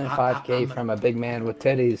 Sai, Stealing 5K from a big man with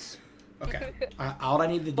titties. Okay. All I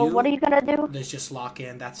need to do. Well, what are you gonna do? Is just lock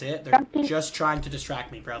in. That's it. They're just trying to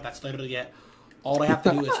distract me, bro. That's literally it. All I have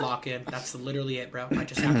to do is lock in. That's literally it, bro. I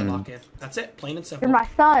just have to lock in. That's it. Plain and simple. You're my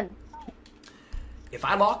son. If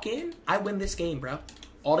I lock in, I win this game, bro.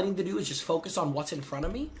 All I need to do is just focus on what's in front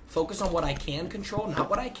of me. Focus on what I can control, not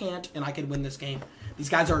what I can't, and I can win this game. These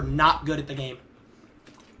guys are not good at the game.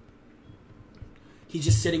 He's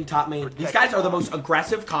just sitting top main. These guys are the most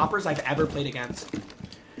aggressive coppers I've ever played against.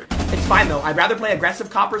 It's fine, though. I'd rather play aggressive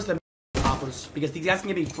coppers than coppers, because these guys can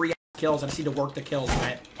give me free kills. I just need to work the kills,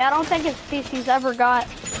 right? I don't think his PC's ever got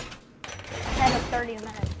 10 or 30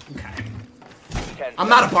 minutes. Okay. I'm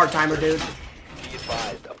not a part-timer, dude. Be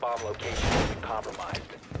advised, a bomb location has been compromised.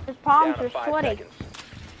 His palms Down are to 5 sweaty.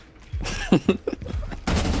 seconds.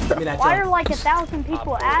 me that Why jump. are like 1,000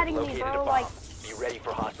 people adding me, Located a bro? bomb. Like, Be ready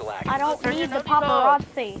for hostile action. I don't need the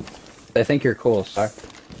paparazzi. They think you're cool, sir.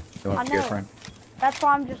 They I want to be your know. friend. That's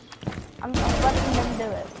why I'm letting them do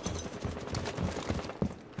it.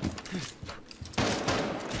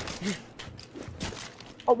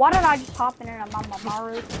 Oh, why did I just hop in and I'm on my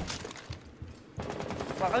roof?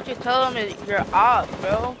 Why don't you tell them that you're off,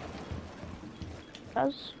 bro?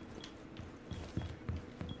 Because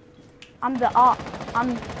I'm the op.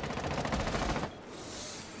 I'm.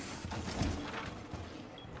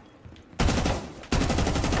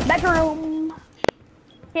 Bedroom.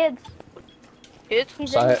 Kids. Kids?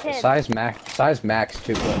 He's in kids. Size max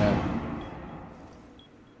 2.0.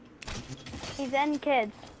 He's in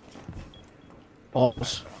kids.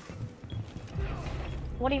 Balls.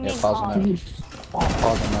 What do you Yeah, mean, pause on pause? that.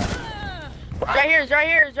 Pause on that. Right here, it's right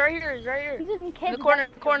here, it's right here, it's right here. He's in In kids. the corner,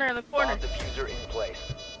 in the corner, in the corner. Bomb diffuser in place.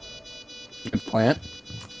 Good plant.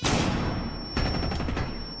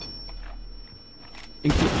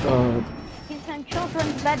 He's in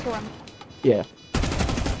children's bedroom. Yeah.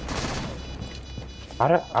 I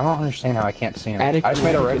don't understand how I can't see him. Attic, I just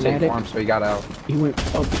made a attic. rotate for him, so he got out. He went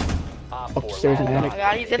up upstairs in the attic. Oh my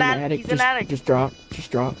god, he's in the attic, he's in attic. Just drop.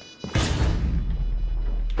 Just drop.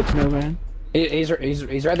 It's no man. He's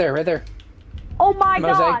right there, right there. Oh my Get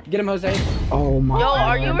him, god. Jose. Get him, Jose. Oh my Yo, god.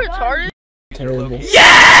 are you retarded? Terrible.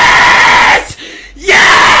 Yes!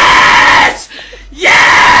 Yes!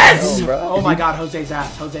 Yes! Oh, bro. Oh my god, Jose's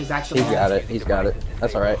ass. Jose's actually. He's got it. He's got it.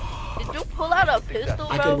 That's alright. Did you pull out a pistol,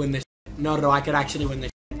 I bro? could win this. No, I could actually win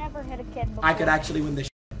this. Never hit a kid before. I could actually win this.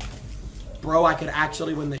 Bro, I could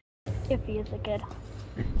actually win this. If he is a kid.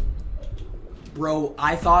 Bro,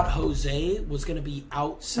 I thought Jose was gonna be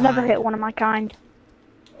outside. Never hit one of my kind.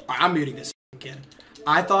 I'm muting this kid.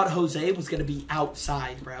 I thought Jose was gonna be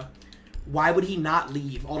outside, bro. Why would he not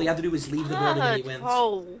leave? All he had to do is leave the building and he wins.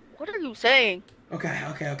 Oh, what are you saying? Okay.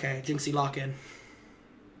 Jynxzi, lock in.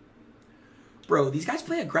 Bro, these guys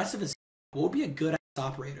play aggressive as. What would be a good ass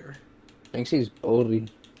operator? Jynxzi's oldie.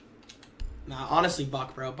 Nah, honestly,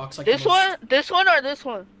 Buck, bro. Buck's like This the most, one? This one or this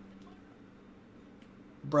one?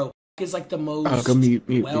 Bro, Buck is like the most go mute.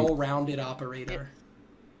 well-rounded operator.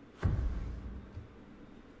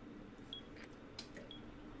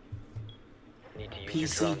 Need to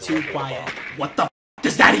use your drone PC to too locate a quiet. bomb. What the f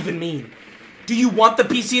does that even mean? Do you want the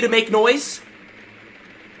PC to make noise?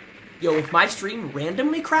 Yo, if my stream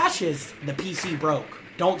randomly crashes, the PC broke.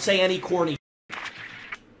 Don't say any corny.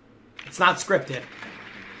 It's not scripted.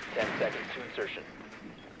 10 seconds to insertion.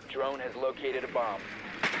 Drone has located a bomb.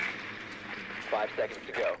 5 seconds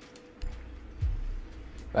to go.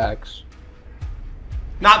 Facts.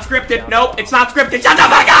 Not scripted. Nope, it's not scripted. Shut the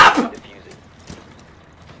fuck up! Defuse it.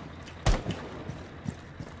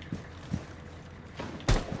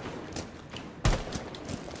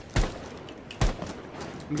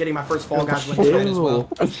 I'm getting my first Fall Guys win tonight as well.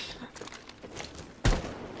 Ew.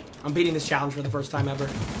 I'm beating this challenge for the first time ever.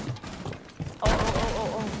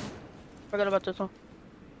 Oh. Forgot about this one.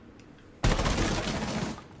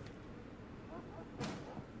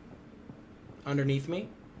 Underneath me.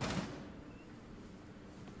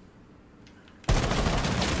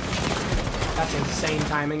 That's insane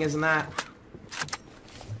timing, isn't that?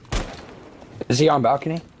 Is he on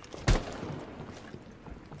balcony?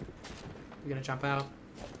 You gonna jump out?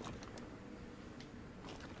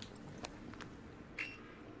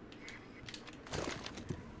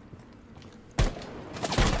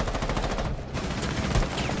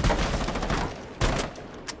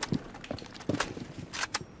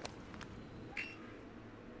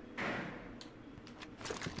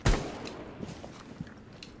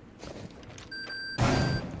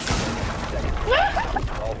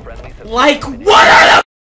 All friendlies have Like, what are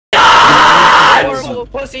the odds? Horrible.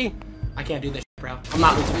 Pussy! I can't do this, bro. I'm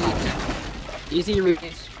not losing content. Easy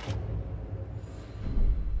release.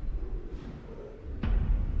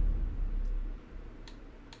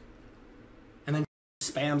 And then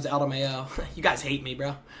spams LMAO. You guys hate me,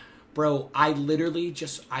 bro. Bro, I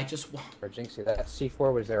just Bro, Jynxzi, that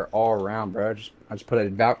C4 was there all around, bro. I just put a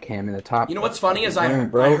Valk cam in the top. You know what's funny is I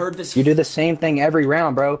heard this. You do the same thing every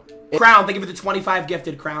round, bro. Crown, thank you for the 25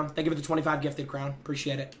 gifted, Crown. Thank you for the 25 gifted, Crown.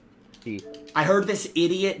 Appreciate it. I heard this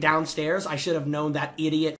idiot downstairs. I should have known that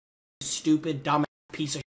idiot, stupid, dumb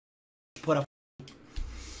piece of put a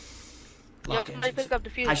lock in. I picked up the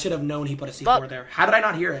fuse. I should have known he put a C4 Buck. there. How did I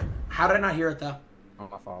not hear it? How did I not hear it, though? Oh,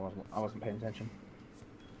 my fault. I wasn't paying attention.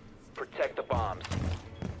 protect the bombs.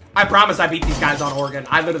 I promise I beat these guys on Oregon.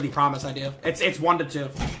 I literally promise I do. It's 1-2.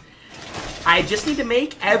 I just need to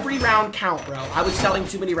make every round count, bro. I was selling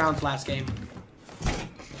too many rounds last game.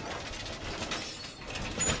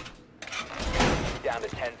 Down to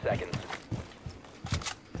 10 seconds.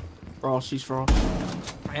 Frost, she's Frost.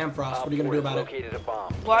 I am Frost. What are you gonna do about it? Located a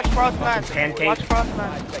bomb. Watch Frost match. Pancake. Watch Frost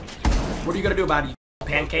match. What are you gonna do about it? You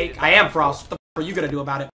pancake? I am Frost. What the f are you gonna do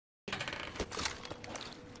about it?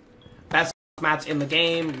 Best mats in the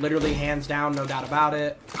game, literally hands down, no doubt about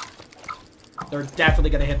it. They're definitely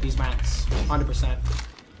gonna hit these mats, 100%.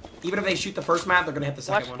 Even if they shoot the first mat, they're gonna hit the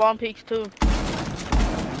second Watch one. spawn peaks too.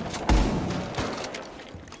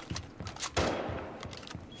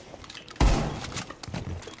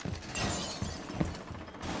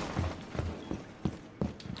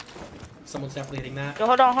 Someone's definitely hitting that. Yo,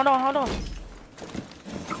 hold on.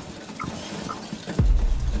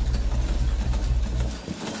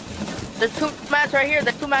 There's two mats right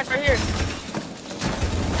here.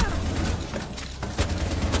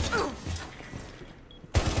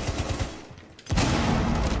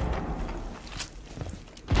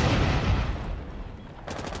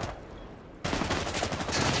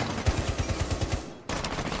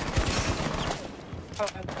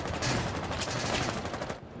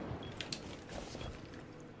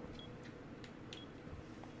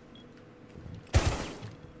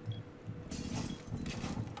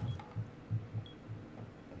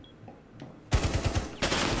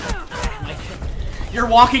 You're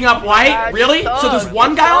walking up white? Really? So there's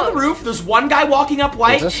one guy on the roof, there's one guy walking up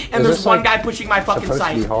white, and there's one guy pushing my fucking supposed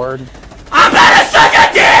to be site. hard? I'm gonna suck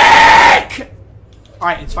a dick!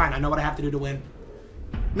 Alright, it's fine. I know what I have to do to win.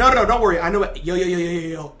 No, don't worry. I know what.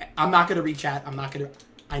 Yo. I'm not gonna re-chat.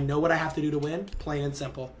 I know what I have to do to win. Plain and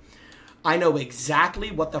simple. I know exactly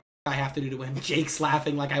what the I have to do to win. Jake's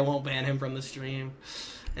laughing like I won't ban him from the stream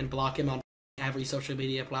and block him on every social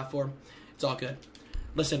media platform. It's all good.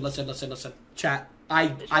 Listen. Chat.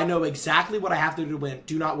 I know exactly what I have to do to win.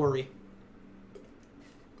 Do not worry.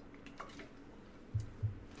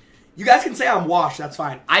 You guys can say I'm washed. That's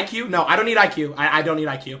fine. IQ? No, I don't need IQ. I don't need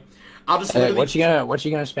IQ. I'll just literally... What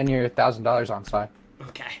you gonna spend your $1,000 on, Si?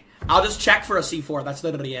 Okay. I'll just check for a C4. That's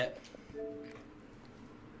literally it.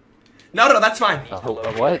 No, that's fine.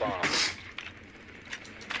 What?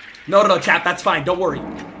 No, chat. That's fine. Don't worry.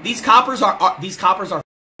 These coppers are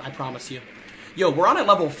I promise you. Yo, we're on a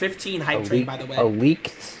level 15 hype train, by the way. A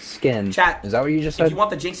leak skin. Chat. Is that what you just said? If you want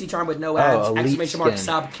the Jynxzi charm with no ads, exclamation mark skin.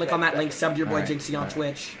 sub, click on that link, sub to your boy Alright, Jynxzi on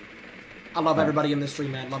Twitch. I love everybody in this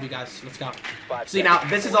stream, man. Love you guys. Let's go. 5 See, now,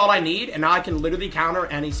 this is all I need, and now I can literally counter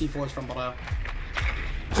any C4s from below.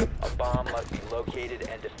 A bomb must be located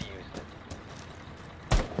and defused.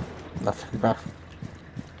 Nothing, bro.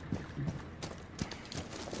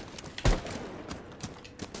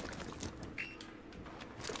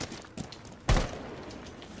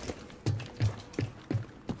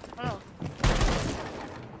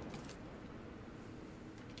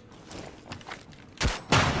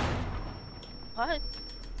 What?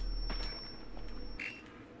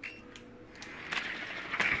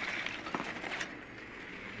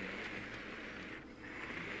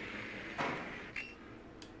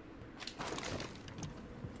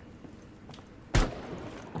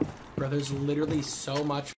 Bro, there's literally so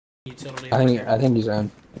much utility I over think here. I think he's in.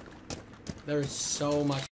 There's so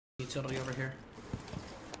much utility over here.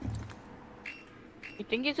 You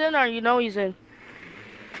think he's in or you know he's in?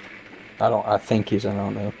 I think he's in. I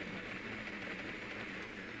don't know.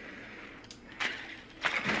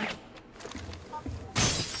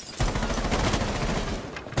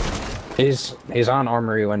 He's on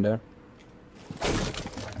armory window.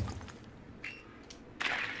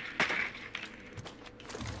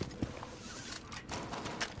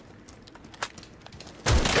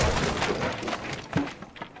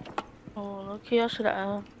 Oh, okay, I should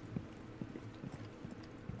have.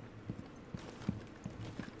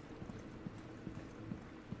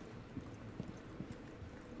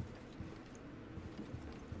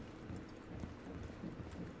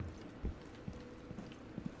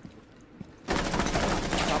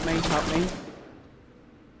 Top main.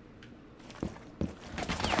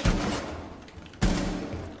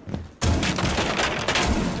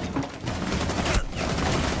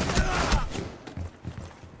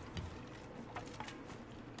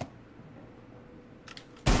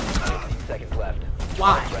 Seconds left.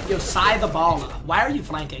 Why? Yo, Sai the baller. Why are you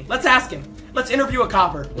flanking? Let's ask him. Let's interview a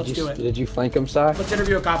copper. Let's do it. Did you flank him, Si? Let's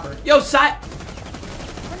interview a copper. Yo, Sai.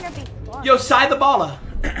 Wouldn't it be fun? Yo, Sai the baller.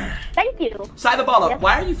 Thank you. Sai the baller. Yes.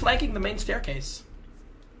 Why are you flanking the main staircase?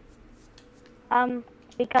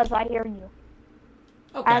 Because I hear you.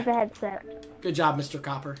 Okay. I have a headset. Good job, Mr.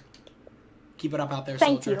 Copper. Keep it up out there,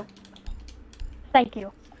 Thank soldier. you. Thank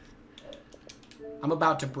you. I'm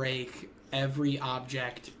about to break every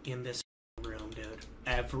object in this room, dude.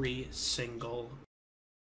 Every single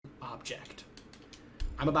object.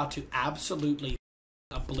 I'm about to absolutely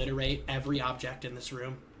obliterate every object in this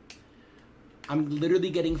room. I'm literally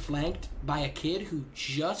getting flanked by a kid who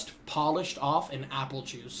just polished off an apple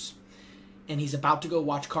juice. And he's about to go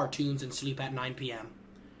watch cartoons and sleep at 9 p.m.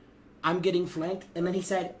 I'm getting flanked, and then he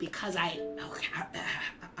said, because hey,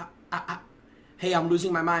 I'm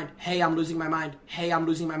losing my mind. Hey, I'm losing my mind. Hey, I'm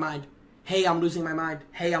losing my mind. Hey, I'm losing my mind.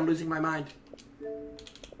 Hey, I'm losing my mind.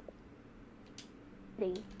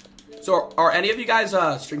 So, are any of you guys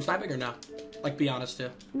stream sniping or no? Like, be honest too.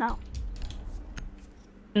 No.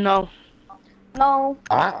 No. No.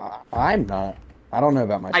 I'm not. I don't know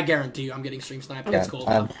about my. I guarantee you I'm getting stream sniped. Yeah, It's cool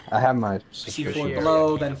though. I have my C4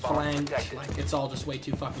 below, then flanked. Like, it's all just way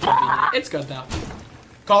too fucking convenient. It's good though.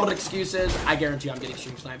 Called it excuses. I guarantee you I'm getting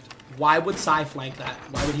stream sniped. Why would Psy flank that?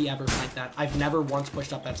 Why would he ever flank that? I've never once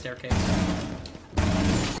pushed up that staircase.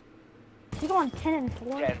 He's going 10 and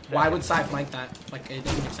 4. Why would Psy flank that? Like, it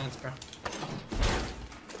doesn't make sense, bro.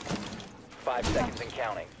 5 seconds and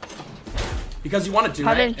counting. Because you wanted to,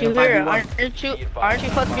 How right? didn't you hear? Aren't you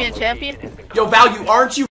supposed to be a champion? Yo, Value,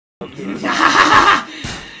 aren't you?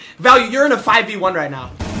 Value, you're in a 5v1 right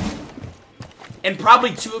now. And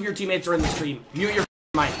probably 2 of your teammates are in the stream. Mute your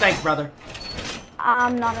mic. Thanks, brother.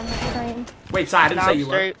 I'm not in the stream. Wait, Sai, I didn't say you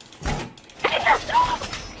were.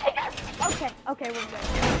 Okay, we're good.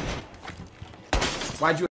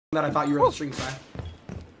 Why'd you that? I thought you were in the stream, Sai.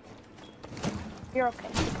 You're okay.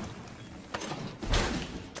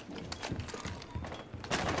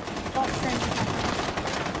 Don't stream.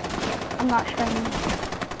 I'm not streaming.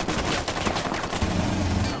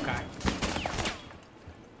 Okay.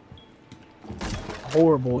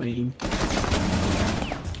 Horrible aim.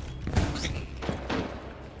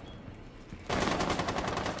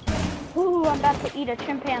 Ooh, I'm about to eat a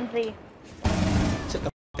chimpanzee. Sit the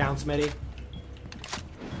down, Smitty.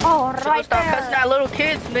 Oh, right Stop there. cussing at little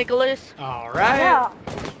kids, Nicholas. Alright. Yeah.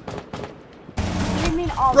 What do you mean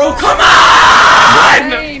all Bro, right? come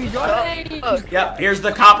on! Yep, here's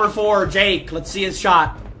the copper 4, Jake. Let's see his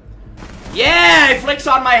shot. Yeah, it flicks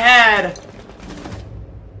on my head.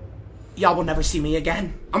 Y'all will never see me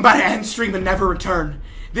again. I'm about to end stream and never return.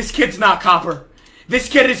 This kid's not copper. This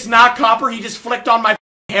kid is not copper. He just flicked on my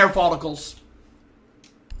hair follicles.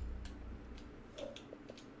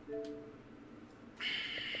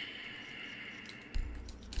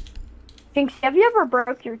 Jynxzi, have you ever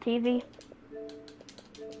broke your TV?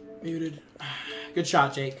 Muted. Good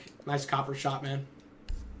shot, Jake. Nice copper shot, man.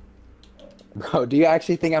 Bro, do you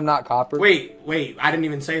actually think I'm not copper? Wait. I didn't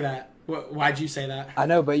even say that. Why'd you say that? I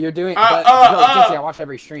know, but you're doing. Jynxzi, I watch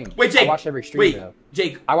every stream. Wait, Jake. I watch every stream. Though.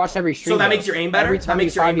 Jake. I watch every stream. So that though. makes your aim better? Every time That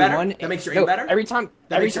makes your aim better? 5v1, That makes your aim better? Every time.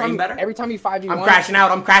 That makes your aim better? Every time you 5v1. I'm crashing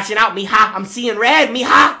out, miha. I'm seeing red,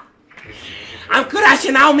 miha. I'm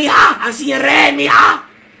crashing out, miha. I'm seeing red, miha.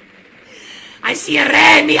 I'm seeing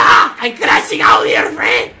red, miha. I'm crashing out here,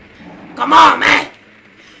 friend. Come on, man.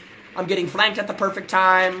 I'm getting flanked at the perfect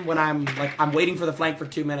time when I'm waiting for the flank for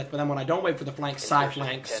 2 minutes, but then when I don't wait for the flank, side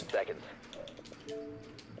flanks. 10 seconds.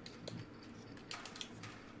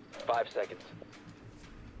 5 seconds.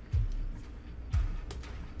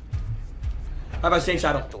 How about Stain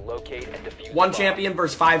Shadow? To locate and defuse 1 the champion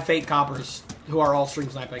versus 5 fake coppers who are all stream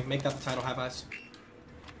sniping. Make that the title, have eyes.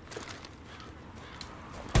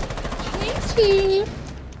 Jynxzi.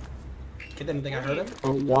 Kid didn't think I heard him?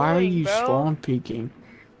 But why are you spawn peeking?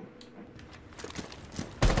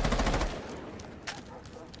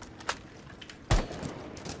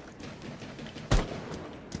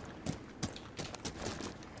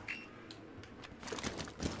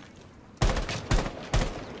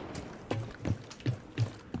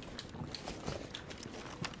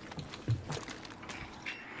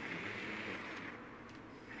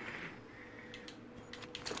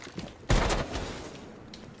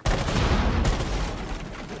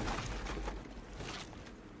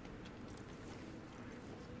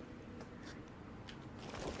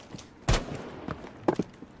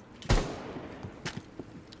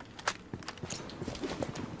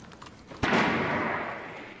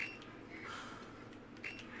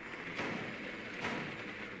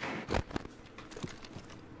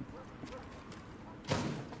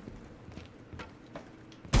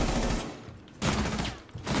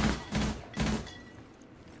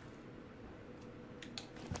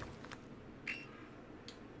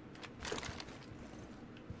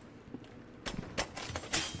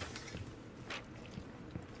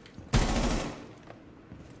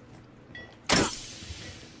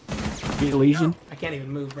 Legion. I can't even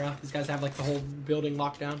move, bro. These guys have like the whole building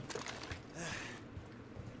locked down.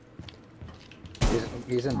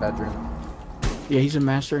 He's in bedroom. Yeah, he's a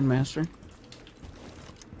master and master.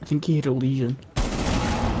 I think he hit a Legion.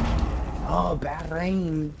 Oh, bad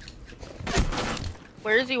aim.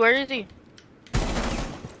 Where is he? Where is he?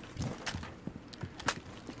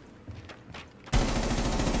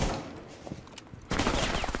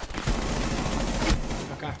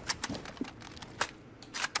 Okay.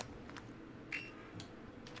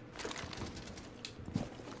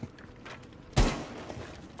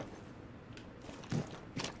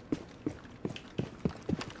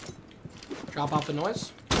 Drop off the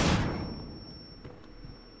noise.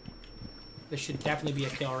 This should definitely be a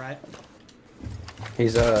kill, right?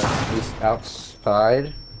 He's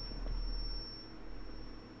outside.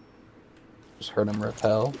 Just heard him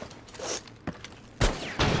repel.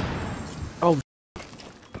 Oh.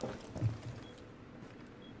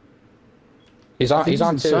 He's on two.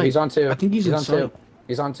 He's on two. I think he's on two.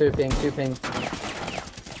 He's on two ping.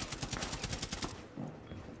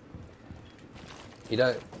 He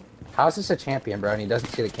does. How is this a champion, bro? And he doesn't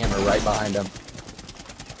see the camera right behind him.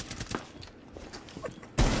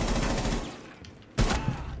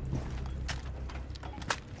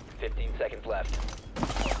 Left.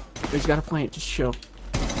 He's got a plant. Just chill.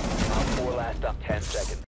 4 last up. 10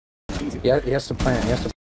 seconds. Yeah, he has to plant. He has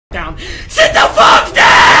to. Down. Sit the fuck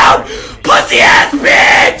down, pussy ass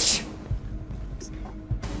bitch.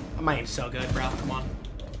 My aim's so good, bro. Come on.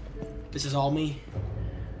 This is all me.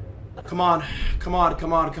 Come on, come on,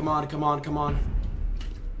 come on, come on, come on, come on.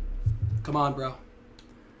 Come on, bro.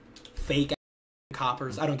 Fake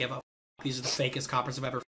coppers. I don't give a f. These are the fakest coppers I've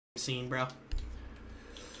ever seen, bro.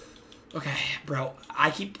 Okay, bro.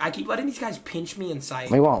 I keep letting these guys pinch me in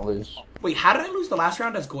sight. We won't lose. Wait, how did I lose the last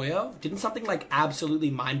round as Goyo? Didn't something like absolutely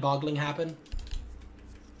mind-boggling happen?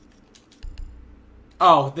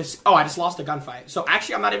 Oh, I just lost a gunfight. So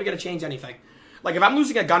actually, I'm not even gonna change anything. Like, if I'm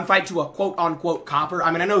losing a gunfight to a quote-unquote copper,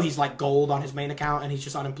 I mean, I know he's like gold on his main account and he's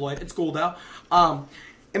just unemployed. It's cool though.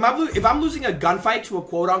 If I'm losing a gunfight to a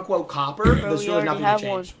quote-unquote copper, there's really nothing to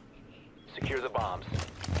change. Secure the bombs.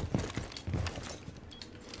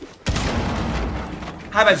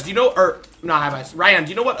 Hi, guys. Do you know, or not hi, guys. Ryan, do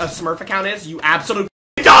you know what a Smurf account is? You absolute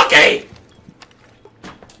donkey!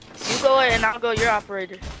 You go ahead and I'll go your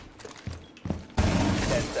operator.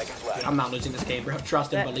 10 seconds left. I'm not losing this game, bro.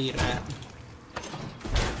 Trust and believe that.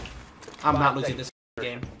 I'm not losing this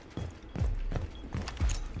game.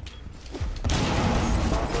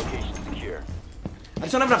 Location secure. I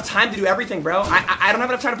just don't have enough time to do everything, bro. I don't have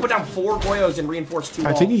enough time to put down 4 Goyos and reinforce 2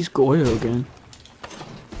 walls. I think he's Goyo again.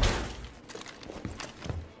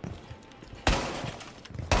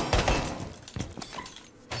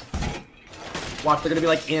 Watch, they're gonna be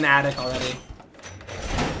like in attic already.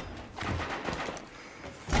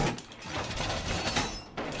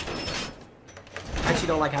 I actually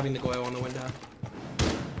don't like having the Goyo on the window.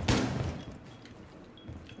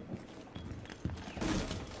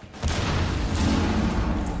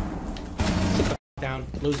 Sit the f down,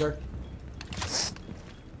 loser.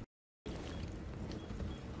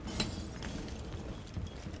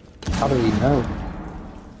 How do we know?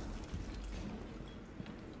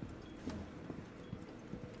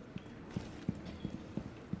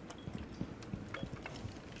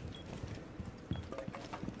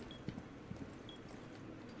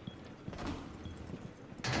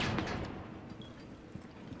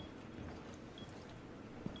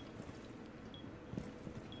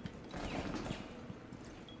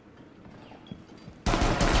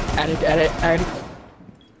 Attic.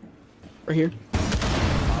 Right here.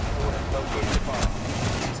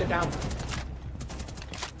 Sit down.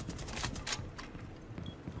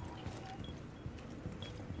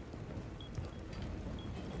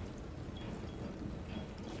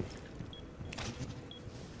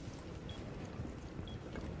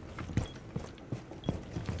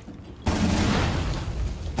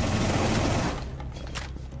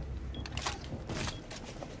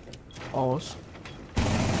 Alls.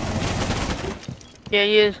 Yeah,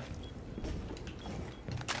 he is.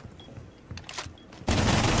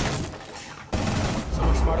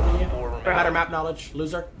 Someone smarter than you? Better map knowledge,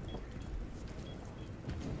 loser.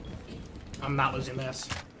 I'm not losing this.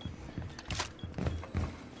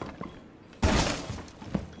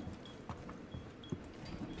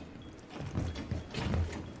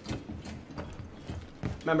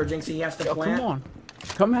 Remember, Jynxzi, he has to Yo, plant. come on.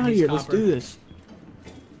 Come out here. Let's do this.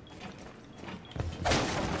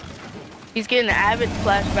 He's getting avid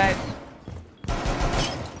flashbacks.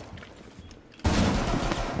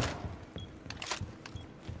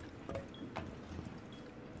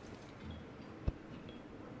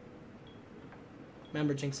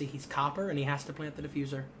 Remember, Jynxzi, he's copper and he has to plant the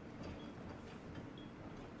diffuser.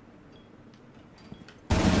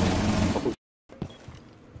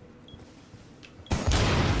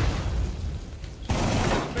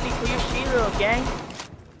 Ready for your shield, gang.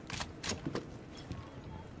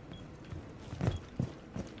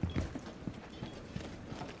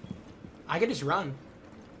 I could just run.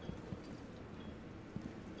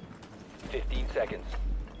 15 seconds.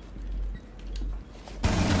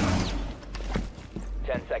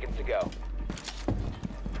 10 seconds to go.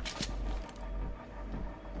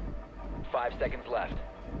 5 seconds left.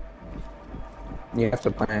 You have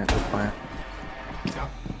to plant. Just plant. Go.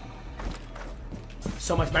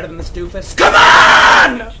 So much better than this doofus. Come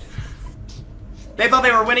on! They thought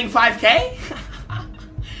they were winning 5K?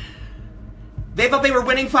 They thought they were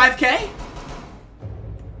winning 5K?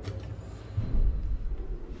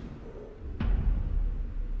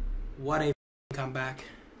 What a comeback.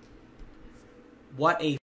 What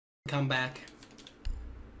a comeback.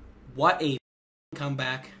 What a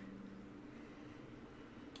comeback.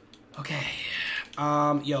 Okay.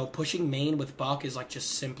 Yo, pushing main with Buck is like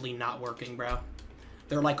just simply not working, bro.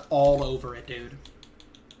 They're like all over it, dude.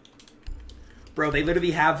 Bro, they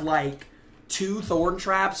literally have like 2 Thorn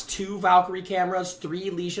Traps, 2 Valkyrie cameras, 3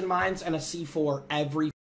 Legion Mines, and a C4 every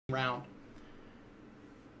round.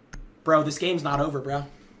 Bro, this game's not over, bro.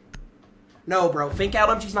 No, bro. Fink out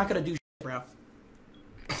LMG's not gonna do shit, bro.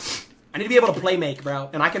 I need to be able to play make, bro.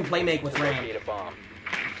 And I can play make with Ram.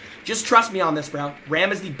 Just trust me on this, bro.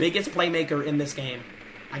 Ram is the biggest playmaker in this game.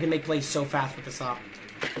 I can make plays so fast with this op.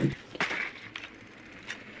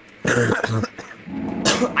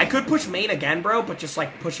 I could push main again, bro, but just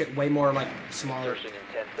like push it way more like smaller.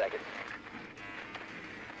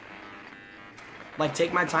 Like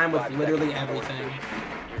take my time with literally everything.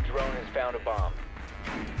 Your drone has found a bomb.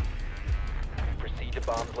 Proceed to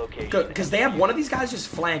bomb's location. Good, because they have one of these guys just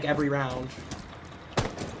flank every round.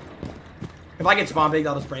 If I get spawn big,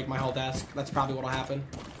 they'll just break my whole desk. That's probably what'll happen.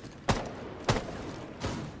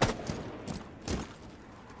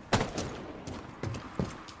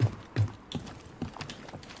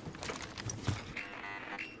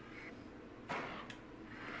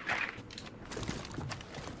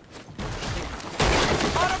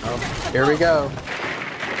 Here we go.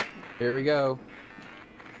 Here we go.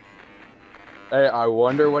 Hey, I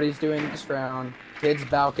wonder what he's doing this round. Kid's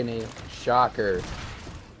balcony. Shocker.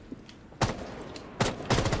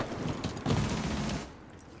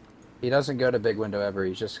 He doesn't go to big window ever.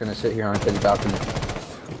 He's just gonna sit here on kid's balcony.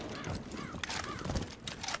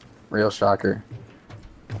 Real shocker.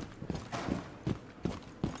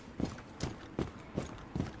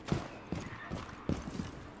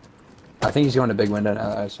 I think he's going to big window now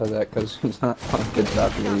that I said that because he's not on kid's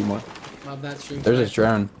balcony anymore. Love that stream. There's his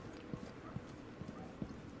drone.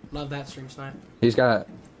 Love that stream snipe. He's got.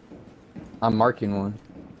 I'm marking one.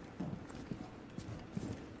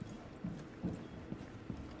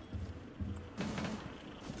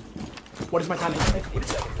 What is my time?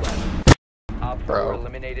 Op 4 Bro.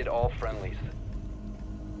 eliminated all friendlies.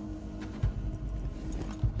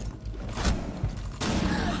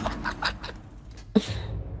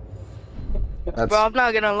 Bro, I'm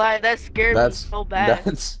not gonna lie, that scared me so bad.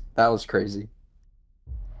 That was crazy.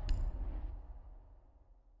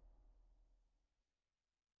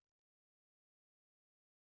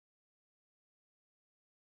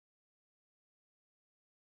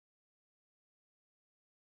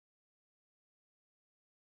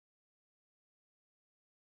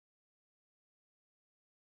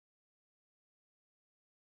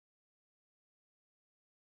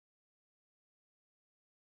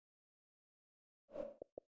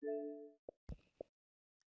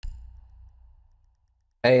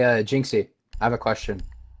 Hey, Jynxzi, I have a question,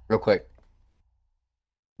 real quick,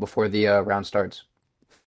 before the round starts.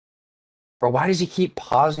 Bro, why does he keep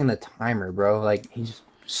pausing the timer, bro? Like, he's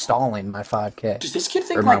stalling my 5K. Does this kid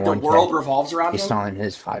think Or my like the 1K. world revolves around He's him? stalling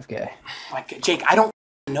his 5K. Like, Jake, I don't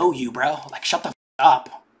know you, bro. Like, shut the f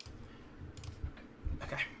up.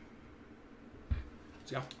 Okay.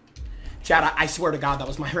 Let's go. Chad, I swear to God, that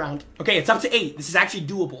was my round. Okay, it's up to 8. This is actually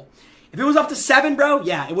doable. If it was up to 7, bro,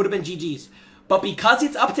 yeah, it would have been GG's. But because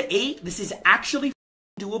it's up to 8, this is actually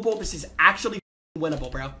doable. This is actually winnable,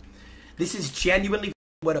 bro. This is genuinely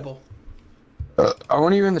winnable. I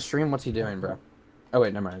want you in the stream. What's he doing, bro? Oh,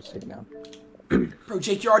 wait, never mind. Just take it down. Bro,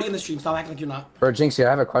 Jake, you're already in the stream. Stop acting like you're not. Bro, Jynxzi, I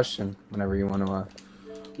have a question whenever you want to...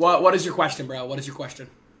 What is your question, bro? What is your question?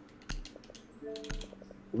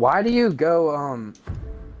 Why do you go,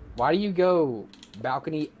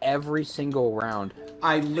 balcony every single round?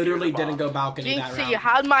 I literally didn't go balcony that Jynxzi, round.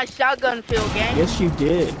 how'd my shotgun feel, gang? Yes, you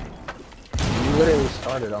did. You literally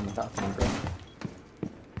started on the balcony, bro.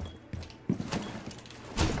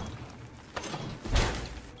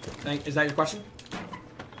 Is that your question?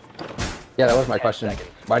 Yeah, that was my question.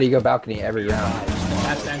 Why do you go balcony every round?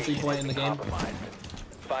 That's the entry point in the game.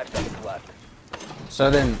 5 seconds left. So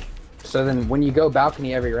So then when you go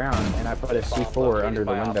balcony every round and I put a C4 under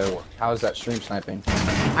the window, how is that stream sniping?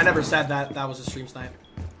 I never said that was a stream snipe.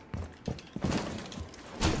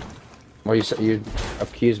 Well, you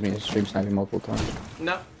accused me of stream sniping multiple times.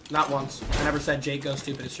 No, not once. I never said Jake goes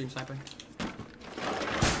stupid at stream sniping.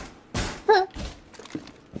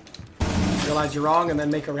 Realize you're wrong and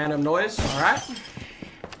then make a random noise, alright?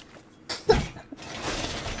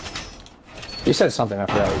 You said something, I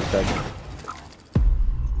forgot what you said.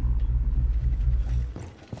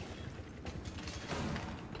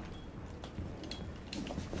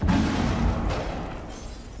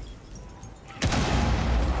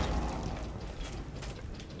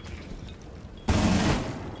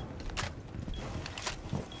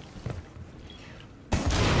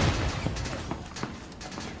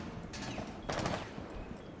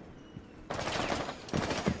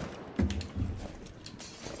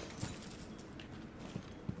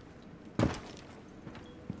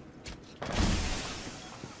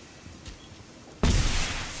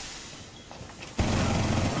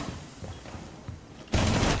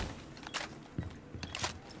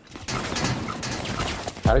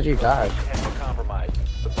 How did you die?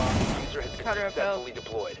 The bomb diffuser has been successfully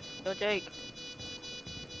deployed. Yo, Jake.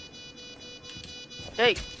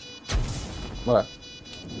 Jake. What?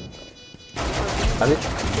 How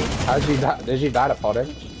did you die? Did you die to fall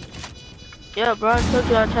damage? Yeah, bro, I told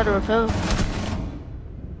you I tried to refill.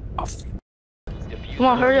 Come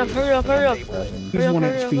on, hurry up, hurry up, hurry up. He's 1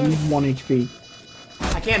 HP, he's 1 HP.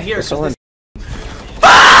 I can't hear. Someone... Fuck!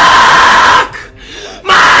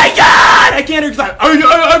 My God! I can't hear because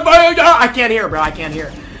I can't hear, bro. I can't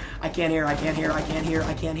hear. I can't hear. I can't hear. I can't hear.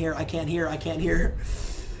 I can't hear. I can't hear. I can't hear.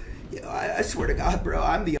 Yo, I swear to God, bro.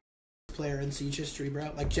 I'm the player in Siege history,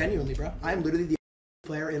 bro. Like genuinely, bro. I'm literally the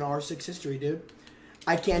player in R6 history, dude.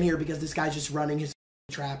 I can't hear because this guy's just running his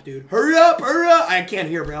trap, dude. Hurry up! Hurry up! I can't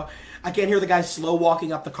hear, bro. I can't hear the guy slow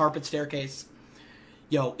walking up the carpet staircase.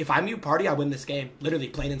 Yo, if I mute party, I win this game. Literally,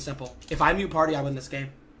 plain and simple. If I mute party, I win this game.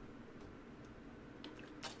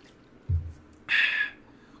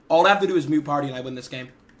 All I have to do is mute party and I win this game.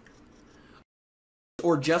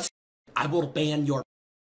 Or just, I will ban your...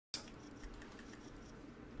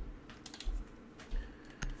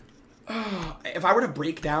 If I were to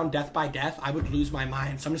break down death by death, I would lose my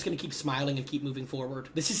mind. So I'm just going to keep smiling and keep moving forward.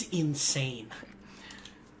 This is insane.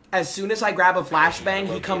 As soon as I grab a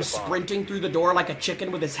flashbang, he comes sprinting through the door like a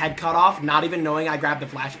chicken with his head cut off, not even knowing I grabbed the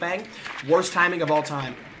flashbang. Worst timing of all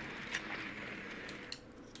time.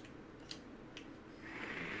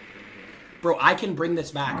 Bro, I can bring this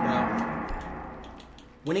back, bro.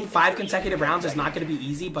 Winning 5 consecutive rounds is not going to be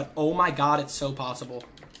easy, but oh my God, it's so possible.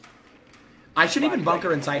 I shouldn't even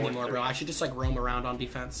bunker inside anymore, bro. I should just, like, roam around on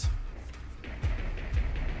defense.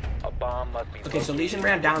 A bomb must be Okay, so Legion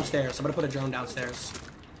ran downstairs. I'm going to put a drone downstairs.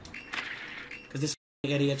 Because this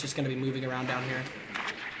idiot's just going to be moving around down here.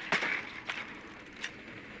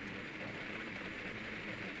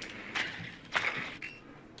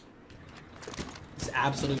 This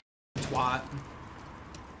absolute twat.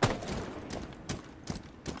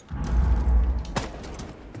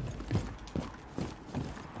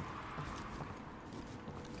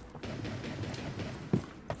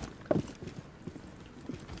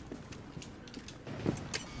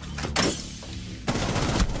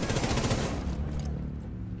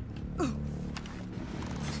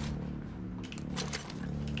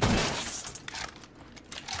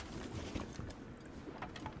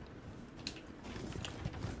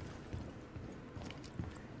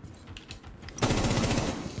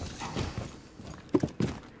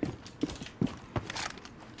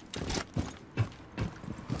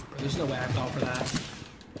 There's no way I fell for that.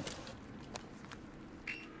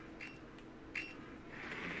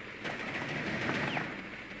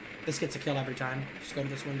 This gets a kill every time. Just go to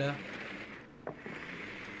this window.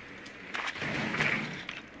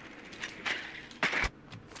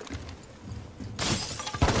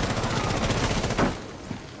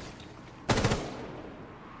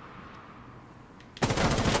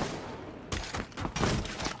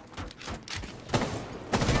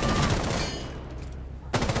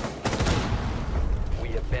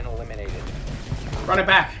 Run it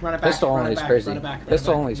back, run it back. Pistol only is crazy. Run it back.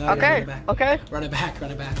 Pistol only is crazy. Okay, okay. Run it back, run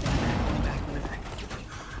it back, run it back, run it back, run it back.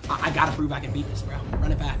 I gotta prove I can beat this, bro.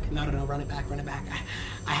 Run it back. No, run it back, run it back.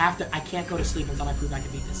 I have to, I can't go to sleep until I prove I can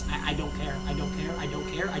beat this. I don't care, I don't care, I don't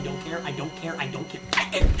care, I don't care, I don't care, I don't care.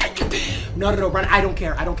 No, run, I don't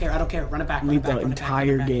care, I don't care, I don't care. Run it back, run it back, the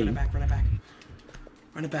entire game. Run it back, run it back.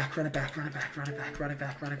 Run it back, run it back, run it back, run it back, run it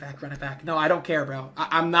back, run it back, run it back. No, I don't care, bro.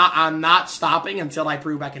 I'm not stopping until I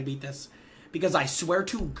prove I can beat this. Because I swear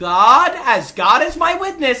to God, as God is my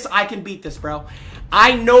witness, I can beat this, bro.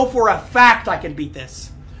 I know for a fact I can beat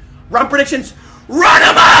this. Run predictions. Run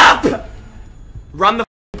them up! Run the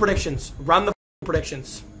predictions. Run the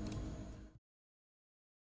predictions.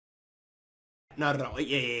 No.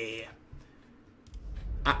 Yeah.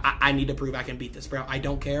 I need to prove I can beat this, bro. I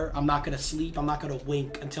don't care. I'm not going to sleep. I'm not going to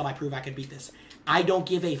wink until I prove I can beat this. I don't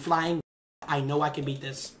give a flying... I know I can beat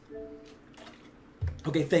this.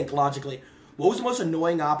 Okay, think logically. What was the most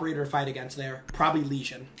annoying operator to fight against there? Probably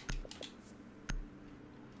Legion.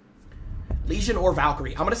 Legion or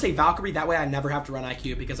Valkyrie. I'm going to say Valkyrie. That way I never have to run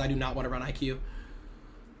IQ because I do not want to run IQ.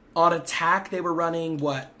 On attack, they were running,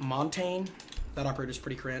 what? Montaigne? That operator's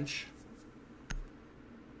pretty cringe.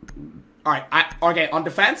 Alright, okay, on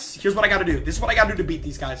defense, here's what I gotta do. This is what I gotta do to beat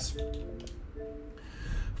these guys.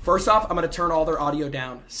 First off, I'm gonna turn all their audio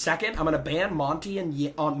down. Second, I'm gonna ban Monty and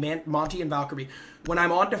Valkyrie. When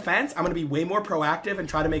I'm on defense, I'm gonna be way more proactive and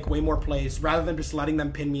try to make way more plays rather than just letting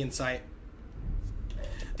them pin me in sight.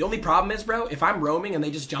 The only problem is, bro, if I'm roaming and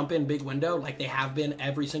they just jump in big window like they have been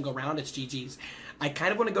every single round, it's GG's. I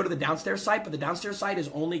kind of want to go to the downstairs site, but the downstairs site is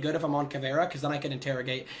only good if I'm on Caveira, because then I can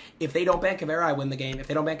interrogate. If they don't ban Caveira, I win the game. If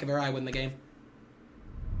they don't ban Caveira, I win the game.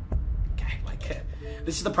 Okay, like,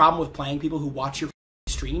 this is the problem with playing people who watch your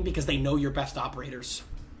stream because they know your best operators.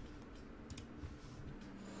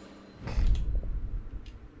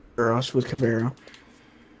 Or us with Caveira.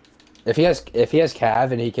 If he has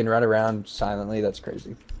Cav and he can run around silently, that's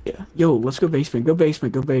crazy. Yeah. Yo, let's go basement. Go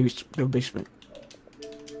basement. Go basement.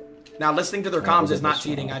 Now, listening to their comms is not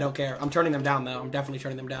cheating. I don't care. I'm turning them down, though. I'm definitely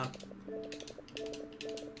turning them down.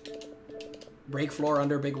 Break floor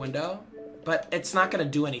under big window. But it's not going to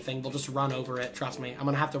do anything. They'll just run over it. Trust me. I'm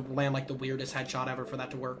going to have to land, like, the weirdest headshot ever for that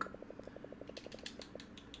to work.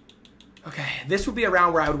 Okay. This would be a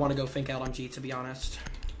round where I would want to go Fink LMG, to be honest.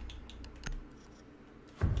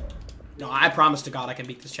 No, I promise to God I can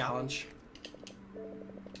beat this challenge.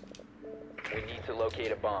 We need to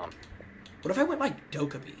locate a bomb. What if I went, like,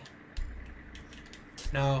 Dokkaebi?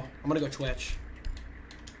 No, I'm gonna go Twitch.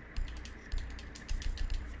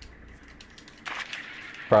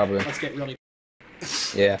 Probably. Let's get really...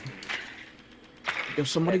 Yeah. If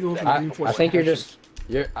somebody goes I think you're just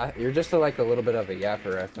like a little bit of a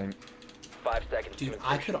yapper, I think. 5 seconds. Dude,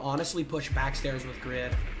 I could honestly push backstairs with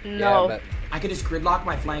grid. No. Yeah, I could just gridlock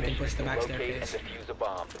my flank and push the back staircase. And defuse a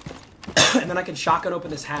bomb. And then I can shotgun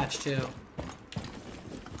open this hatch, too.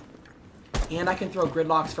 And I can throw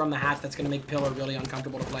gridlocks from the hatch that's going to make Pillar really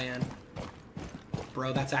uncomfortable to play in.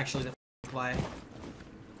 Bro, that's actually the play.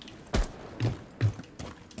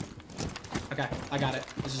 Okay, I got it.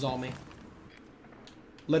 This is all me.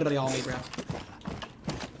 Literally all me, bro.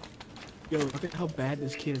 Yo, look at how bad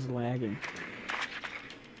this kid is lagging.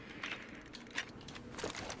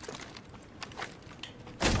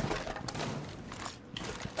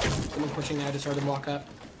 Someone pushing me. I just heard him walk up.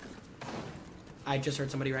 I just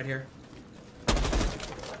heard somebody right here.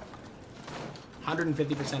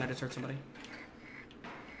 150% I just heard somebody.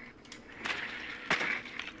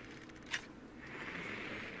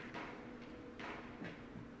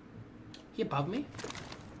 He above me?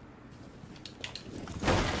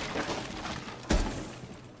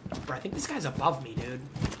 Bro, I think this guy's above me, dude.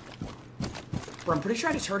 Bro, I'm pretty sure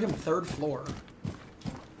I just heard him 3rd floor.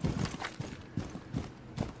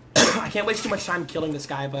 I can't waste too much time killing this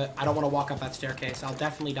guy, but I don't want to walk up that staircase. I'll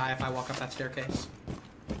definitely die if I walk up that staircase.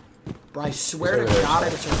 Bro, I swear to God I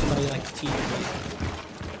just heard somebody like TV.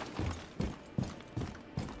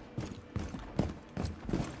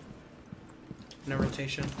 No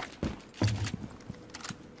rotation.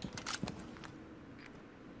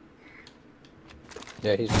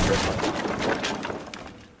 Yeah, he's the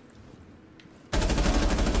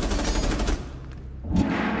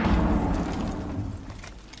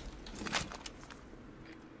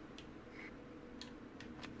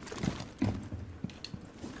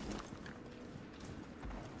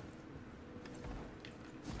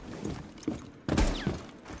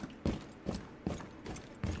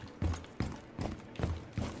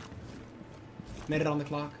Minute on the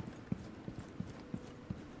clock.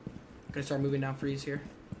 Gonna start moving down freeze here.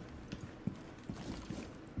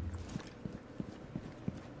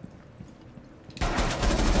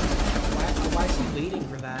 Why is he waiting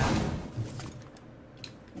for that?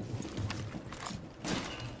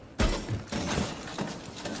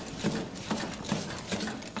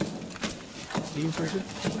 Team person?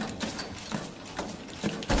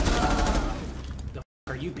 The f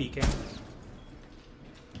are you peeking?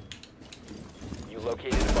 You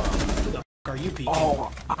located a bomb. Who the f are you peeking?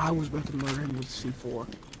 Oh, I was about to murder him with C4.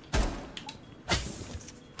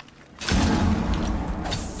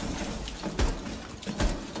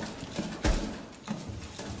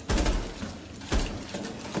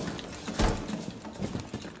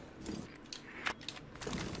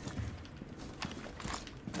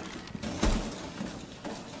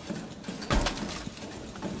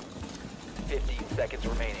 seconds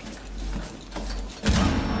remaining.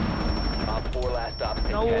 Op 4 last stop.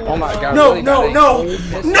 Oh my god. No, really no,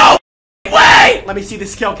 got no, no way! Let me see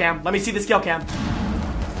this kill cam. Let me see this kill cam.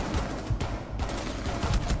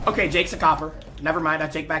 Okay, Jake's a copper. Never mind, I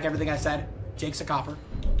take back everything I said. Jake's a copper.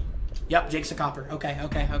 Yep, Jake's a copper. Okay,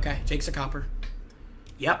 okay, okay. Jake's a copper.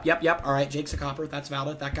 Yep, yep, yep. All right, Jake's a copper. That's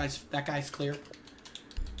valid. That guy's clear.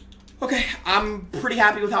 Okay, I'm pretty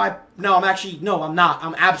happy with how I... No, I'm not.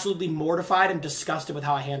 I'm absolutely mortified and disgusted with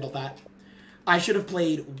how I handled that. I should have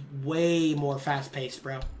played way more fast-paced,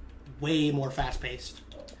 bro. Way more fast-paced.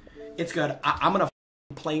 It's good. I'm going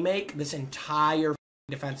to play make this entire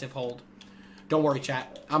defensive hold. Don't worry,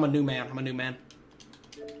 chat. I'm a new man. I'm a new man.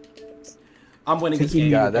 I'm winning this game.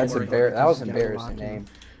 God, that was embarrassing name.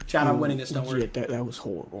 Chat, I'm winning this. Don't worry. That was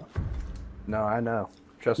horrible. No, I know.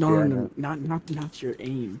 Trust me. No, not your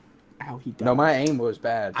aim. How he died. No, my aim was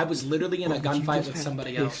bad. I was literally in a gunfight with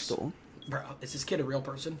somebody else. Pistol. Bro, is this kid a real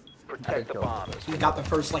person? Protect the bombs. He got the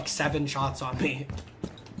first like 7 shots on me.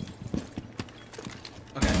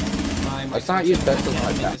 Okay. Let's not use pistols like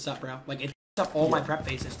make that. this up, bro. Like it up all my prep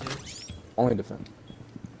phases, dude. Only defense.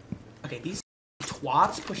 Okay, these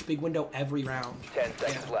twats push big window every round. 10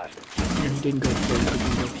 seconds left. Yeah, he didn't go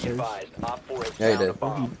upstairs. Advised, Op 4 has Yeah, he found did. a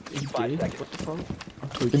bomb. He 5 did? seconds. What the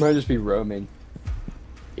fuck? He might just be roaming.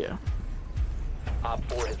 Yeah. Op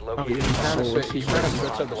 4 has Oh, located yeah, a bomb. He's trying to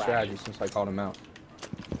switch up the strategy since I called him out.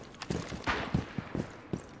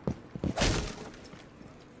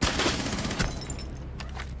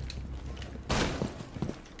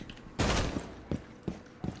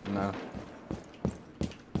 No.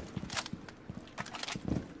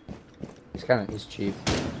 He's cheap.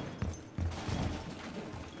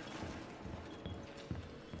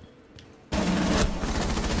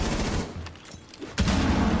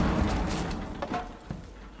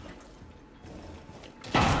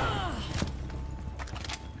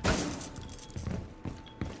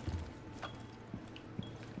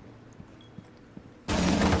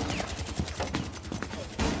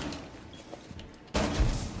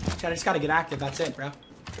 Chat, I just gotta get active. That's it, bro.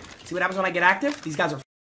 See what happens when I get active? These guys are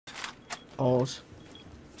Balls.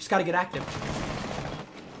 just gotta get active.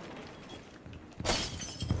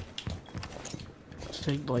 Just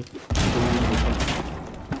take like.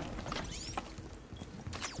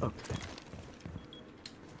 Okay.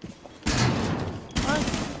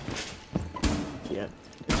 Yeah,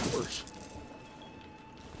 it's worse.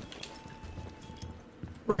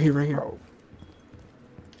 Right here, right here.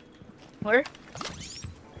 Where?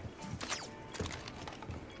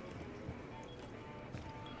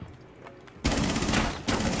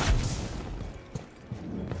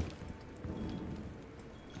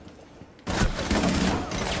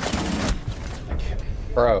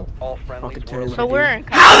 Bro. All friendlies So we're in.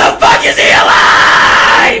 How the fuck is he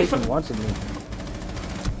alive? He wanted me.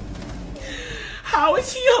 How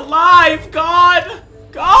is he alive? God!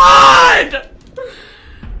 God!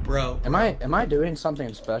 Bro. Am I doing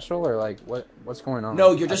something special or like what's going on?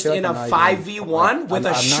 No, you're I just feel like in I'm a not even- 5v1 with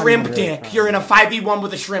I'm a not shrimp even really dick. trying. You're in a 5v1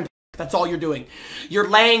 with a shrimp dick. That's all you're doing. You're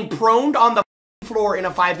laying proned on the floor in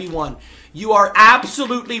a 5v1. You are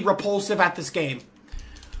absolutely repulsive at this game.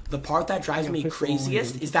 The part that drives me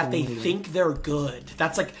craziest is that they think they're good.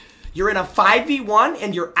 That's like, you're in a 5v1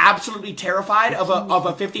 and you're absolutely terrified of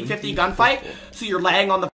a 50-50 gunfight, so you're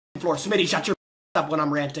laying on the floor. Smitty, shut your up when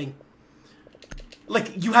I'm ranting.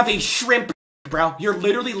 Like, you have a shrimp, bro. You're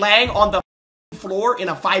literally laying on the floor in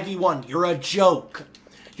a 5v1. You're a joke.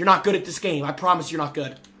 You're not good at this game. I promise you're not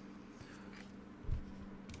good.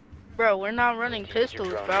 Bro, we're not running pistols,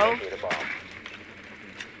 bro.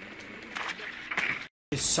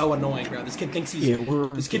 It's so annoying, bro. This kid thinks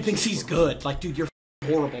he's good. Like, dude, you're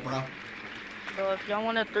horrible, bro. Bro, if y'all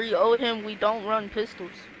want to 3-0 him, we don't run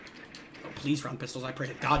pistols. Oh, please run pistols. I pray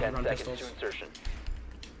to God you run pistols.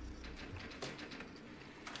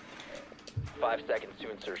 5 seconds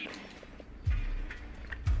to insertion.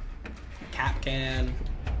 Cap can.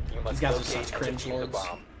 These guys are such cringe lords.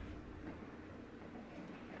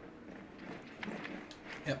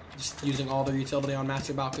 Yep, just using all their utility on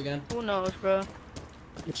Master Balk again. Who knows, bro?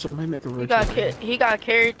 Somebody make a He got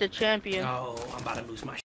carried the champion. Oh, I'm about to lose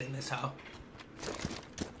my shit in this hoe.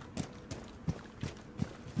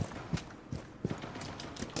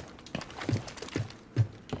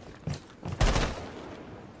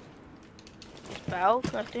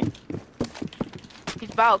 Valve, I think.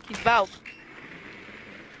 He's Valve.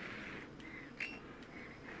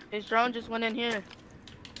 His drone just went in here.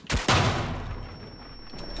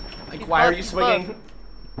 Like, why are you swinging?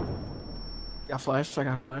 Got flash, I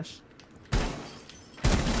got flash. You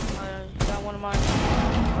got one of mine.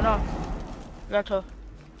 Oh no. Got to.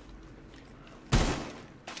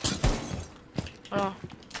 Oh.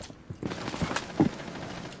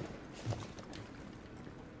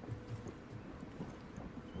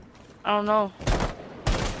 I don't know.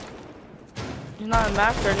 He's not a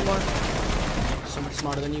master anymore. So much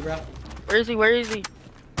smarter than you, bro. Where is he? Where is he?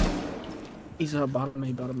 He's bottom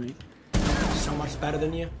A, bottom A. So much better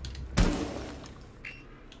than you.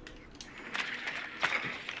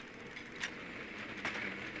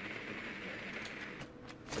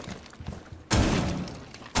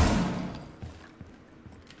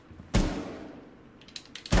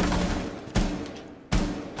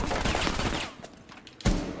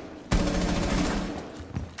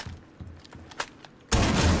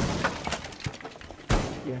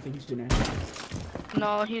 Yeah, I think he's doing it.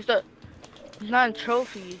 No, he's not in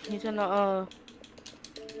trophy. He's in the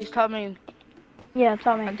he's top main. Yeah,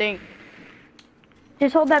 top main. I think.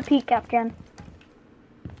 Just hold that peak, Capcan.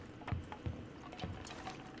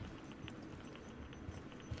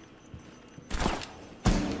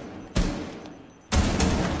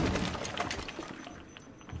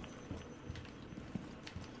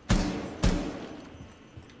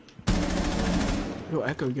 Yo,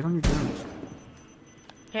 Echo, get on your drums.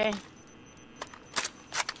 Okay.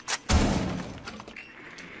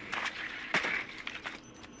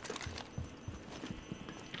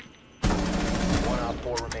 One out,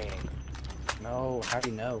 4 remaining. No, how do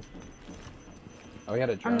you know? Oh, we had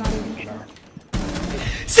a I'm drum. not even sure.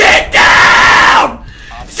 Sit down!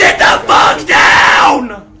 Sit the fuck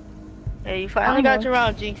down! Hey, you finally got your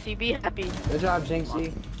round, Jynxzi. Be happy. Good job,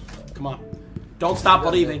 Jynxzi. Come on. Don't stop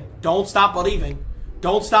believing. Don't stop believing.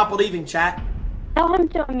 Don't stop believing, chat. Tell him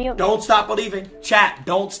to unmute. Don't stop believing. Chat,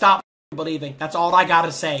 don't stop believing. That's all I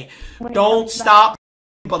gotta say. When he Don't comes stop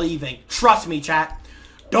believing. Trust me, chat.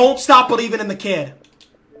 Don't stop believing in the kid.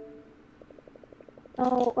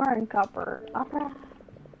 Oh, we're in copper. Okay.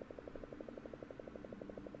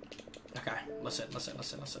 Okay, listen.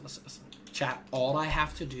 Chat, all I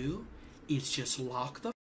have to do is just lock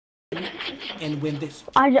the and win this.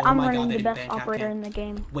 I'm Oh my running God, they the didn't best ban operator Capcan. in the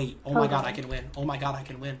game. Wait, oh my God, Totally. I can win. Oh my God, I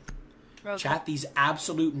can win. Bro, Chat, these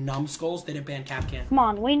absolute numbskulls didn't ban Capcan. Come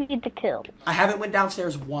on, we need the kill. I haven't went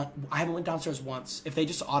downstairs once. If they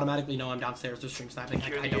just automatically know I'm downstairs, they're stream sniping.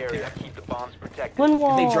 Secure I the don't area. care. Keep the bombs protected. When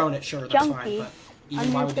will If they drone it, sure, that's fine. Jynxzi But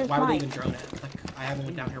even why would they unmute his even mic? drone it? Like, I haven't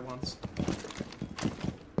went down here once.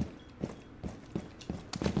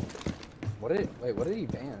 What did he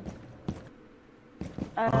ban?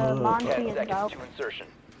 Monty 10 is seconds out. to insertion.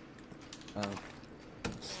 Oh.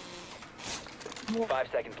 5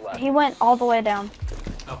 seconds left. He went all the way down.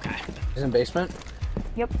 Okay. He's in basement?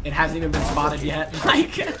 Yep. It hasn't even been spotted yet. Like,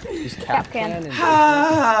 He's Capcan. in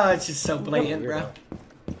basement? it's just so blatant, bro.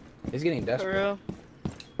 He's getting For desperate. real.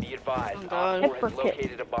 Be advised, Oh, God. Op 4 has Hypocrite.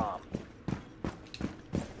 located a bomb.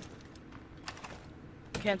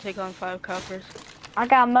 Can't take on 5 coppers. I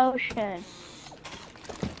got motion.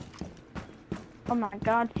 Oh my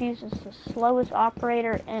God, Fuse is the slowest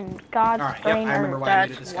operator in God's Alright, yep, I brain remember earth. why I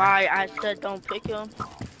needed That's this guy. why I said don't pick him.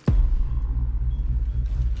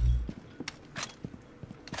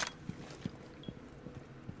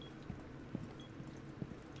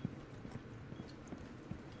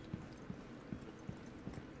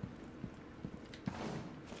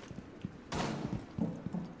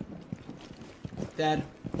 Dead.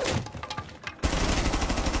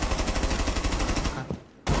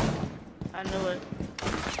 I knew it.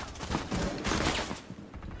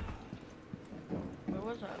 Where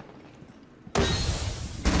was that?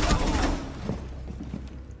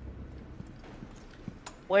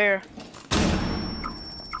 Where?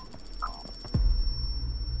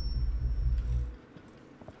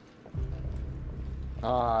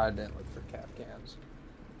 I didn't look for Capcans.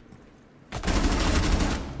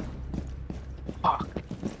 Fuck.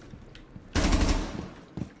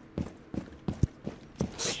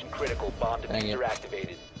 Mission critical. Bomb Dang it. diffuser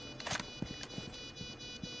activated.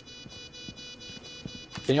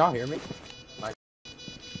 Can y'all hear me?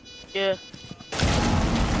 Yeah.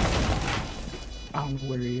 I don't know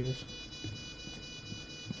where he is.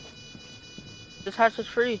 This hatch is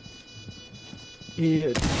free. Yeah.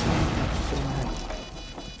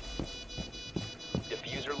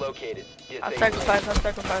 Diffuser located. I Disable.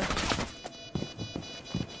 sacrifice.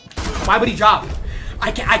 Why would he drop?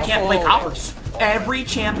 I can't play coppers. Every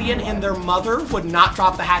champion and their mother would not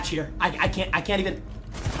drop the hatch here. I can't even.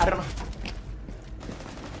 I don't know.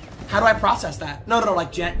 How do I process that? No,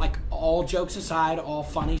 like all jokes aside, all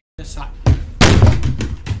funny aside.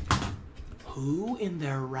 Who in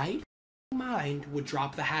their right mind would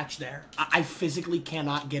drop the hatch there? I physically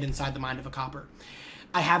cannot get inside the mind of a copper.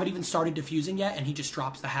 I haven't even started defusing yet, and he just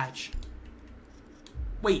drops the hatch.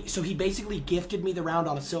 Wait, so he basically gifted me the round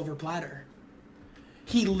on a silver platter.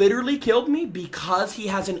 He literally killed me because he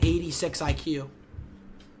has an 86 IQ.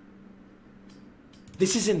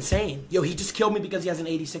 This is insane. Yo, he just killed me because he has an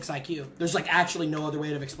 86 IQ. There's like actually no other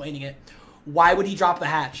way of explaining it. Why would he drop the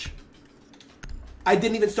hatch? I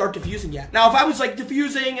didn't even start diffusing yet. Now, if I was like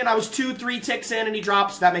diffusing and I was 2-3 ticks in and he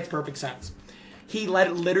drops, that makes perfect sense. He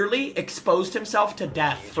literally exposed himself to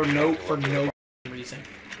death for no reason.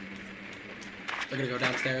 They're gonna go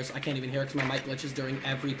downstairs. I can't even hear it because my mic glitches during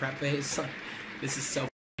every prep phase. This is so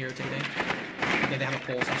irritating. Okay, they have a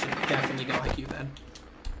pulse. I should definitely go IQ then.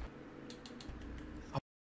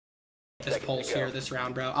 This pulse here this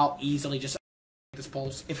round, bro. I'll easily just this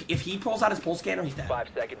pulse. If he pulls out his pulse scanner, he's dead. 5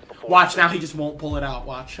 seconds before. Watch now, he just won't pull it out.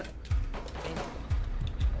 Watch.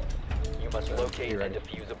 You must locate and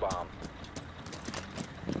defuse a bomb.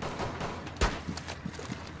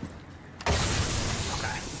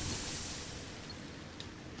 Okay.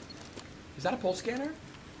 Is that a pulse scanner?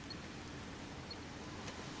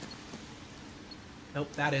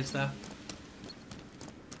 Nope, that is the.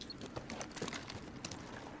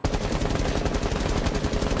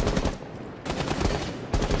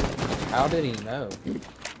 How did he know? You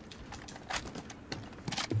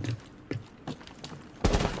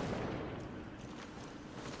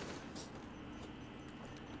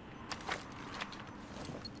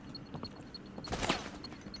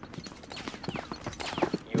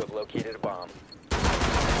have located a bomb.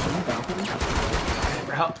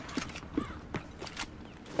 Bro.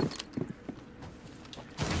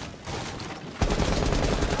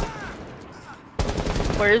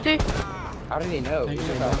 Where is he? How did he know? He's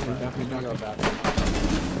about to go about it.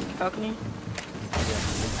 Balcony? Yeah,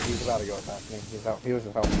 he's about to go past me. He was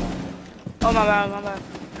about to. Oh, my bad, my bad.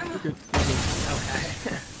 Okay.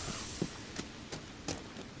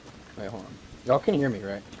 Wait, hold on. Y'all can hear me,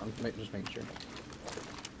 right? I'm just making sure.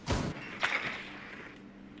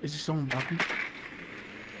 Is there someone balcony?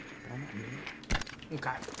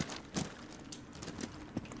 Okay.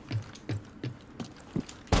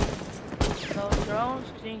 So, drones,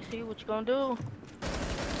 Jynxzi, what you gonna do?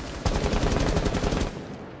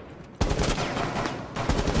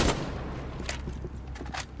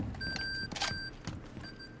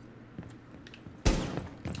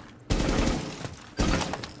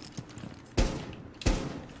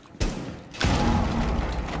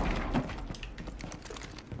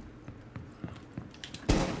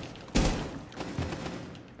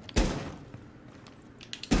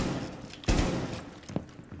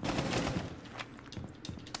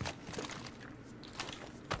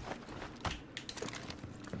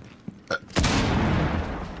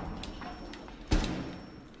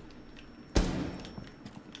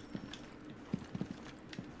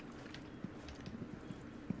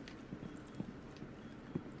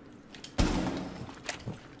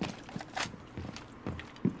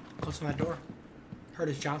 Close to my door. Heard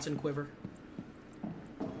his Johnson quiver.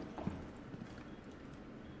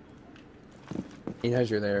 He knows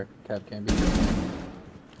you're there, Cap can be.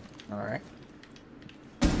 Alright.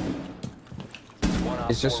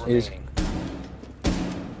 It's just there's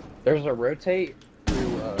a rotate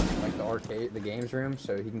through like the arcade, the games room,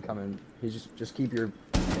 so he can come in. He just keep your.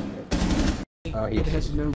 Oh, he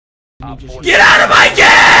has no. Get out of my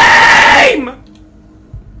game!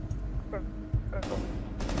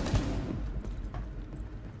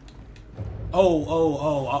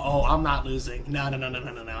 Oh, I'm not losing. No.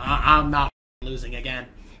 I'm not losing again.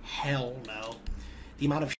 Hell no. The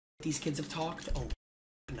amount of shit these kids have talked, oh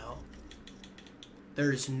no.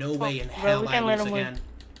 There's no way in hell I lose again.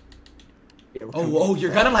 Oh,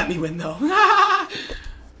 you're gonna let me win though.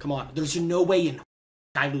 Come on, there's no way in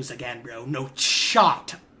I lose again, bro. No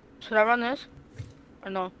shot. Should I run this?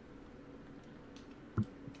 Or no?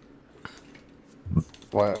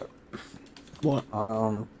 What? What?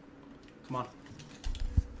 Come on.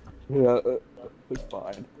 Yeah, it's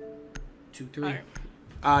fine. 2, 3.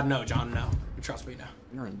 No, John, no. Trust me, no.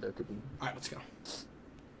 You're in Dokkaebi. Alright, let's go.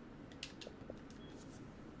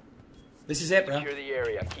 This is it, bro. Secure the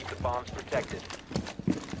area. Keep the bombs protected.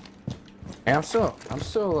 Hey, I'm still,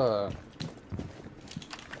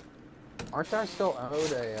 aren't I still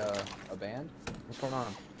owed a band? What's going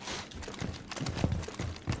on?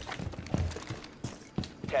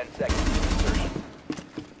 10 seconds to insertion.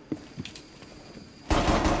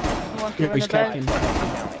 He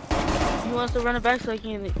wants to run it back so he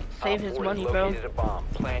can save his money, bro. Located a bomb.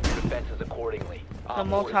 Plan your defenses accordingly. The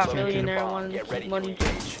multi-millionaire wants his money.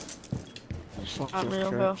 Not real,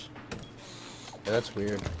 bro. Yeah, that's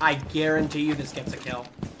weird. I guarantee you this gets a kill.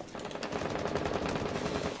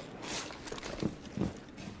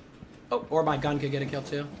 Oh, or my gun could get a kill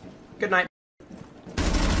too. Good night.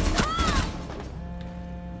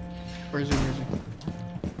 Where is he?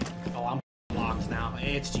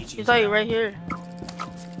 He saw you right here.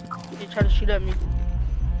 He tried to shoot at me.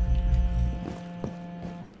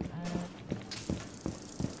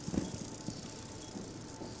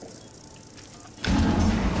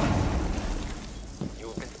 You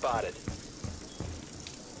have been spotted.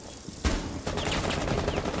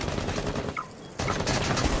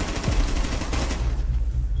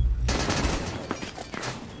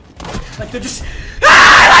 Like they're just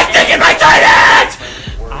like taking my target!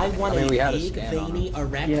 I want we had a a big, scan on veiny,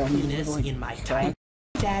 erect Yeah, we penis like in my tight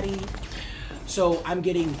daddy. So I'm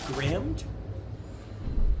getting grimmed.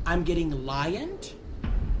 I'm getting lioned.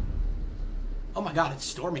 Oh my god, it's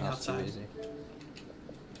storming That's too outside. easy.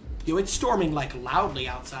 Yo, it's storming like loudly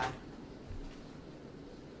outside.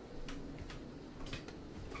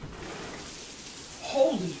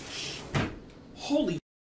 Holy,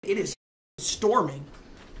 it is storming.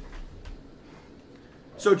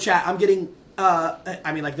 So chat, I'm getting,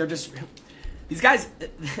 I mean, like they're just, these guys,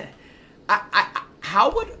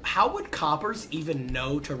 how would coppers even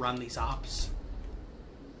know to run these ops?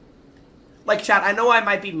 Like chat, I know I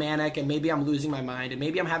might be manic and maybe I'm losing my mind and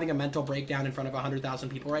maybe I'm having a mental breakdown in front of 100,000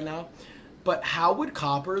 people right now, but how would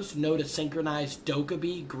coppers know to synchronize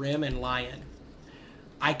Dokkaebi, Grim, and Lion?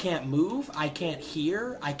 I can't move, I can't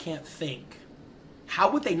hear, I can't think.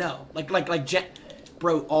 How would they know?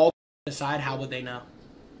 Bro, all aside, how would they know?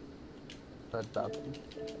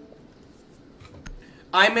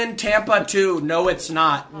 I'm in Tampa too. No, it's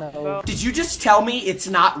not. No. Did you just tell me it's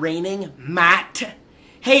not raining, Matt?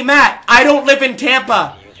 Hey, Matt, I don't live in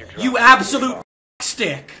Tampa. You absolute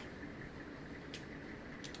stick.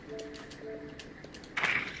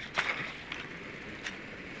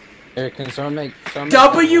 Here, can someone make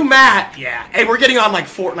W Matt. Yeah. Hey, we're getting on like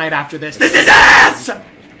Fortnite after this. This is ass. 10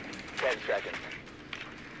 seconds.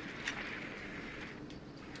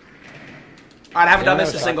 Alright, I haven't done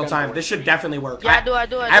this a single time. This should definitely work. Yeah, I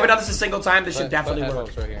do. I haven't done this a single time. This should definitely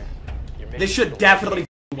work. Right here. This should definitely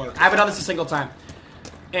work. I haven't done this a single time.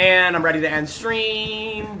 And I'm ready to end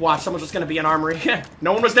stream. Watch, someone's just gonna be in armory.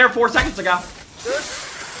 No one was there 4 seconds ago.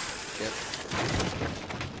 Yep.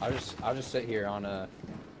 I'll just sit here on a.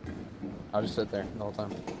 I'll just sit there the whole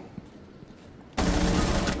time.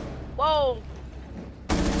 Whoa.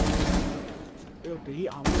 Yo, did he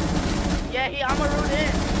Yeah, he armored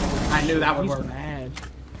in. I knew that would He's work. mad.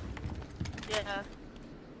 Yeah.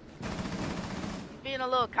 Being a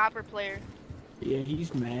little copper player. Yeah,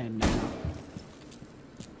 he's mad now.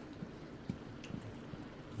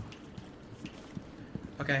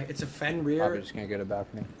 Okay, it's a Fen I'm rear just gonna get a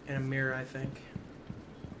balcony. and a mirror, I think.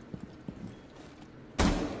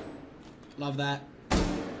 Love that.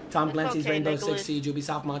 Tom It's Clancy's okay, Rainbow Nicholas. Six Siege,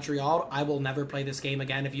 Ubisoft Montreal. I will never play this game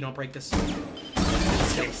again if you don't break this.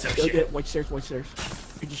 This game's so Yo, shit. white stairs, white stairs.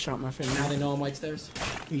 He just shot my friend. Now they know I'm white stairs.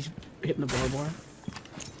 He's hitting the bar.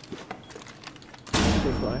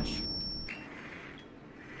 Good flash.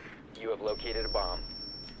 You have located a bomb.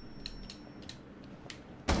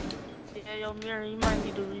 Yeah, yo, Mirror, you might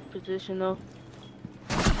need to reposition though.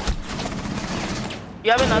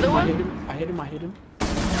 You have another one? I hit him.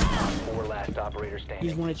 4 last operator standing.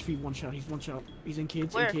 He's 1 HP, 1 shot. He's 1 shot. He's in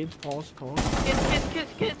kids, Where? in kids. Pause.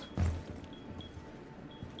 Kids.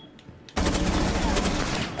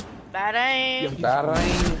 Bad aim.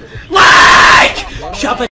 Like!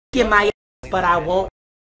 Shove a in my ass, but I won't.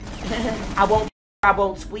 I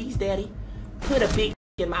won't squeeze, daddy. Put a big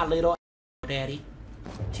in my little daddy.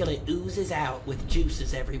 Till it oozes out with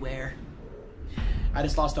juices everywhere. I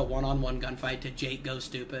just lost a one-on-one gunfight to Jake Go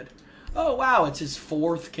Stupid. Oh wow, it's his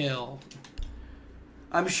 4th kill.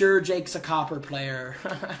 I'm sure Jake's a copper player.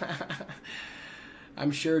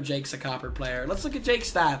 I'm sure Jake's a copper player. Let's look at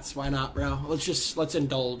Jake's stats. Why not, bro? Let's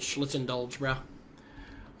indulge. Let's indulge, bro.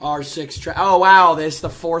 R6 oh wow, this is the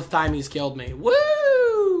 4th time he's killed me.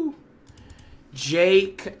 Woo!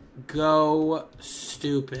 Jake Go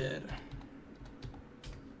Stupid.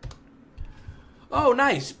 Oh,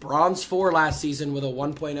 nice. Bronze 4 last season with a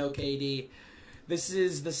 1.0 KD. This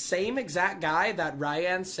is the same exact guy that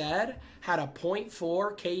Ryan said had a 0.4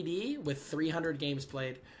 KD with 300 games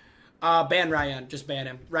played. Ban Ryan. Just ban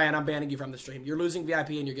him. Ryan, I'm banning you from the stream. You're losing VIP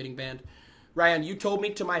and you're getting banned. Ryan, you told me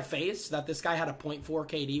to my face that this guy had a 0.4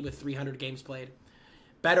 KD with 300 games played.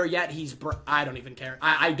 Better yet, I don't even care.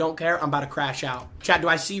 I don't care. I'm about to crash out. Chat, do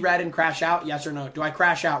I see red and crash out? Yes or no? Do I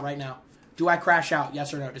crash out right now? Do I crash out?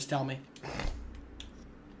 Yes or no? Just tell me.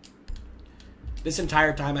 This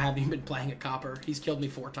entire time I haven't even been playing a copper. He's killed me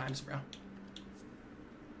 4 times, bro.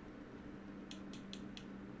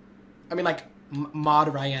 I mean, like,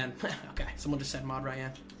 mod Ryan. Okay, someone just said mod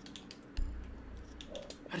Ryan.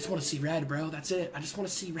 I just want to see red, bro. That's it. I just want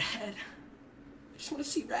to see red. I just want to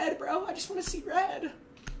see red, bro. I just want to see red.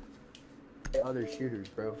 other shooters,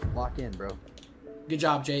 bro. Lock in, bro. Good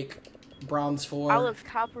job, Jake. Bronze 4. I was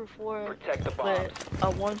copper 4 Protect the with bombs.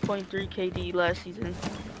 a 1.3 KD last season.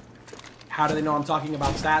 How do they know I'm talking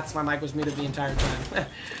about stats? My mic was muted the entire time.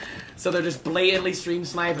 So they're just blatantly stream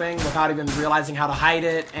sniping without even realizing how to hide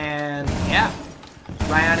it. And yeah,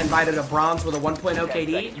 Ryan invited a bronze with a 1.0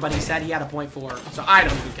 KD, but he said he had a 0.4. So I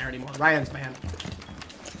don't even care anymore. Ryan's banned.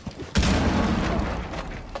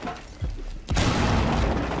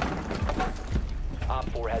 Op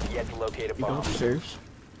 4 has yet to locate a You go bomb. upstairs.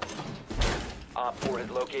 Op 4 has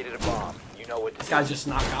located a bomb. You know what to This do. guy's just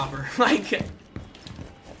not copper. Like,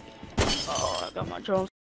 Oh, I got my drone.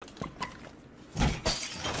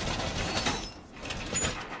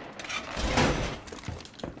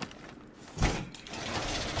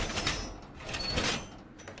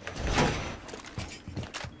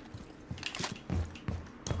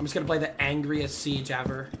 I'm just gonna play the angriest siege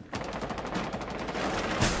ever.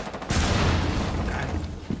 Okay.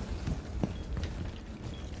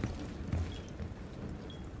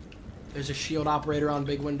 There's a shield operator on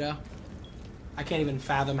big window. I can't even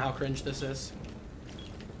fathom how cringe this is.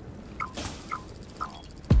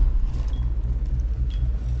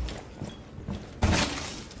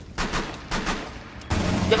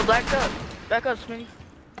 Yo, back up. Back up, Smitty.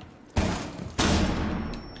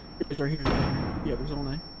 It's right here. Yeah, there's on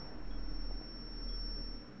A.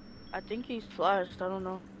 I think he's flashed. I don't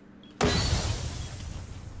know. He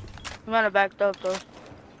might have backed up, though.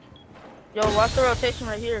 Yo, watch the rotation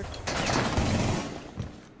right here.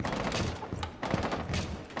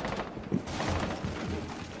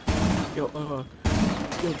 Yo, drop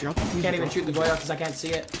the fuse. Can't even shoot the boy out because I can't see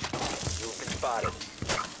it. You've been spotted.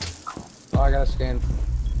 Oh, I gotta scan. Drop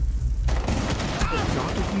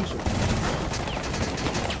the fuser.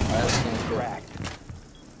 I gotta scan too. Cracked.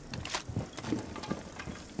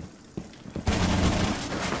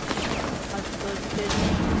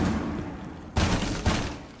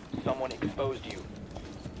 Someone exposed you.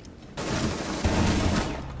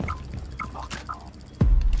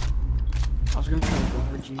 I was gonna try to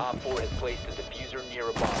guard you. Op 4 has placed a diffuser near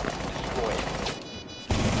a bomb. Destroy it.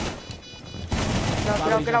 Why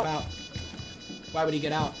would he Get jump out. out? Why would he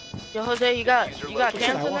get out? Yo, Jose, you got Diffuser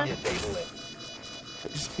cams in there? Disable it.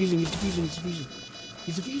 He's defusing, he's defusing, he's defusing.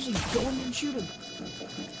 He's defusing. Go in there and shoot him.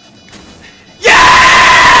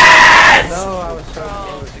 Yes! No, I was so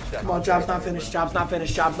close. Come on, job's not finished. Job's not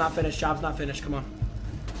finished. Job's not finished. Job's not finished. Come on.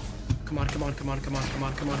 Come on, come on, come on, come on, come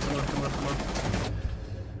on, come on, come on, come on, come on.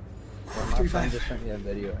 Well, my friend just sent me a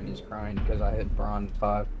video and he's crying because I hit bronze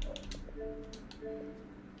 5.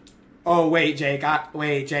 Oh, wait, Jake.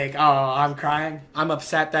 Wait, Jake. Oh, I'm crying. I'm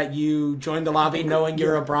upset that you joined the lobby knowing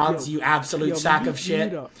you're a bronze, you absolute sack of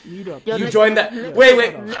shit. Mute up. You joined the...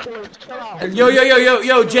 Wait.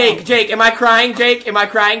 Yo, Jake. Am I crying, Jake? Am I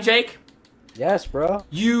crying, Jake? Yes, bro.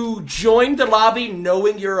 You joined the lobby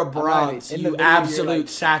knowing you're a bronze, in the you video, absolute you're like-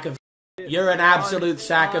 sack of shit. You're an absolute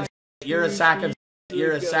sack of shit. You're a sack of shit.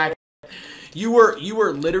 You're a sack of shit. You were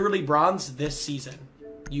literally bronze this season.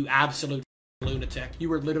 You absolute lunatic. You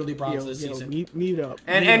were literally bronze this season. Mute up.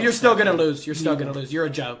 And you're still gonna lose. You're still gonna lose. You're a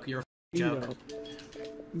joke. You're a joke.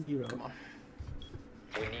 Come on.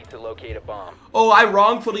 We need to locate a bomb. Oh, I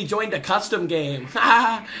wrongfully joined a custom game.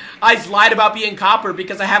 I lied about being copper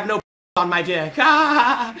because I have no on my dick.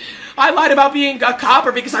 I lied about being a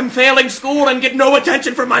copper because I'm failing school and get no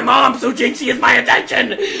attention from my mom, so Jynxzi is my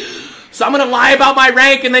attention. So I'm gonna lie about my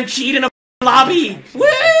rank and then cheat in a lobby.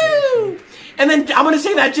 Woo! And then I'm gonna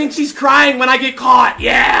say that Jynxzi's crying when I get caught.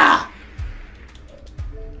 Yeah!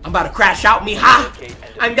 I'm about to crash out, mija.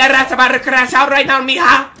 I'm dead ass about to crash out right now,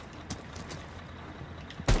 mija.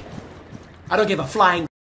 I don't give a flying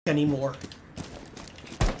anymore.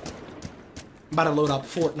 I'm about to load up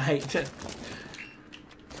Fortnite.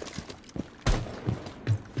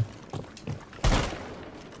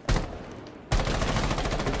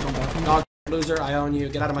 Dog loser, I own you.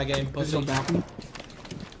 Get out of my game, pussy.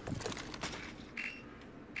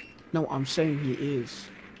 No, I'm saying he is.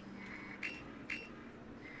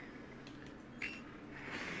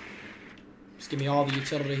 Just give me all the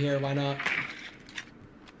utility here, why not?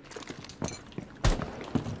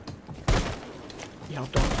 He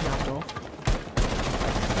hopped off.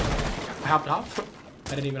 I hopped off?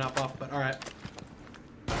 I didn't even hop off, but alright.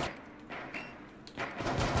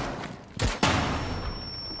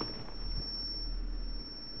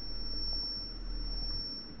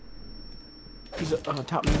 He's a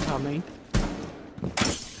top main.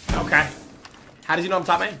 Okay. How does he know I'm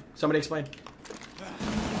top main? Somebody explain.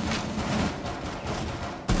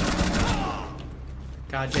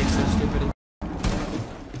 God, Jake's so stupid.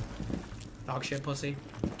 Dog shit pussy.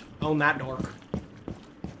 Own that dork.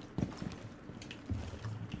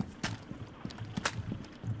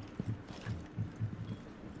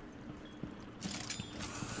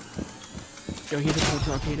 Yo, he doesn't want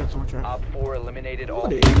truck. He doesn't want truck. Op 4 eliminated all.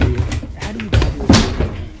 What an idiot. How do you die to a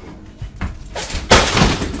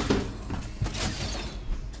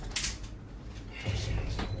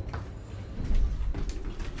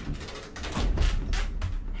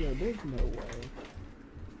Yo, there's no way.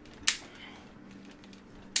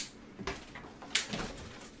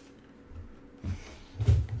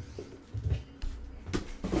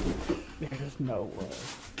 There's no way.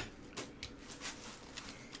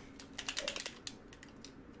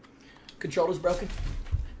 Controller's broken.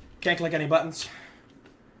 Can't click any buttons.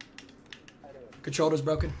 Controller's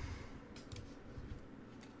broken.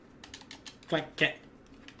 Can't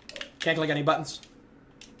click any buttons.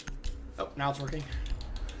 Oh, now it's working.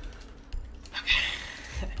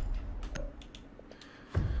 Okay.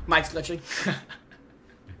 Mike's glitching.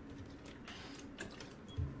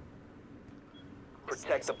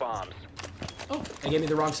 Protect the bombs. Oh, they gave me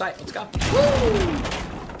the wrong site. Let's go. Woo!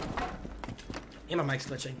 And my mic's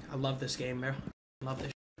glitching. I love this game, bro. I love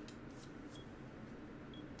this.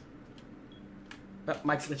 Oh,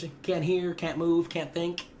 mic's glitching. Can't hear, can't move, can't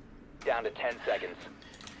think. Down to 10 seconds.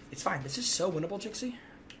 It's fine. This is so winnable, Jynxzi.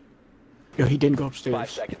 Yo, he didn't go upstairs. 5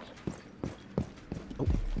 seconds. Oh.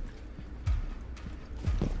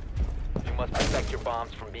 You must protect your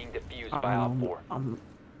bombs from being defused by Op 4.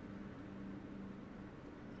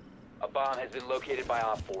 A bomb has been located by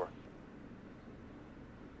Op 4.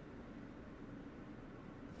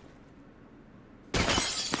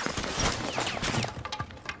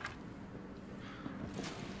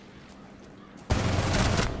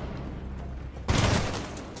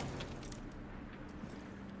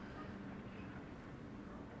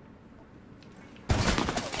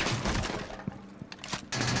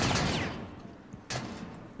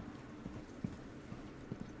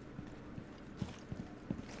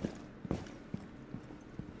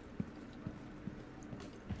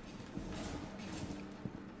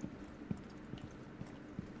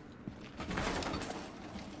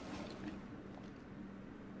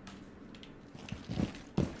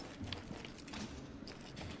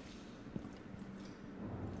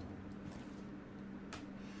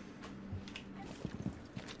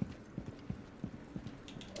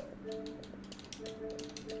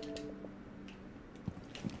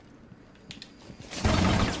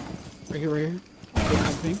 Right here, right here. I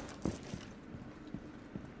think.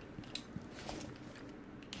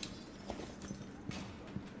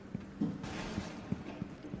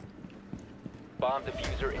 Bomb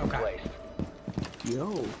diffuser in place.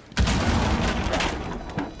 Yo.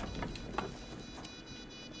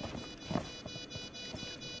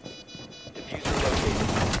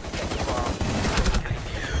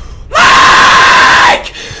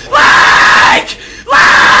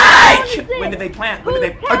 When did they plant? When did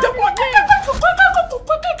they?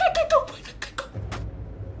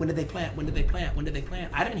 When did they plant? When did they plant? When did they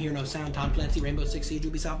plant? I didn't hear no sound. Tom Clancy, Rainbow Six Siege,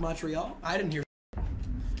 Ubisoft Montreal. I didn't hear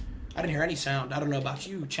any sound. I don't know about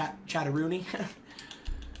you, Chatteroony.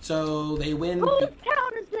 So they win. Whose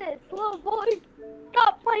town is this, little boy?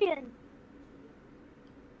 Stop playing.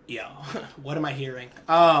 Yo, what am I hearing?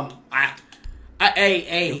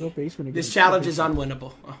 This challenge is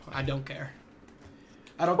unwinnable. I don't care.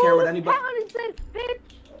 I don't care what anybody. Whose town is this, bitch?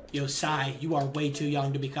 Yo, Sai, you are way too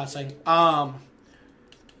young to be cussing.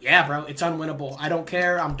 Yeah, bro, it's unwinnable. I don't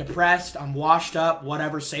care. I'm depressed. I'm washed up.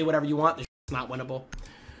 Whatever. Say whatever you want. This is not winnable.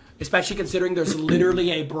 Especially considering there's literally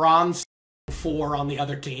a bronze 4 on the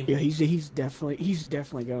other team. Yeah, he's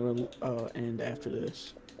definitely gonna end after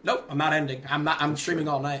this. Nope, I'm not ending. I'm streaming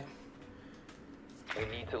all night. We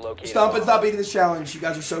need to locate. Stumpin's not beating this challenge. You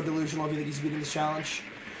guys are so delusional if you think he's beating this challenge.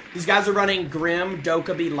 These guys are running Grim,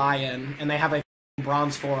 Dokkaebi, Lion, and they have a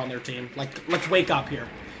bronze 4 on their team. Like, let's wake up here.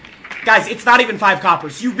 Guys, it's not even 5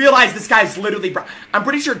 coppers. You realize this guy's literally I'm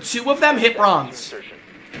pretty sure 2 of them hit bronze.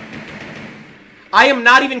 I am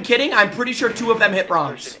not even kidding. I'm pretty sure 2 of them hit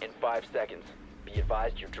bronze. In 5 seconds. Be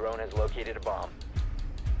advised your drone has located a bomb.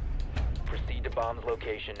 Proceed to bomb's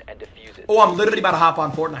location and defuse it. Oh, I'm literally about to hop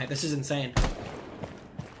on Fortnite. This is insane.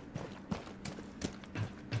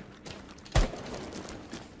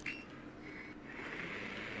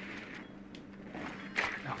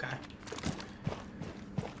 Okay.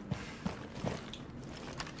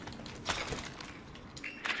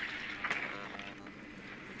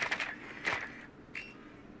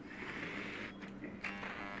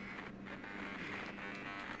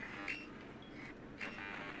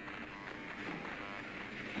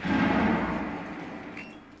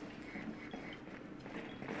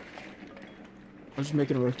 I'm just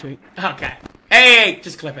making it rotate. Okay. Hey,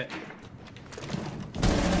 just clip it.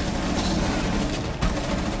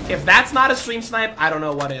 If that's not a stream snipe, I don't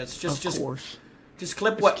know what is. Just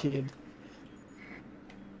clip what. Kid.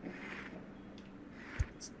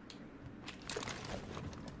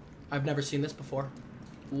 I've never seen this before.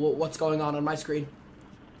 What's going on my screen?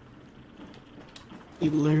 He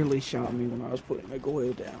literally shot me when I was putting the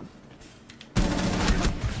oil down.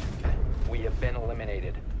 We have been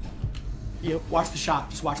eliminated. Yep. Watch the shot.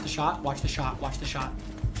 Just watch the shot. Watch the shot. Watch the shot.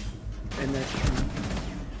 And that's true.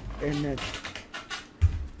 And that's